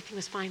 And everything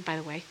was fine, by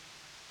the way.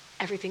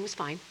 Everything was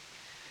fine.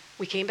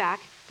 We came back,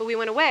 but we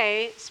went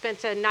away,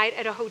 spent a night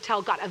at a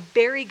hotel, got a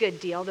very good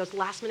deal. Those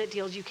last minute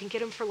deals, you can get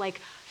them for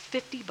like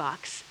 $50,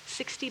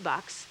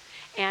 $60.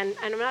 And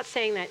I'm not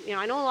saying that,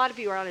 I know a lot of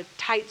you are on a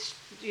tight,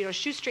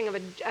 shoestring of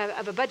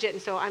a budget,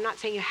 and so I'm not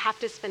saying you have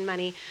to spend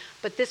money,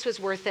 but this was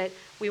worth it.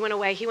 We went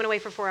away. He went away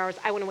for 4 hours.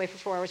 I went away for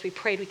 4 hours. We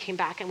prayed. We came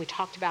back, and we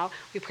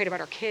prayed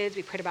about our kids.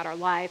 We prayed about our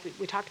life.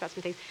 We talked about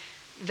some things.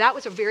 That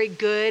was a very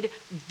good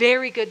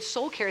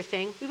soul care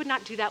thing. We would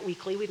not do that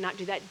weekly. We would not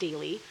do that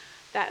daily.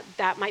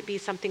 That might be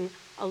something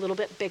a little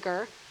bit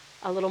bigger,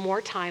 a little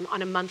more time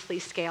on a monthly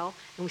scale,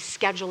 and we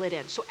schedule it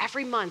in. So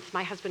every month,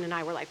 my husband and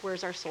I were like,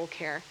 where's our soul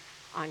care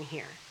on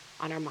here,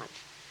 on our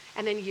month?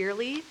 And then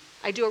yearly,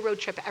 I do a road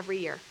trip every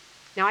year.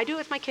 Now, I do it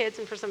with my kids,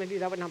 and for some of you,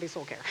 that would not be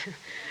soul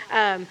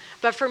care.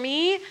 But for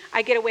me,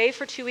 I get away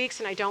for 2 weeks,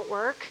 and I don't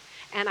work,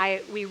 and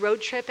we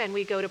road trip, and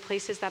we go to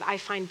places that I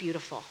find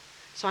beautiful.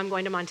 So I'm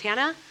going to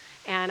Montana,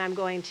 and I'm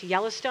going to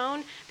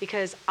Yellowstone,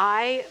 because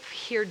I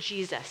hear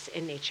Jesus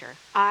in nature.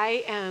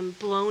 I am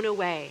blown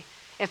away.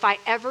 If I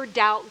ever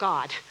doubt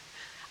God,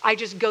 I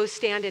just go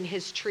stand in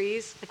his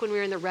trees, like when we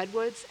were in the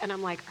redwoods, and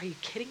I'm like, are you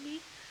kidding me?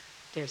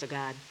 There's a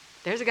God.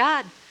 There's a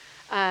God.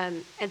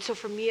 And so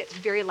for me, it's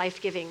very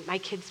life-giving. My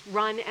kids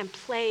run and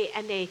play,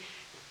 and they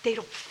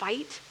don't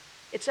fight.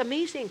 It's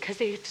amazing because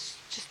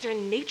they're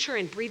in nature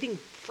and breathing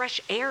fresh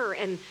air,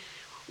 and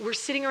we're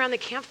sitting around the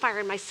campfire,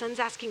 and my son's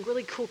asking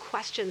really cool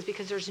questions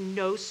because there's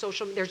no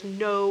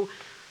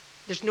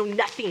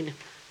nothing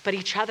but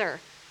each other.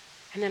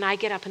 And then I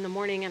get up in the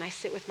morning and I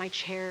sit with my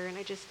chair and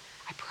I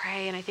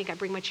pray, and I think I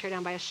bring my chair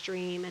down by a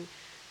stream, and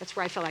that's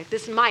where I feel like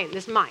this is mine.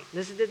 This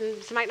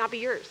might not be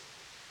yours.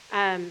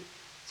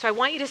 So I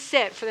want you to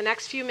sit for the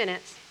next few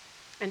minutes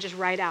and just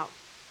write out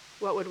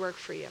what would work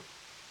for you.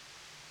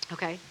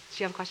 Okay?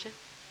 Do you have a question?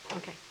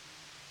 Okay.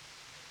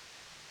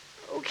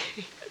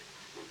 Okay.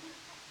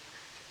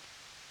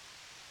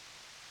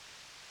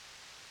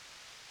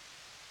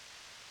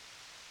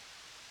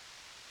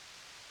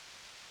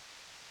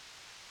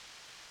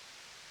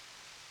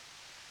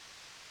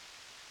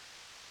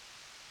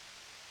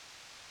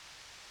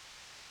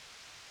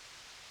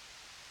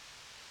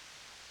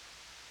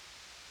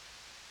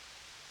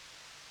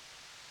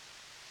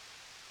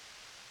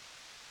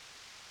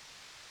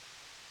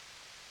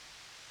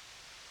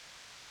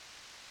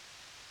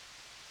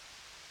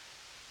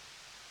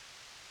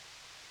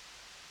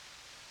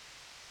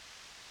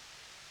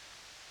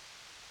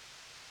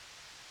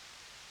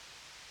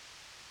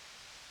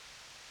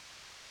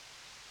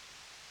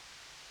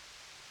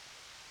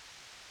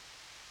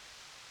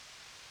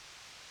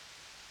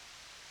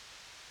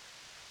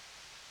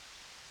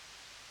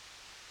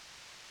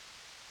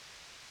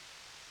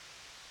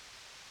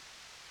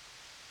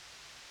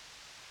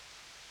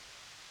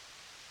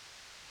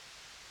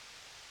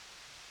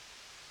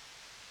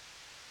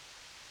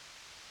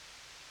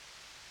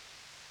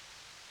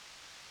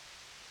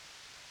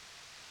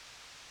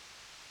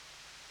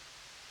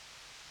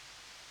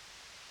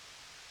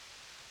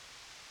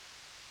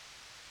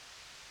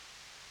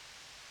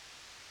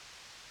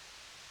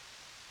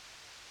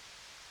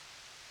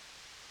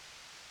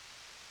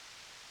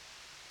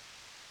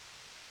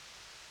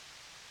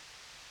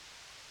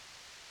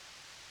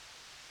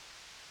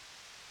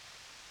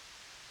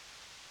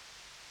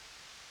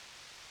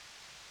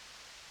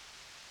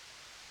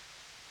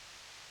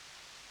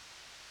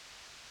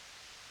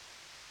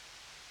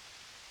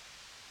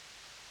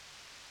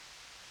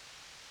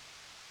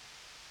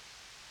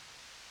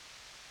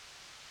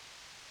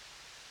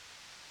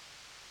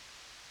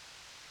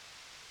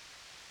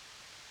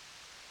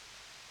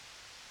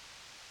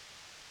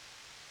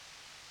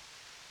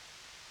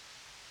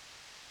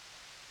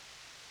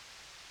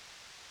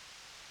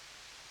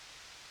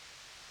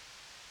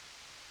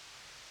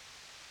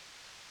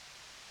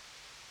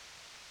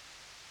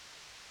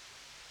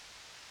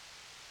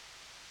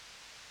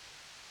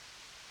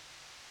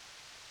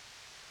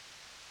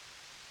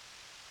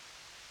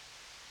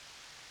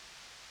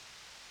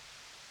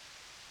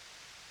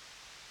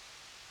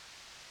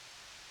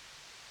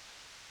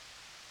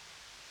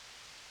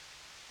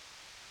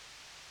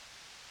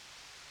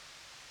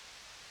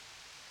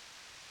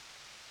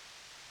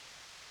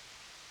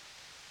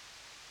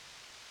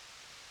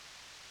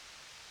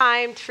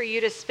 Time for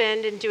you to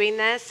spend in doing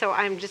this, so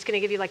I'm just going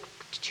to give you like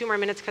 2 more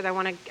minutes because I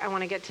want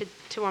to get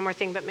to one more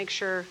thing, but make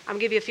sure I'm going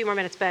to give you a few more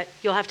minutes, but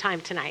you'll have time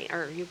tonight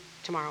or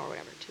tomorrow or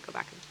whatever to go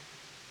back and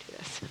do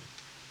this.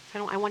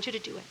 So I want you to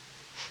do it.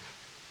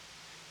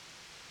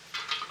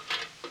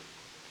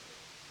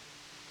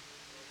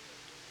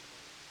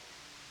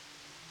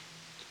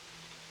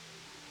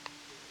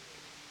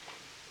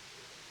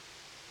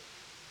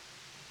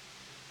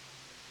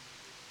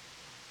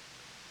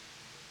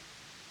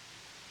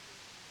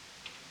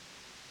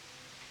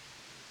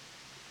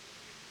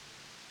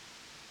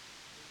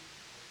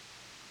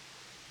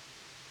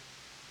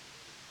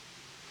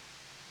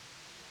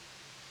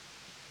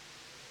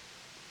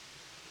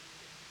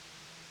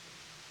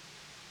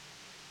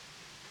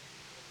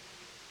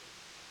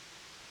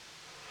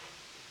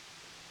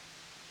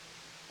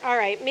 All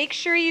right, make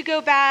sure you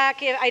go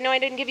back. I know I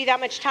didn't give you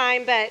that much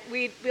time, but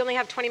we only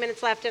have 20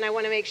 minutes left, and I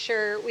want to make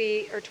sure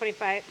or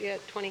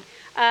 25, 20,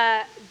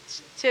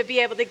 to be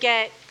able to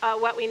get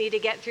what we need to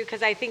get through,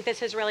 because I think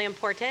this is really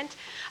important.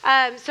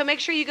 So make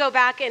sure you go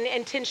back and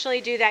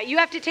intentionally do that. You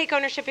have to take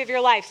ownership of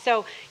your life,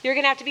 so you're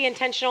going to have to be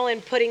intentional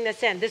in putting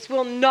this in. This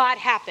will not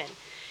happen.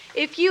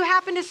 If you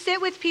happen to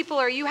sit with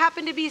people, or you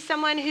happen to be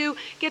someone who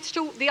gets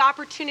to the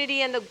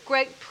opportunity and the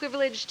great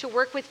privilege to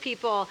work with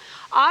people,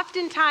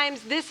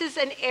 oftentimes this is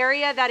an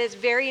area that is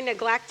very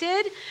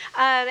neglected.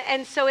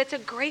 And so it's a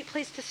great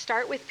place to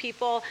start with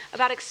people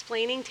about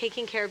explaining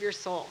taking care of your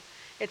soul.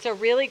 It's a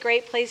really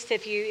great place to,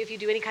 if you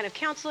do any kind of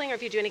counseling or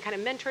if you do any kind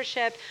of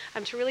mentorship,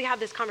 to really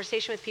have this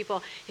conversation with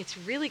people. It's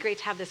really great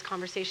to have this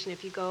conversation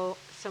if you go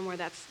somewhere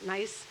that's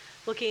nice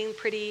looking,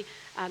 pretty,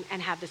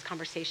 and have this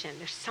conversation.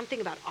 There's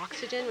something about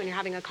oxygen when you're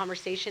having a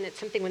conversation. It's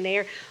something when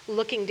they're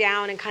looking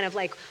down and kind of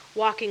like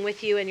walking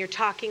with you and you're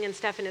talking and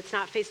stuff, and it's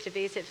not face to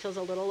face, it feels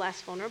a little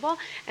less vulnerable.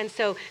 And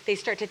so they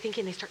start to think,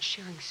 and they start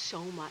sharing so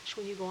much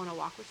when you go on a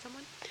walk with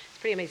someone. It's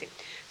pretty amazing.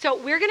 So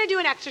we're going to do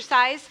an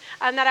exercise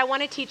that I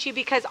want to teach you,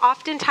 because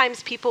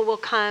oftentimes people will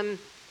come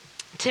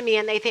to me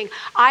and they think,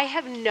 I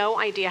have no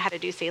idea how to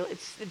do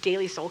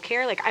daily soul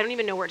care. Like, I don't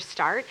even know where to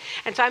start.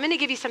 And so I'm going to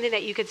give you something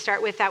that you could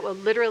start with that will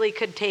literally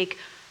could take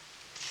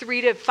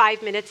 3 to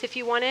 5 minutes if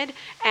you wanted,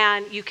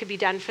 and you could be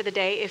done for the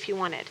day if you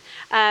wanted,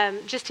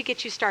 just to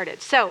get you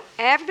started. So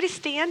everybody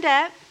stand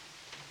up.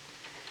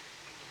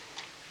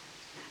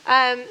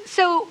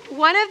 So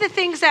one of the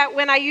things that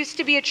when I used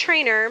to be a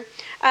trainer,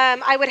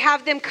 I would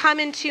have them come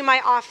into my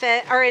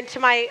office or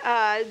into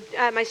my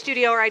my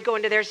studio, or I'd go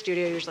into their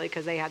studio usually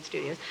because they had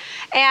studios.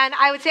 And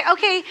I would say,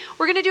 okay,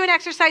 we're going to do an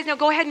exercise. Now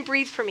go ahead and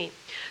breathe for me.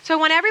 So I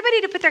want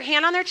everybody to put their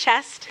hand on their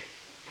chest,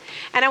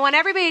 and I want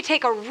everybody to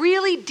take a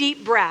really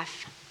deep breath.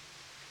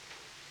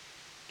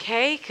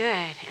 Okay,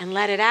 good. And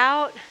let it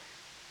out.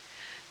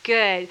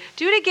 Good.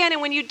 Do it again. And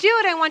when you do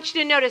it, I want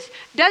you to notice,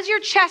 does your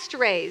chest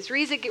raise? Do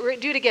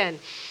it again.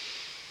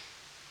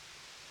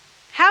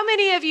 How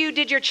many of you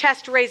did your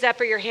chest raise up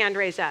or your hand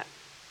raise up?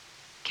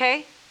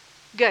 Okay,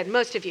 good,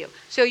 most of you.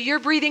 So you're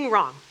breathing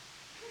wrong.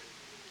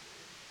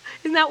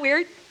 Isn't that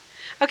weird?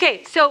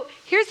 Okay, so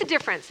here's the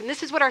difference, and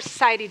this is what our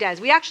society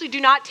does. We actually do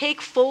not take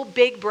full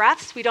big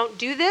breaths. We don't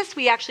do this.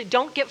 We actually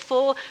don't get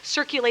full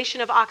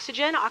circulation of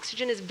oxygen.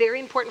 Oxygen is very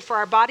important for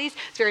our bodies.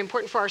 It's very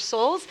important for our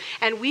souls,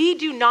 and we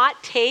do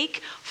not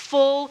take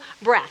full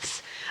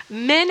breaths.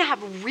 Men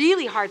have a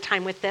really hard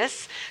time with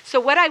this. So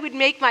what I would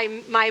make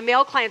my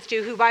male clients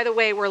do, who, by the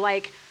way, were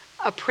like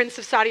a prince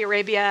of Saudi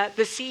Arabia,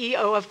 the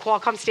CEO of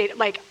Qualcomm State,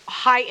 like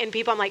high-end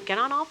people, I'm like, get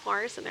on all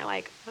fours. And they're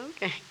like,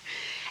 okay.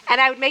 And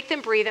I would make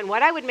them breathe. And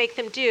what I would make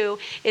them do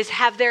is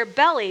have their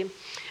belly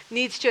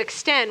needs to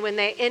extend when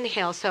they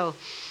inhale. So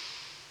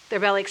their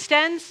belly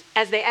extends.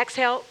 As they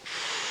exhale,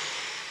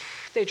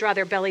 they draw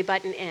their belly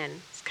button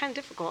in. It's kind of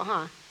difficult,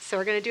 huh? So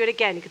we're going to do it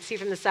again. You can see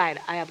from the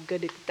side. I have a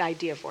good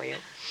idea for you.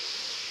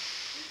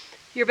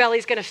 Your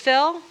belly's going to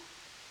fill,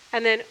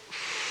 and then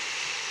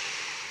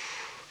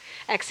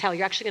exhale.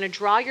 You're actually going to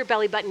draw your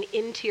belly button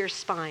into your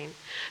spine.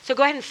 So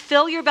go ahead and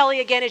fill your belly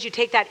again as you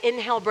take that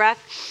inhale breath.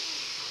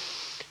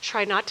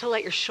 Try not to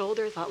let your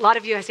shoulders, a lot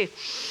of you, I say,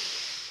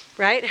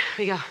 right?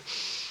 We go,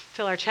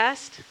 fill our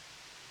chest.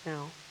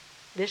 No,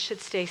 this should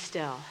stay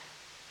still.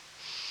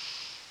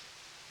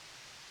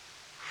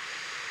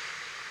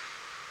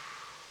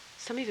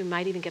 Some of you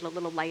might even get a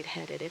little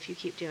lightheaded if you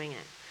keep doing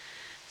it.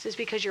 This is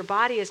because your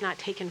body has not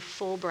taken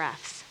full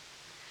breaths.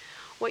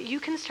 What you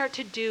can start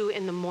to do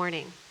in the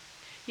morning,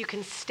 you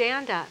can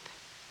stand up,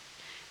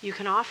 you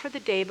can offer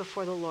the day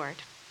before the Lord,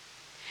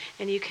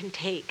 and you can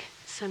take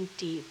some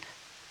deep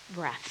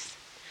breaths.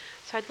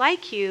 So I'd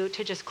like you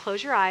to just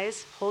close your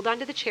eyes, hold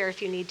onto the chair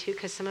if you need to,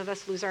 because some of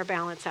us lose our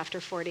balance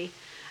after 40.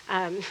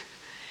 And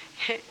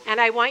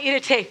I want you to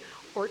take,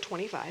 or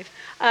 25.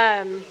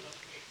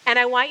 And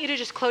I want you to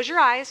just close your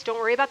eyes. Don't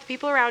worry about the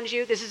people around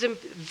you. This is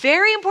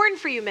very important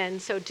for you men,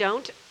 so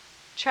don't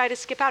try to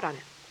skip out on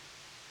it.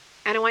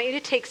 And I want you to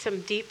take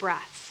some deep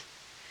breaths.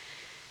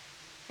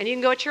 And you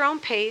can go at your own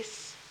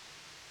pace.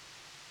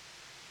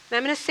 And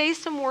I'm going to say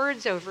some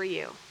words over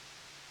you.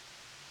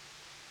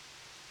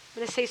 I'm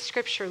going to say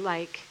scripture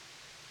like,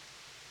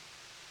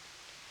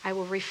 I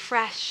will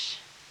refresh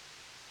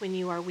when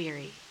you are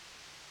weary.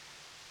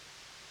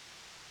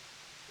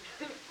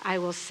 I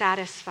will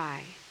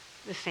satisfy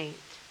the faint.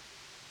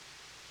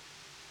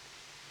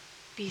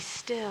 Be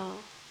still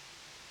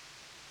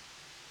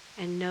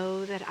and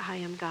know that I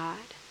am God.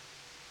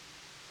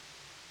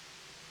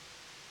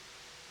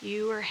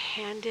 You are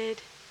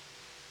handed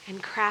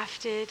and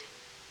crafted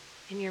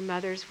in your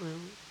mother's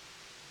womb.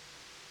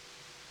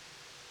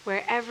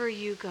 Wherever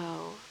you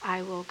go,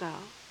 I will go.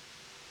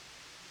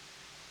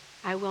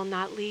 I will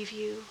not leave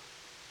you.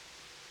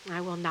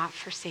 I will not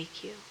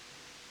forsake you.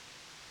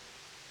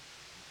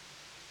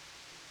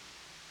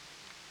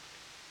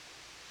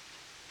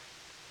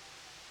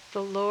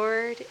 The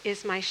Lord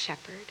is my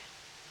shepherd.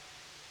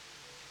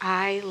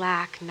 I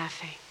lack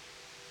nothing.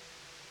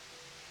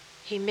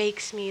 He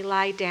makes me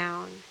lie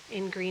down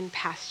in green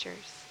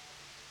pastures.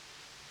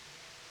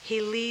 He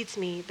leads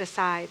me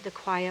beside the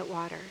quiet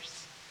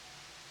waters.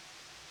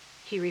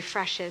 He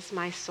refreshes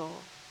my soul.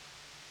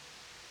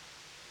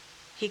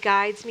 He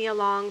guides me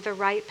along the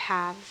right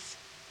paths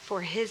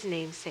for his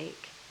name's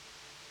sake.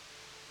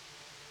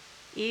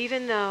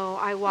 Even though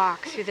I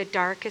walk through the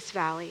darkest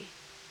valley,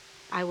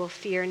 I will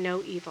fear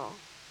no evil,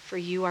 for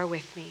you are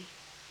with me.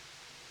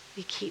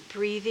 We keep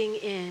breathing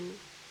in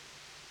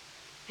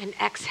and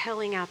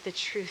exhaling out the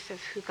truth of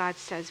who God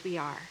says we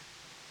are.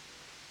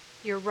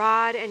 Your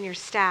rod and your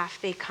staff,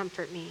 they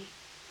comfort me.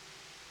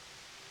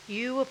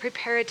 You will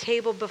prepare a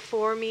table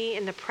before me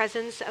in the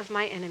presence of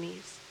my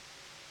enemies.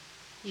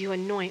 You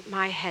anoint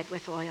my head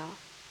with oil.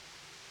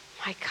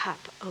 My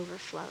cup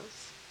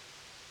overflows.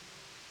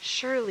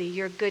 Surely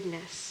your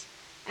goodness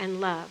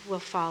and love will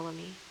follow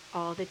me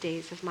all the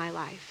days of my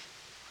life,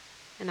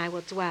 and I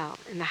will dwell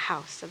in the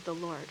house of the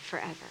Lord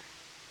forever.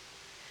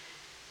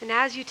 And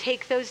as you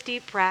take those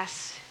deep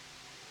breaths,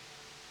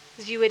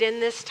 as you would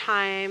end this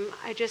time,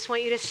 I just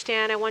want you to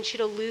stand. I want you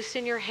to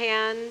loosen your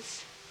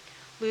hands,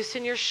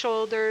 loosen your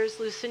shoulders,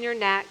 loosen your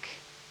neck.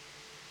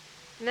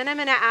 And then I'm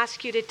going to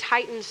ask you to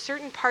tighten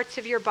certain parts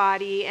of your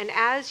body. And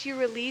as you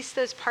release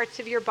those parts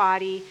of your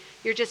body,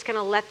 you're just going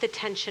to let the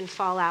tension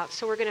fall out.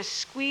 So we're going to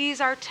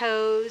squeeze our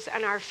toes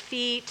and our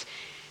feet.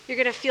 You're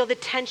going to feel the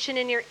tension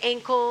in your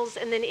ankles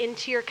and then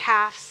into your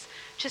calves.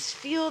 Just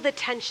feel the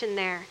tension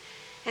there.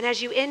 And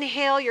as you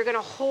inhale, you're going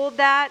to hold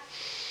that.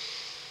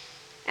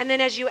 And then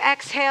as you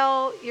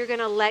exhale, you're going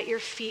to let your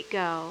feet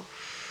go.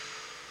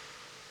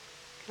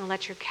 You're going to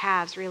let your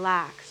calves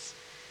relax.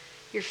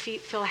 Your feet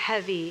feel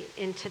heavy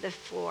into the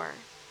floor.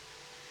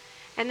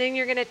 And then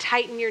you're going to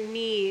tighten your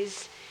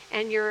knees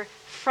and your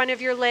front of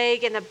your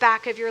leg and the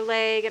back of your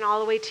leg and all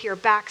the way to your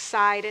back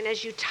side. And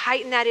as you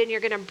tighten that in,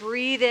 you're going to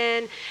breathe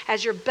in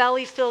as your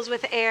belly fills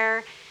with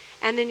air.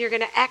 And then you're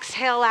going to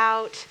exhale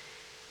out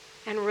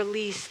and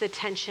release the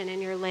tension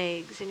in your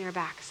legs and your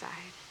backside.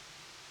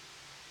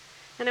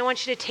 And I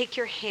want you to take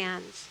your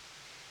hands,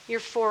 your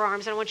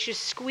forearms, and I want you to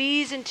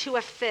squeeze into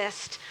a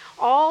fist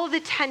all the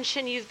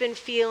tension you've been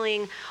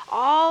feeling,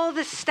 all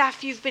the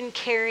stuff you've been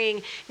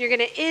carrying. You're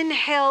going to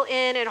inhale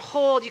in and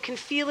hold. You can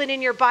feel it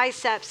in your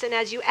biceps. And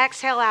as you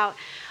exhale out,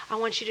 I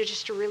want you to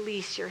just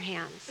release your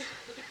hands.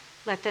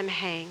 Let them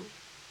hang.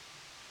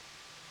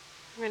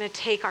 We're going to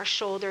take our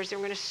shoulders and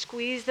we're going to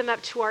squeeze them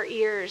up to our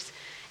ears.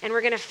 And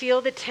we're going to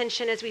feel the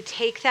tension as we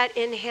take that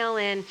inhale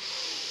in.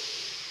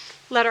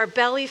 Let our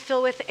belly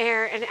fill with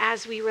air, and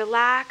as we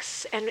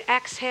relax and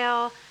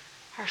exhale,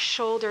 our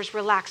shoulders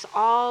relax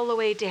all the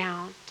way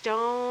down.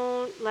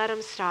 Don't let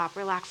them stop.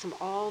 Relax them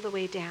all the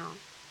way down.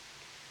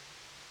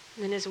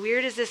 And then as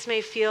weird as this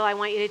may feel, I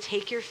want you to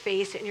take your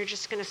face and you're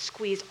just going to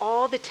squeeze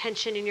all the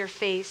tension in your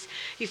face.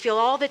 You feel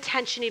all the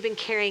tension you've been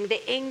carrying,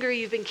 the anger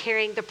you've been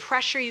carrying, the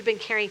pressure you've been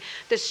carrying,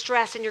 the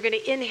stress, and you're going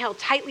to inhale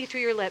tightly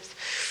through your lips.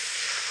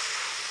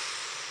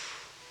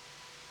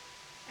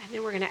 And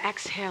then we're going to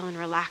exhale and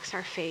relax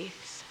our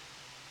face.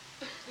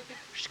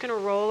 We're just going to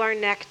roll our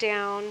neck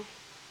down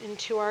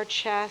into our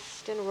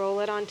chest and roll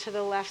it onto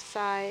the left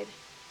side.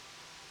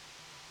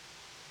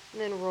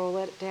 And then roll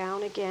it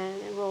down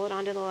again and roll it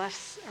onto the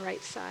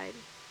right side.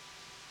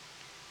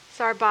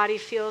 So our body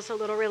feels a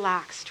little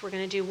relaxed. We're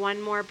going to do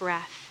one more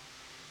breath.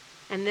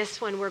 And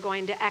this one we're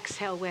going to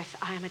exhale with,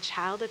 I am a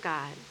child of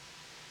God.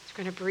 So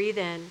we're going to breathe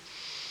in.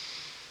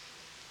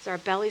 As our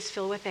bellies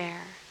fill with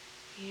air,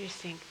 you just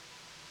think,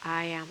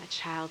 I am a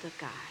child of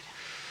God.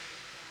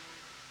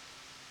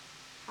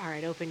 All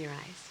right, open your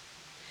eyes.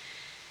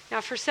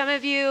 Now, for some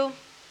of you,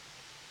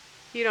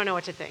 you don't know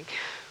what to think.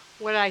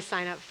 What did I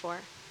sign up for?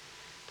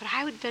 But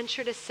I would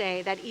venture to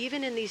say that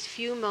even in these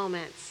few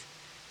moments,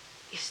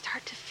 you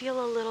start to feel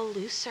a little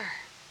looser.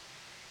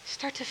 You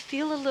start to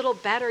feel a little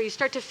better. You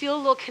start to feel a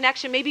little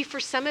connection. Maybe for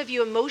some of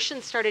you,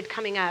 emotions started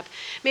coming up.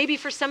 Maybe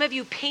for some of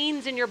you,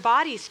 pains in your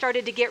body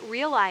started to get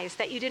realized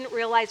that you didn't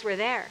realize were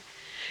there.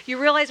 You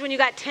realize when you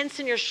got tense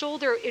in your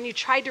shoulder and you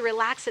tried to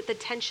relax it, the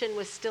tension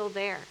was still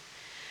there.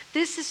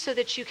 This is so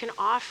that you can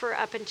offer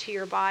up into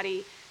your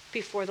body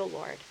before the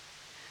Lord.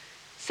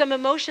 Some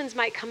emotions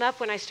might come up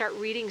when I start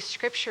reading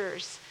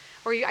scriptures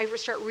or I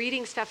start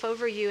reading stuff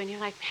over you and you're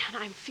like,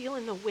 man, I'm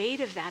feeling the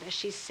weight of that as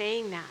she's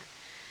saying that.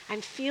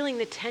 I'm feeling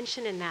the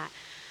tension in that.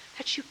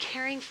 That's you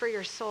caring for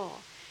your soul.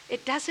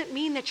 It doesn't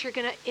mean that you're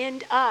going to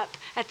end up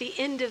at the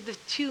end of the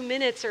 2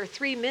 minutes or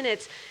 3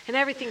 minutes and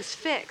everything's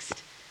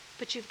fixed.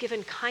 But you've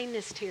given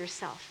kindness to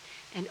yourself.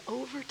 And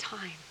over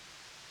time,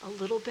 a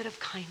little bit of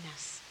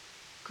kindness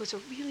goes a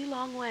really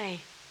long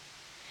way.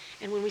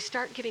 And when we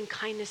start giving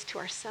kindness to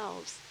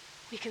ourselves,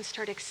 we can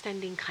start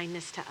extending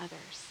kindness to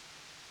others.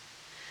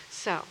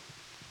 So,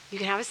 you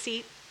can have a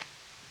seat.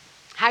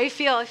 How you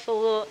feel? I feel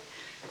a little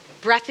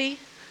breathy.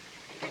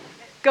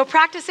 Go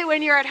practice it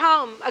when you're at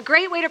home. A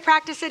great way to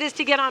practice it is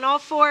to get on all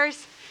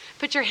fours,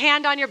 put your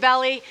hand on your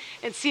belly,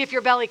 and see if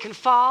your belly can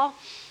fall.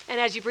 And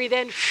as you breathe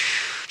in,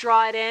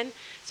 draw it in.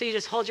 So you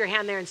just hold your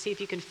hand there and see if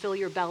you can fill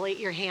your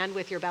hand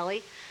with your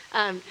belly.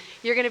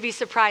 You're going to be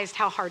surprised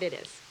how hard it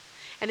is.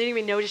 and then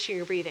even noticing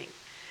your breathing.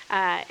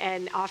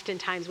 And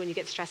oftentimes when you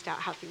get stressed out,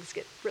 how things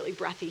get really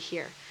breathy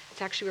here.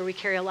 It's actually where we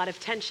carry a lot of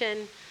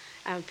tension.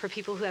 For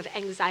people who have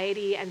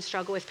anxiety and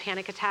struggle with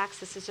panic attacks,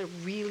 this is a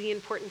really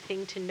important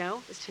thing to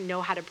know, is to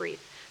know how to breathe.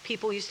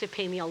 People used to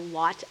pay me a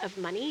lot of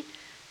money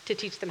to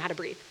teach them how to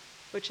breathe,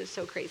 which is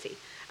so crazy.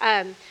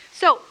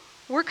 So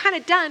we're kind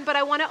of done, but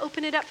I want to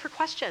open it up for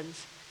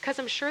questions, because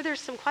I'm sure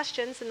there's some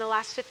questions in the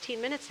last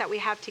 15 minutes that we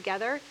have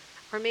together,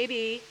 or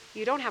maybe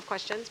you don't have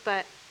questions,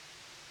 but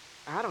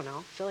I don't know,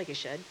 I feel like you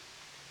should.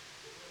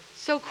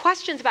 So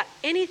questions about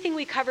anything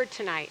we covered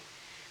tonight.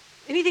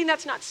 Anything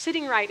that's not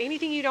sitting right,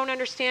 anything you don't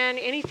understand,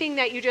 anything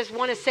that you just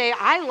want to say,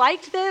 I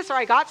liked this, or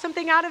I got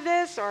something out of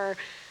this, or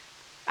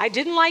I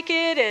didn't like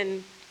it,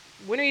 and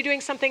when are you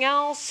doing something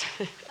else?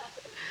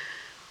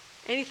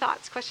 Any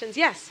thoughts, questions?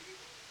 Yes?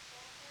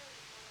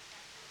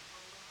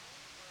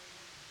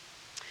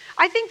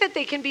 I think that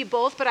they can be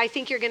both, but I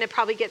think you're going to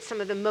probably get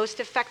some of the most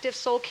effective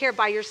soul care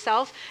by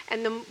yourself.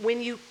 And then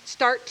when you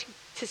start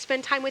to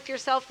spend time with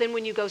yourself, then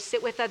when you go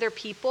sit with other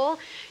people,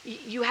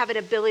 you have an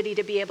ability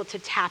to be able to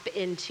tap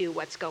into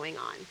what's going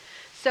on.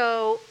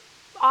 So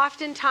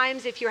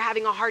oftentimes, if you're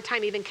having a hard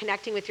time even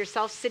connecting with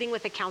yourself, sitting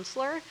with a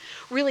counselor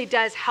really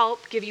does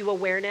help give you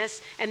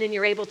awareness, and then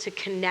you're able to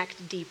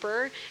connect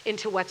deeper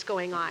into what's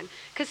going on.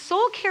 Because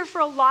soul care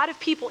for a lot of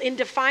people, in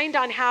defined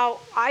on how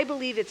I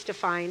believe it's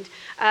defined,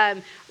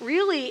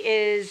 really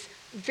is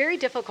very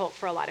difficult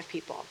for a lot of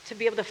people to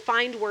be able to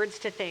find words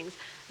to things.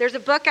 There's a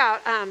book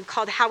out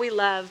called How We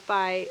Love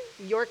by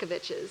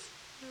Yorkovich's.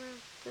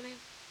 The name?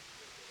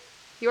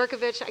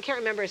 Yorkovich, I can't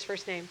remember his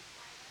first name.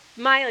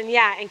 Mylan,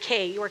 yeah, and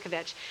Kay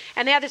Yorkovich.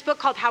 And they have this book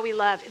called How We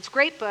Love. It's a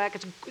great book.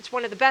 It's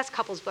one of the best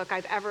couples book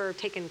I've ever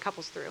taken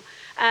couples through.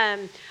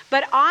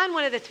 But on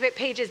one of the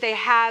pages, they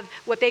have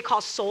what they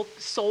call soul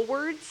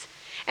words.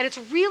 And it's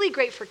really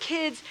great for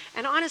kids.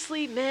 And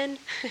honestly, men,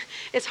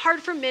 it's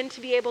hard for men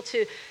to be able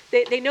to,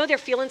 they know they're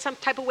feeling some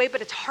type of way,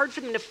 but it's hard for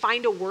them to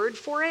find a word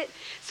for it.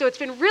 So it's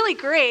been really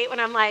great when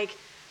I'm like,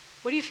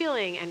 what are you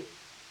feeling? And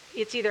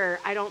it's either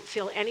I don't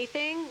feel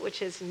anything,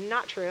 which is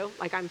not true,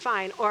 like I'm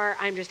fine, or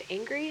I'm just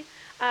angry.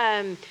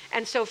 And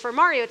so for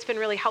Mario, it's been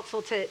really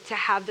helpful to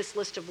have this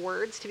list of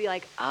words to be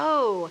like,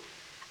 oh,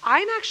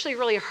 I'm actually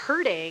really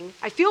hurting.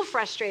 I feel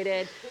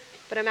frustrated,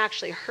 but I'm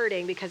actually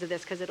hurting because of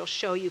this, because it'll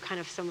show you kind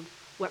of some of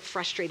what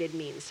frustrated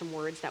means, some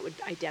words that would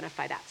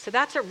identify that. So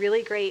that's a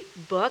really great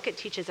book. It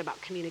teaches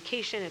about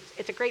communication.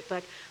 It's a great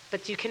book,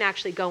 but you can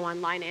actually go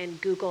online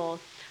and Google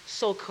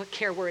Soul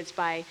Care Words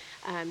by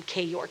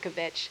Kay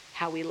Yorkovich,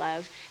 How We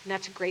Love. And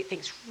that's a great thing.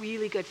 It's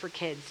really good for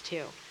kids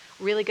too.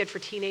 Really good for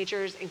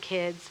teenagers and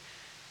kids.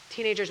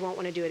 Teenagers won't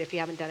want to do it if you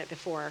haven't done it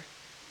before.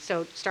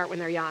 So start when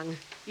they're young.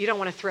 You don't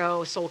want to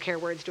throw Soul Care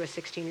Words to a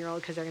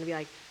 16-year-old because they're going to be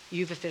like,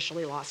 you've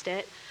officially lost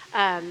it.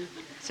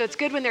 So it's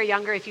good when they're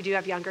younger if you do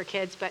have younger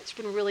kids, but it's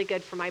been really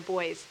good for my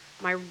boys.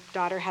 My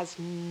daughter has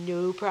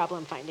no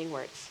problem finding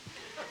words.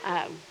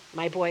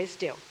 My boys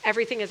do.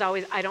 Everything is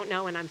always, I don't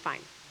know and I'm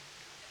fine.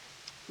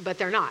 But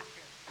they're not.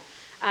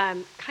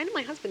 Kind of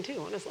my husband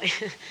too, honestly.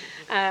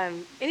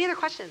 Any other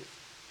questions?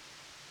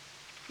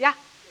 Yeah?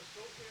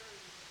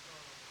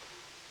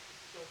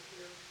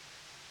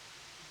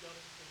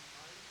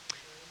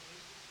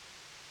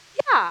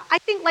 Yeah, I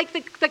think like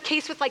the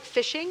case with like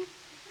fishing,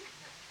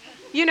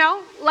 you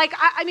know, like,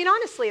 I mean,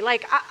 honestly,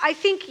 like, I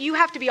think you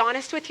have to be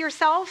honest with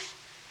yourself.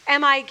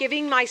 Am I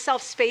giving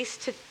myself space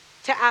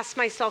to ask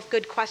myself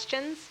good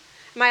questions?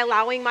 Am I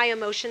allowing my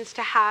emotions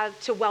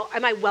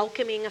am I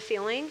welcoming a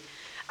feeling?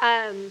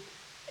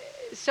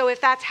 So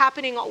if that's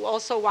happening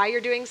also while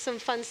you're doing some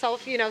fun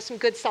some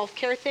good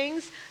self-care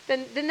things,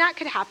 then that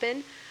could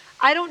happen.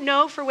 I don't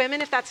know for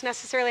women if that's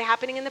necessarily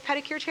happening in the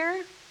pedicure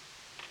chair.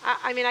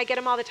 I mean, I get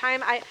them all the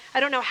time. I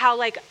don't know how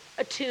like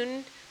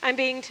attuned I'm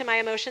being to my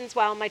emotions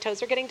while my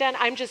toes are getting done.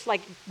 I'm just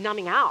like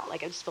numbing out.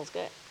 Like it just feels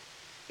good,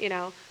 you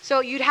know? So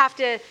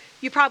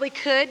you probably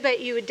could, but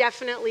you would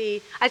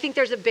definitely, I think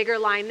there's a bigger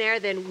line there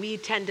than we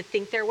tend to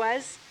think there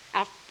was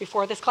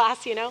before this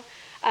class, you know?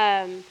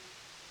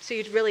 So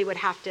you really would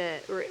have to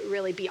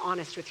really be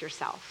honest with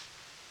yourself.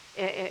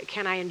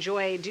 Can I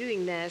enjoy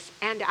doing this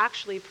and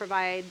actually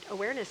provide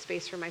awareness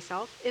space for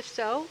myself? If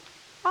so,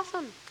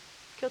 awesome.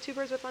 Kill two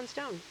birds with one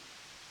stone.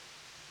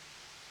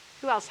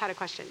 Who else had a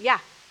question? Yeah.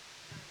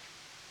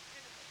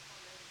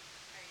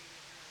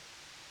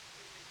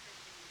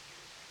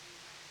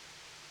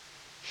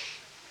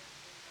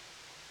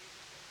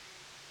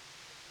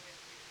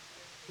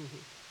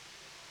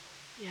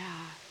 Mm-hmm.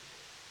 Yeah.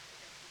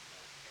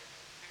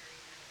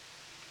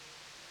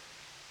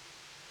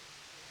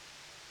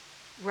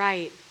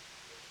 Right.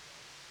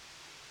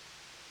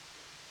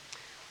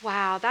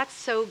 Wow, that's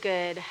so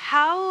good.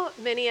 How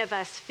many of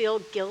us feel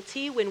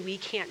guilty when we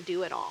can't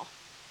do it all?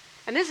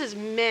 And this is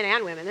men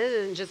and women. This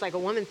isn't just like a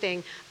woman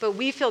thing, but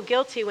we feel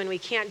guilty when we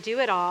can't do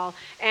it all.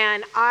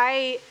 And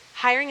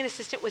hiring an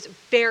assistant was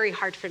very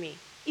hard for me.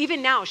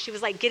 Even now, she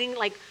was like getting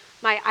like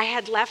I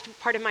had left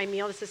part of my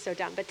meal. This is so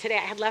dumb, but today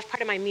I had left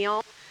part of my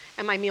meal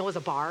and my meal was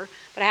a bar,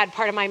 but I had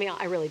part of my meal.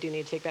 I really do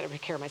need to take better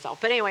care of myself.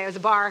 But anyway, it was a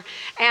bar,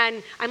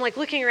 and I'm like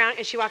looking around,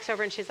 and she walks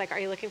over and she's like, "Are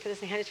you looking for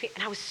this?" and handed it to me.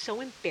 And I was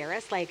so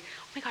embarrassed, like,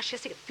 "Oh my gosh, she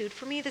has to get food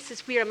for me? This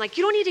is weird." I'm like,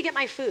 "You don't need to get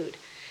my food."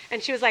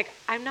 And she was like,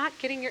 "I'm not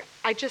getting your,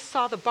 I just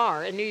saw the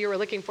bar and knew you were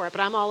looking for it,"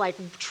 but I'm all like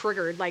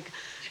triggered, like,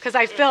 because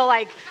I feel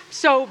like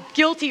so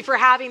guilty for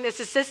having this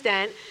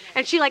assistant.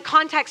 And she like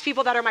contacts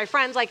people that are my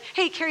friends, like,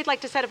 "Hey, Carrie'd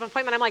like to set up an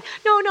appointment." I'm like,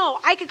 no,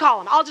 I could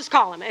call him. I'll just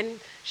call him. And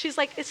she's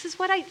like, "This is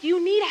what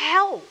you need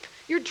help.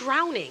 You're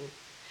drowning."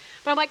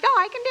 But I'm like, "No,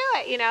 I can do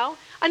it, you know?"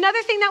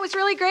 Another thing that was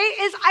really great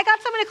is I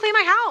got someone to clean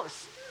my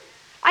house.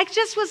 I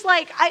just was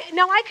like,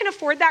 now I can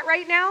afford that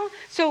right now.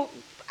 So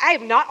I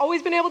have not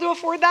always been able to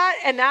afford that,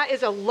 and that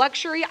is a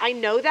luxury. I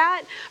know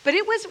that. But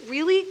it was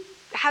really,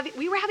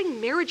 we were having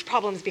marriage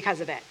problems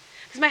because of it.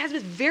 Because my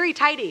husband's very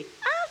tidy.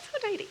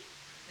 So tidy.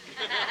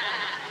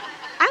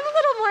 I'm a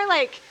little more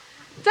like,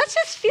 let's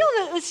just feel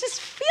it. Let's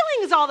just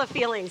feelings, all the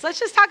feelings. Let's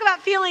just talk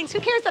about feelings. Who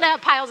cares that I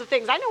have piles of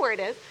things? I know where it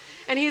is.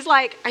 And he's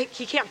like,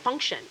 he can't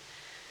function.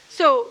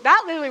 So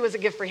that literally was a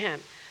gift for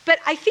him. But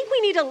I think we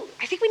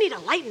need to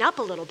lighten up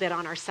a little bit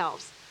on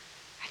ourselves.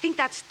 I think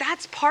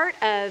that's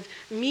part of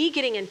me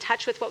getting in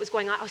touch with what was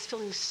going on. I was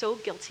feeling so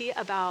guilty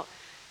about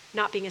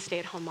not being a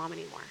stay-at-home mom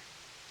anymore.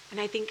 And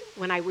I think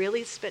when I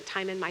really spent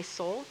time in my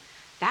soul,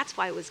 that's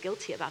why I was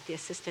guilty about the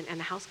assistant and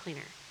the house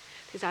cleaner.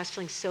 Because I was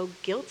feeling so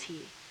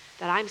guilty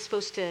that I'm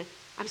supposed to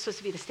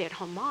be the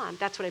stay-at-home mom.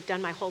 That's what I've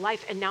done my whole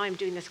life. And now I'm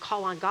doing this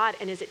call on God,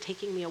 and is it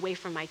taking me away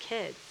from my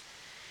kids?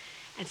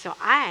 And so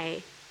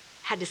I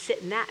had to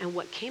sit in that, and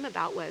what came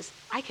about was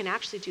I can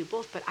actually do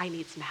both, but I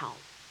need some help.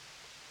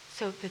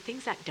 So the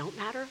things that don't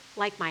matter,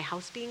 like my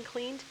house being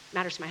cleaned,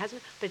 matters to my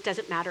husband, but it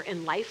doesn't matter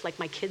in life, like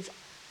my kids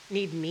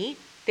need me.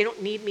 They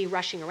don't need me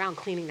rushing around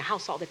cleaning the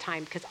house all the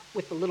time because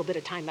with the little bit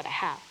of time that I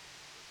have.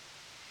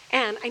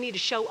 And I need to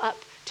show up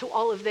to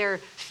all of their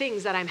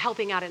things that I'm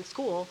helping out in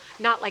school,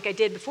 not like I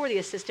did before the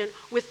assistant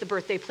with the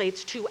birthday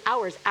plates 2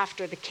 hours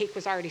after the cake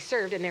was already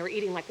served and they were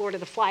eating like Lord of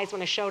the Flies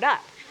when I showed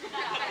up.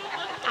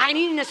 I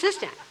need an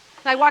assistant.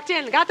 And I walked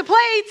in and got the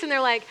plates, and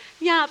they're like,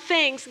 "Yeah,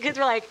 thanks." The kids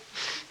were like,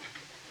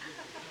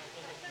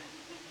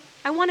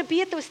 I want to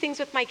be at those things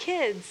with my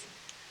kids,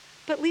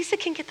 but Lisa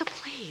can get the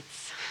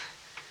plates,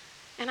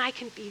 and I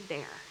can be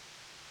there.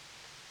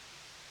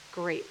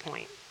 Great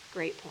point.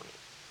 Great point.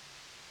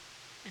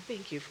 And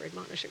thank you for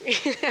admonishing me.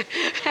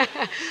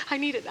 I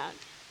needed that.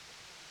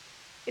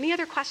 Any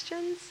other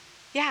questions?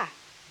 Yeah.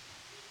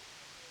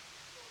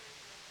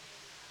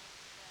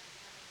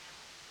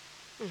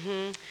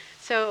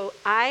 So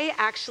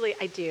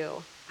I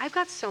do. I've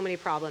got so many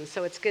problems,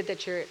 so it's good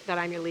that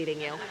I'm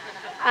leading you.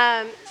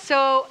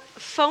 So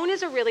phone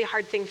is a really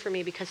hard thing for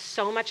me because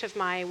so much of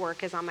my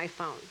work is on my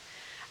phone.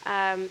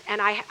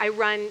 And I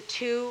run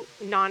two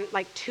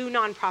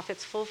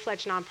nonprofits,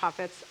 full-fledged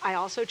nonprofits. I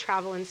also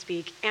travel and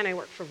speak, and I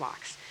work for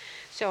Vox.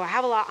 So I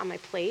have a lot on my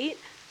plate.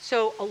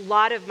 So a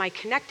lot of my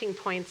connecting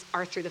points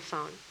are through the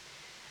phone.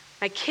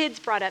 My kids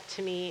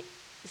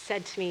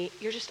said to me,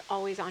 "You're just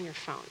always on your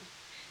phone."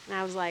 And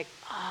I was like,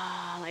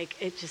 oh,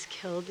 like it just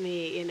killed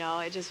me, you know.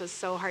 It just was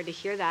so hard to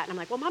hear that. And I'm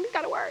like, well, Mommy's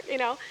got to work, you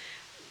know.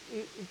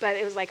 But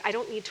it was like, I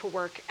don't need to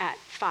work at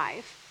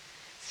 5.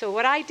 So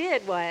what I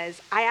did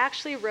was I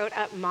actually wrote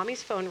up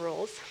Mommy's phone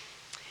rules.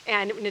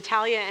 And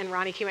Natalia and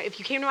Ronnie came out. If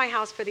you came to my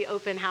house for the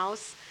open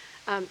house,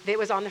 it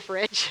was on the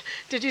fridge.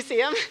 Did you see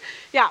them?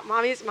 Yeah,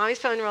 Mommy's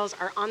phone rules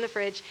are on the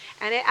fridge.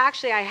 And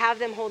I have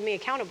them hold me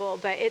accountable,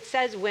 but it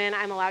says when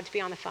I'm allowed to be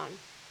on the phone.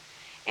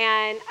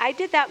 And I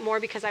did that more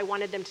because I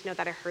wanted them to know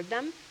that I heard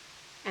them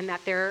and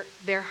that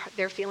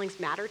their feelings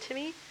matter to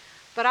me.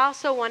 But I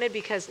also wanted,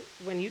 because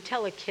when you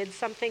tell a kid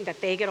something that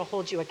they get to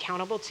hold you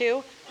accountable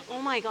to,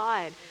 oh my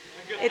God.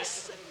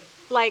 It's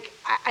like,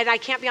 I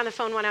can't be on the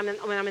phone when I'm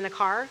in the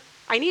car.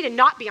 I need to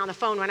not be on the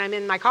phone when I'm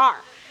in my car.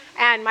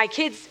 And my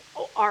kids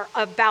are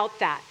about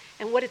that.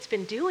 And what it's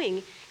been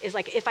doing is,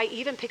 like, if I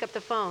even pick up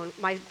the phone,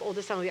 my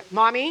oldest son will be like,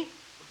 Mommy,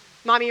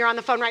 you're on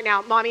the phone right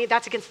now. Mommy,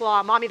 that's against the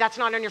law. Mommy, that's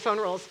not on your phone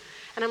rules.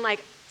 And I'm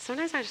like,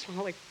 sometimes I just want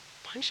to like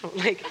punch him.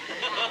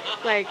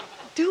 Like,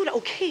 dude,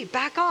 okay,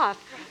 back off.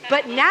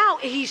 But now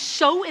he's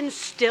so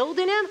instilled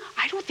in him,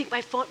 I don't think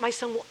my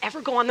son will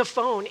ever go on the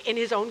phone in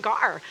his own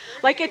car.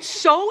 Like, it's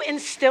so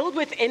instilled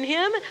within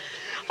him.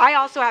 I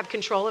also have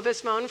control of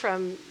his phone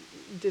from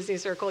Disney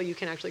Circle. You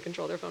can actually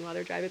control their phone while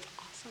they're driving. It's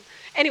awesome.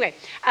 Anyway,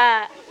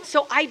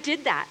 so I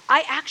did that.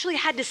 I actually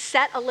had to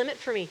set a limit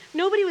for me.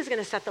 Nobody was going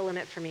to set the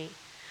limit for me.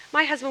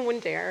 My husband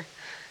wouldn't dare.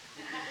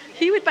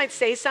 He might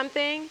say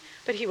something,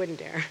 but he wouldn't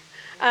dare.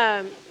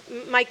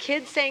 My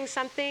kids saying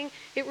something,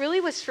 it really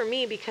was for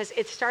me because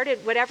it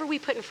started, whatever we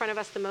put in front of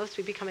us the most,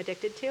 we become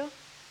addicted to.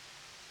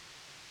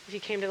 If you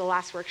came to the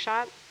last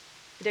workshop,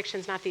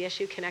 addiction's not the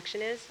issue,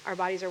 connection is. Our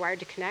bodies are wired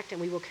to connect, and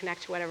we will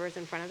connect to whatever is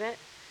in front of it.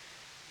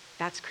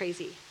 That's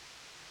crazy.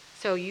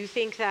 So you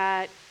think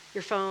that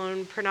your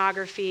phone,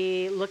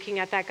 pornography, looking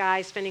at that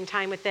guy, spending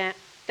time with them,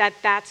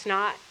 that's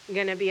not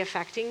going to be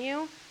affecting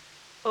you?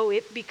 Oh,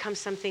 it becomes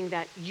something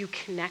that you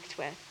connect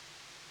with.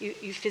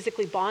 You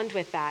physically bond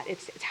with that.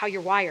 It's how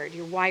you're wired.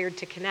 You're wired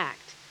to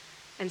connect.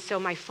 And so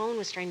my phone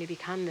was starting to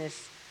become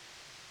this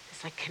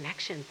like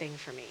connection thing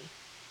for me.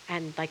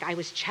 And like I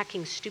was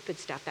checking stupid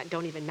stuff that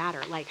don't even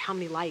matter, like how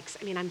many likes.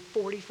 I mean, I'm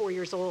 44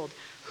 years old.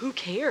 Who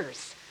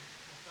cares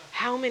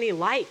how many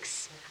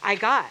likes I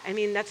got? I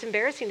mean, that's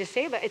embarrassing to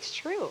say, but it's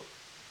true.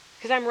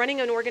 Because I'm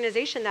running an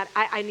organization that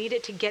I need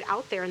it to get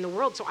out there in the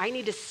world. So I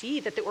need to see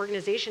that the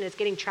organization is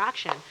getting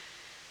traction.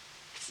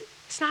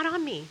 It's not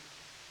on me.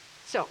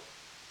 So,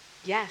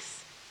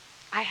 yes,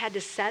 I had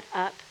to set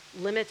up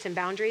limits and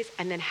boundaries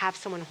and then have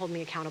someone hold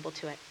me accountable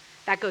to it.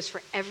 That goes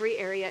for every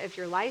area of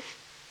your life,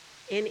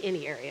 in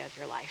any area of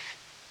your life.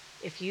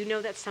 If you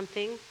know that's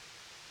something,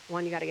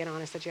 one, you got to get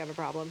honest that you have a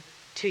problem.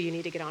 Two, you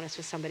need to get honest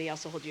with somebody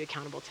else to hold you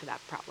accountable to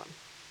that problem.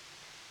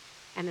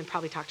 And then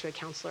probably talk to a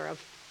counselor, of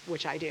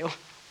which I do.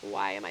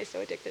 Why am I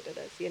so addicted to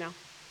this,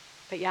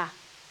 But yeah,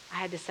 I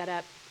had to set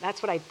up,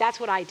 that's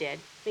what I did.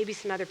 Maybe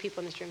some other people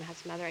in this room had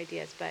some other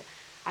ideas, but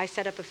I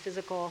set up a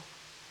physical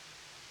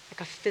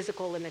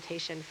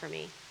limitation for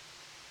me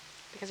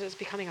because it was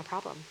becoming a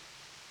problem.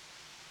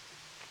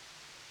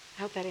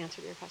 I hope that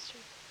answered your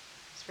question.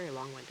 It's very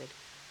long-winded.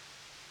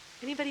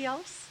 Anybody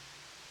else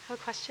have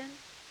a question?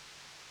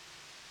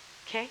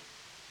 Okay.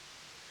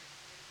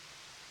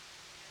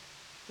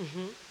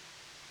 Mm-hmm.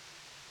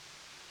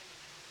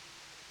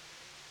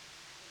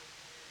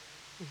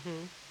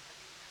 Mm-hmm.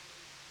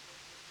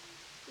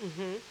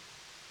 Mm-hmm.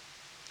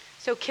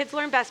 So kids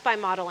learn best by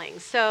modeling.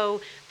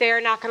 So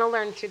they're not going to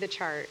learn through the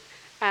chart.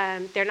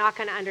 They're not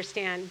going to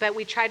understand, but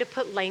we try to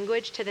put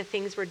language to the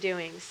things we're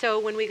doing. So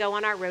when we go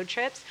on our road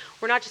trips,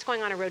 we're not just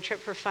going on a road trip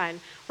for fun.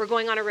 We're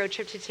going on a road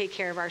trip to take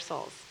care of our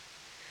souls.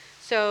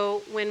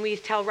 So when we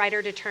tell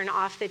Ryder to turn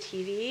off the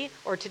TV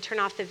or to turn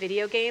off the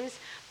video games,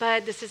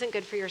 but this isn't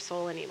good for your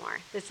soul anymore.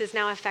 This is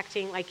now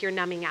affecting, like, you're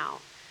numbing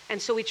out.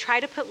 And so we try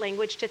to put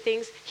language to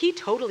things. He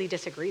totally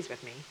disagrees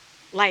with me.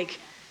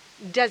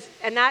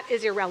 And that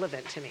is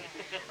irrelevant to me.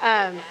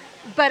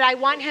 But I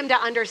want him to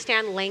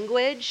understand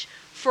language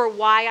for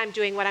why I'm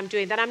doing what I'm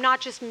doing, that I'm not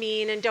just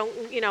mean and don't,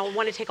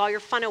 want to take all your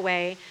fun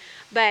away.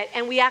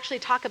 And we actually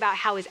talk about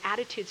how his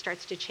attitude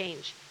starts to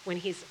change when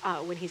he's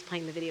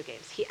playing the video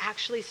games. He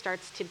actually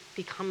starts to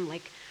become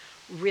like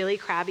really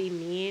crabby,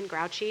 mean,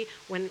 grouchy.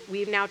 When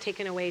we've now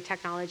taken away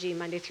technology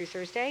Monday through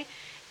Thursday,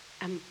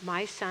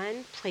 my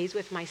son plays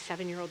with my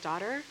 7-year-old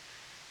daughter.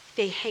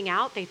 They hang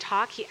out, they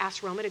talk. He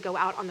asked Roma to go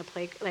out on the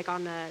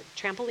on the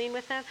trampoline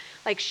with them.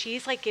 Like,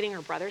 she's like getting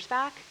her brothers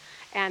back.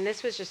 And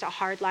this was just a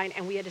hard line,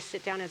 and we had to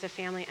sit down as a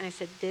family, and I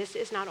said, this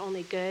is not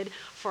only good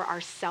for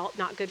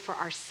not good for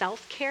our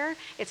self-care,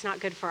 it's not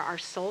good for our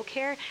soul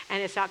care,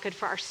 and it's not good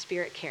for our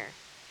spirit care.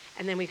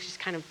 And then we just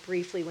kind of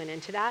briefly went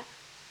into that.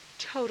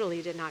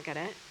 Totally did not get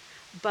it.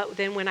 But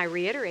then when I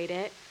reiterate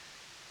it,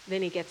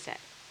 then he gets it.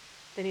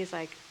 Then he's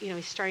like,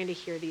 he's starting to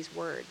hear these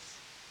words.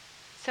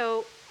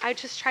 So I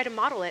just try to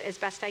model it as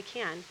best I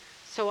can.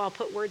 So I'll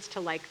put words to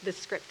like the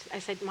script. I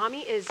said,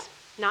 Mommy is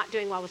not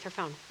doing well with her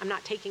phone. I'm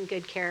not taking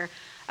good care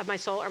of my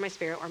soul or my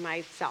spirit or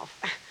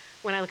myself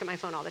when I look at my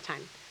phone all the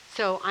time.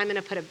 So I'm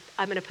gonna put a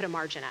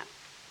margin up.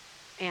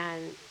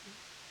 And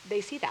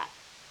they see that.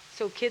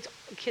 So kids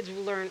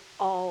learn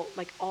all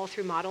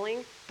through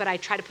modeling, but I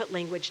try to put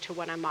language to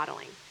what I'm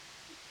modeling,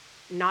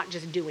 not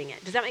just doing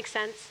it. Does that make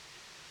sense?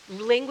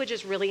 Language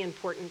is really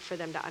important for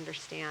them to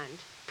understand.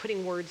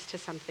 Putting words to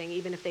something,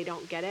 even if they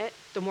don't get it,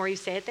 the more you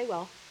say it, they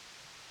will.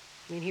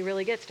 I mean, he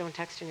really gets, don't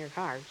text in your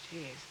car.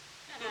 Jeez.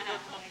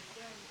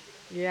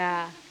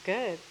 Yeah,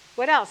 good.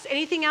 What else?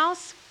 Anything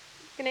else?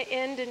 I'm going to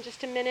end in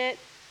just a minute.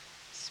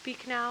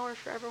 Speak now or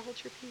forever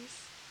hold your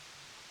peace.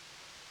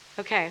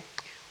 Okay,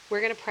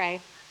 we're going to pray.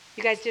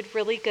 You guys did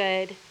really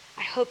good.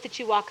 I hope that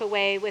you walk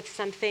away with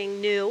something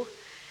new,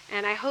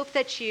 and I hope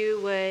that you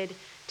would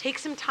take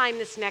some time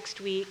this next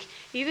week,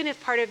 even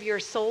if part of your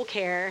soul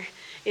care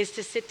is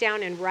to sit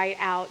down and write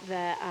out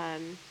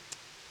on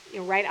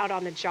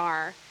the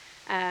jar.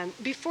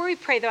 Before we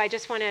pray, though, I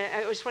just want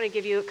to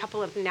give you a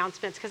couple of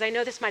announcements, because I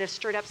know this might have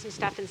stirred up some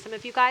stuff in some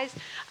of you guys,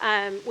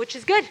 which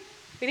is good.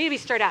 We need to be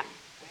stirred up.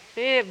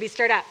 We need to be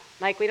stirred up.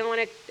 Like, we don't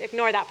want to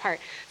ignore that part.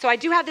 So I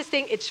do have this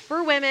thing. It's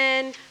for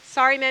women.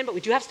 Sorry, men, but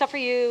we do have stuff for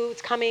you.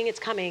 It's coming. It's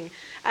coming.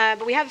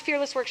 But we have a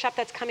Fearless workshop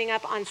that's coming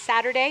up on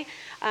Saturday.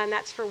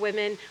 That's for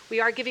women. We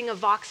are giving a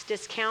Vox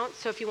discount.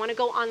 So if you want to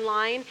go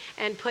online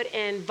and put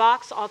in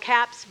Vox, all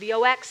caps,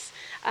 VOX,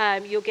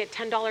 you'll get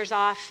 $10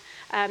 off.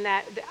 I'm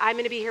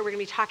going to be here. We're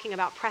going to be talking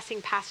about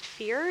pressing past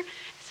fear,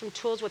 some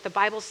tools, what the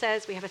Bible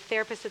says. We have a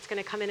therapist that's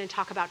going to come in and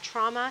talk about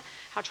trauma,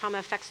 how trauma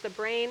affects the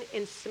brain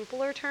in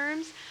simpler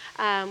terms.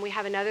 We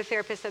have another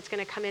therapist that's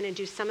going to come in and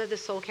do some of the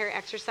soul care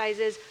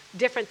exercises,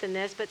 different than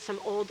this, but some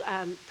old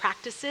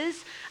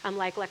practices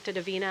like Lecta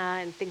Divina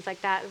and things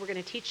like that we're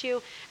going to teach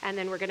you. And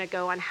then we're going to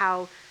go on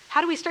how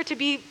do we start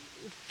to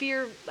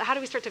fear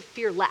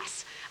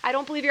less? I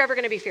don't believe you're ever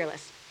going to be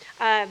fearless.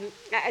 I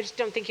just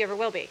don't think you ever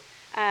will be.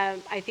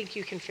 I think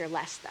you can fear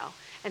less, though.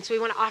 And so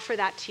we want to offer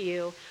that to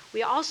you.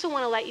 We also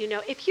want to let you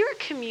know, if you're a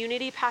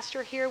community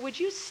pastor here, would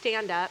you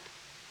stand up?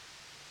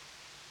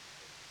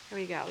 There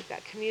we go. We've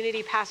got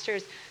community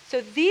pastors.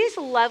 So these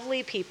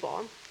lovely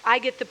people I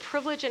get the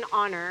privilege and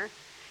honor,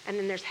 and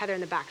then there's Heather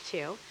in the back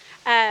too.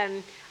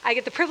 I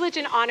get the privilege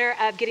and honor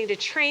of getting to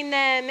train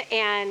them,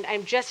 and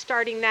I'm just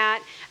starting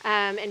that,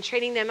 and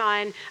training them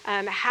on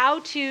how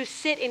to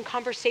sit in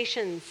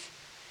conversations,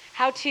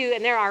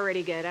 and they're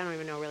already good. I don't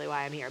even know really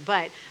why I'm here,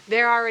 but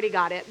they're already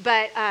got it.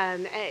 But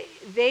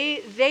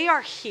they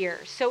are here.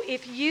 So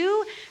if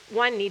you,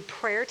 need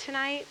prayer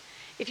tonight,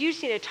 if you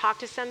just need to talk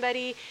to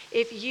somebody,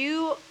 if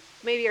you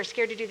maybe are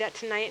scared to do that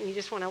tonight and you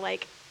just want to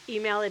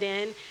email it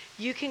in,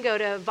 you can go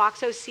to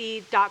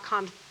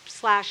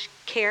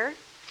voxoc.com/care.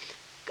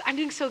 I'm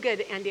doing so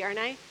good, Andy, aren't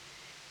I?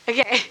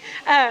 Okay.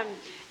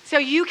 So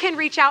you can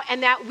reach out,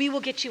 and that we will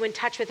get you in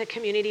touch with a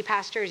community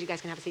pastor. You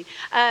guys can have a seat.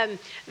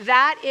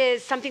 That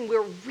is something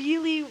we're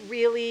really,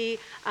 really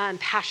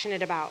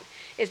passionate about,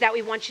 is that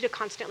we want you to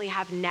constantly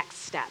have next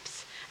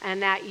steps,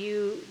 and that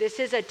this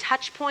is a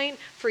touch point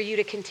for you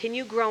to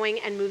continue growing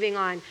and moving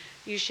on.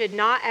 You should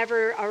not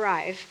ever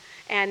arrive.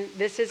 And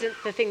this isn't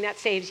the thing that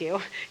saves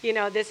you.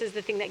 This is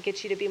the thing that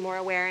gets you to be more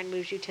aware and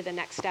moves you to the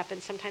next step.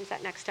 And sometimes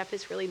that next step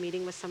is really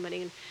meeting with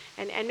somebody.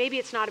 And maybe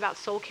it's not about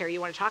soul care you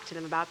want to talk to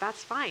them about.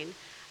 That's fine.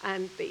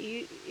 But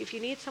if you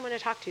need someone to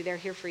talk to, they're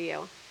here for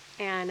you.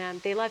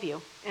 And they love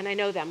you. And I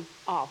know them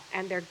all.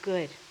 And they're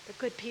good. They're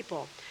good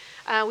people.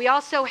 We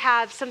also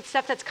have some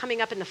stuff that's coming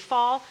up in the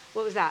fall.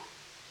 What was that?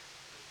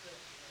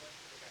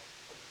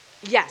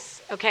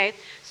 Yes, okay.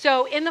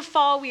 So in the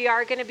fall, we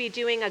are going to be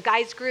doing a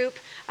guys group.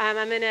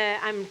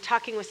 I'm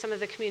talking with some of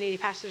the community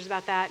pastors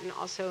about that, and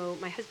also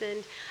my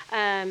husband.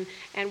 And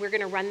we're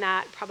going to run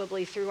that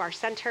probably through our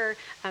center.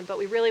 But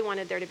we really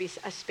wanted there to be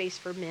a space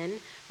for men,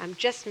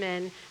 just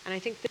men. And I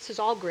think this is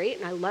all great,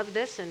 and I love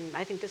this, and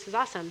I think this is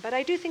awesome. But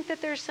I do think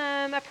that there's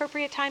some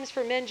appropriate times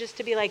for men just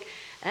to be like,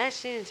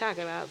 she didn't talk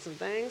about some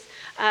things,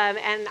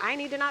 and I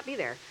need to not be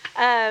there.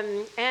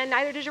 And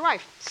neither does your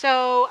wife.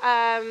 So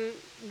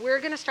we're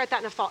going to start that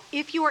in the fall.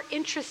 If you are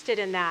interested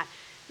in that,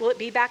 will it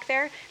be back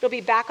there? It'll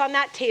be back on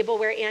that table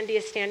where Andy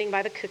is standing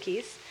by the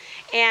cookies.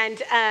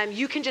 And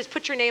you can just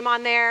put your name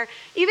on there.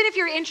 Even if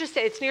you're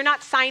interested, you're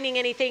not signing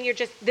anything.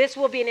 This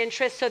will be an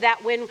interest, so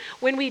that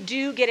when we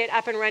do get it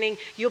up and running,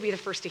 you'll be the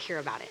first to hear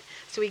about it.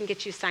 So we can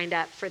get you signed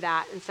up for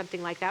that and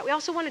something like that. We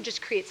also want to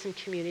just create some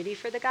community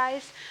for the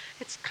guys.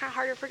 It's kind of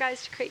harder for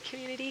guys to create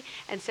community.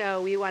 And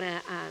so we want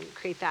to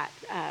create that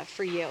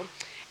for you.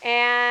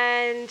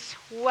 And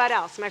what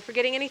else? Am I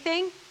forgetting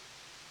anything?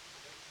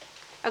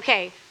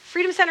 Okay.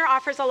 Freedom Center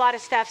offers a lot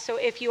of stuff, so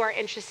if you are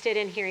interested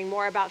in hearing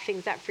more about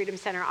things that Freedom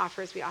Center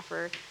offers, we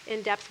offer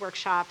in-depth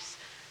workshops,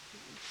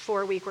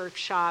 4-week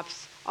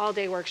workshops,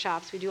 all-day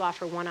workshops. We do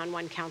offer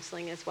one-on-one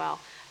counseling as well,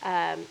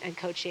 and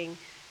coaching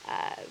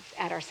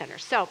at our center.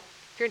 So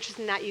if you're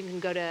interested in that, you can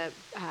go to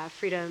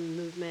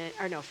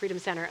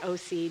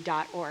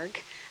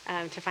freedomcenteroc.org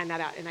to find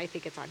that out, and I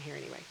think it's on here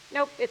anyway.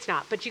 Nope, it's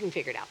not, but you can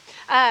figure it out.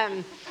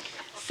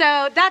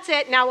 So that's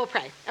it. Now we'll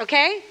pray,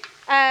 okay?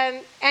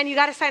 And you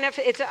got to sign up.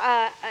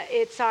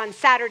 It's on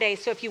Saturday,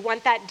 so if you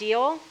want that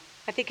deal,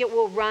 I think it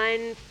will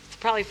run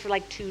probably for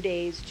 2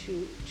 days,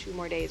 two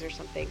more days or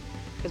something,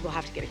 because we'll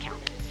have to get a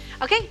calendar.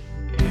 Okay.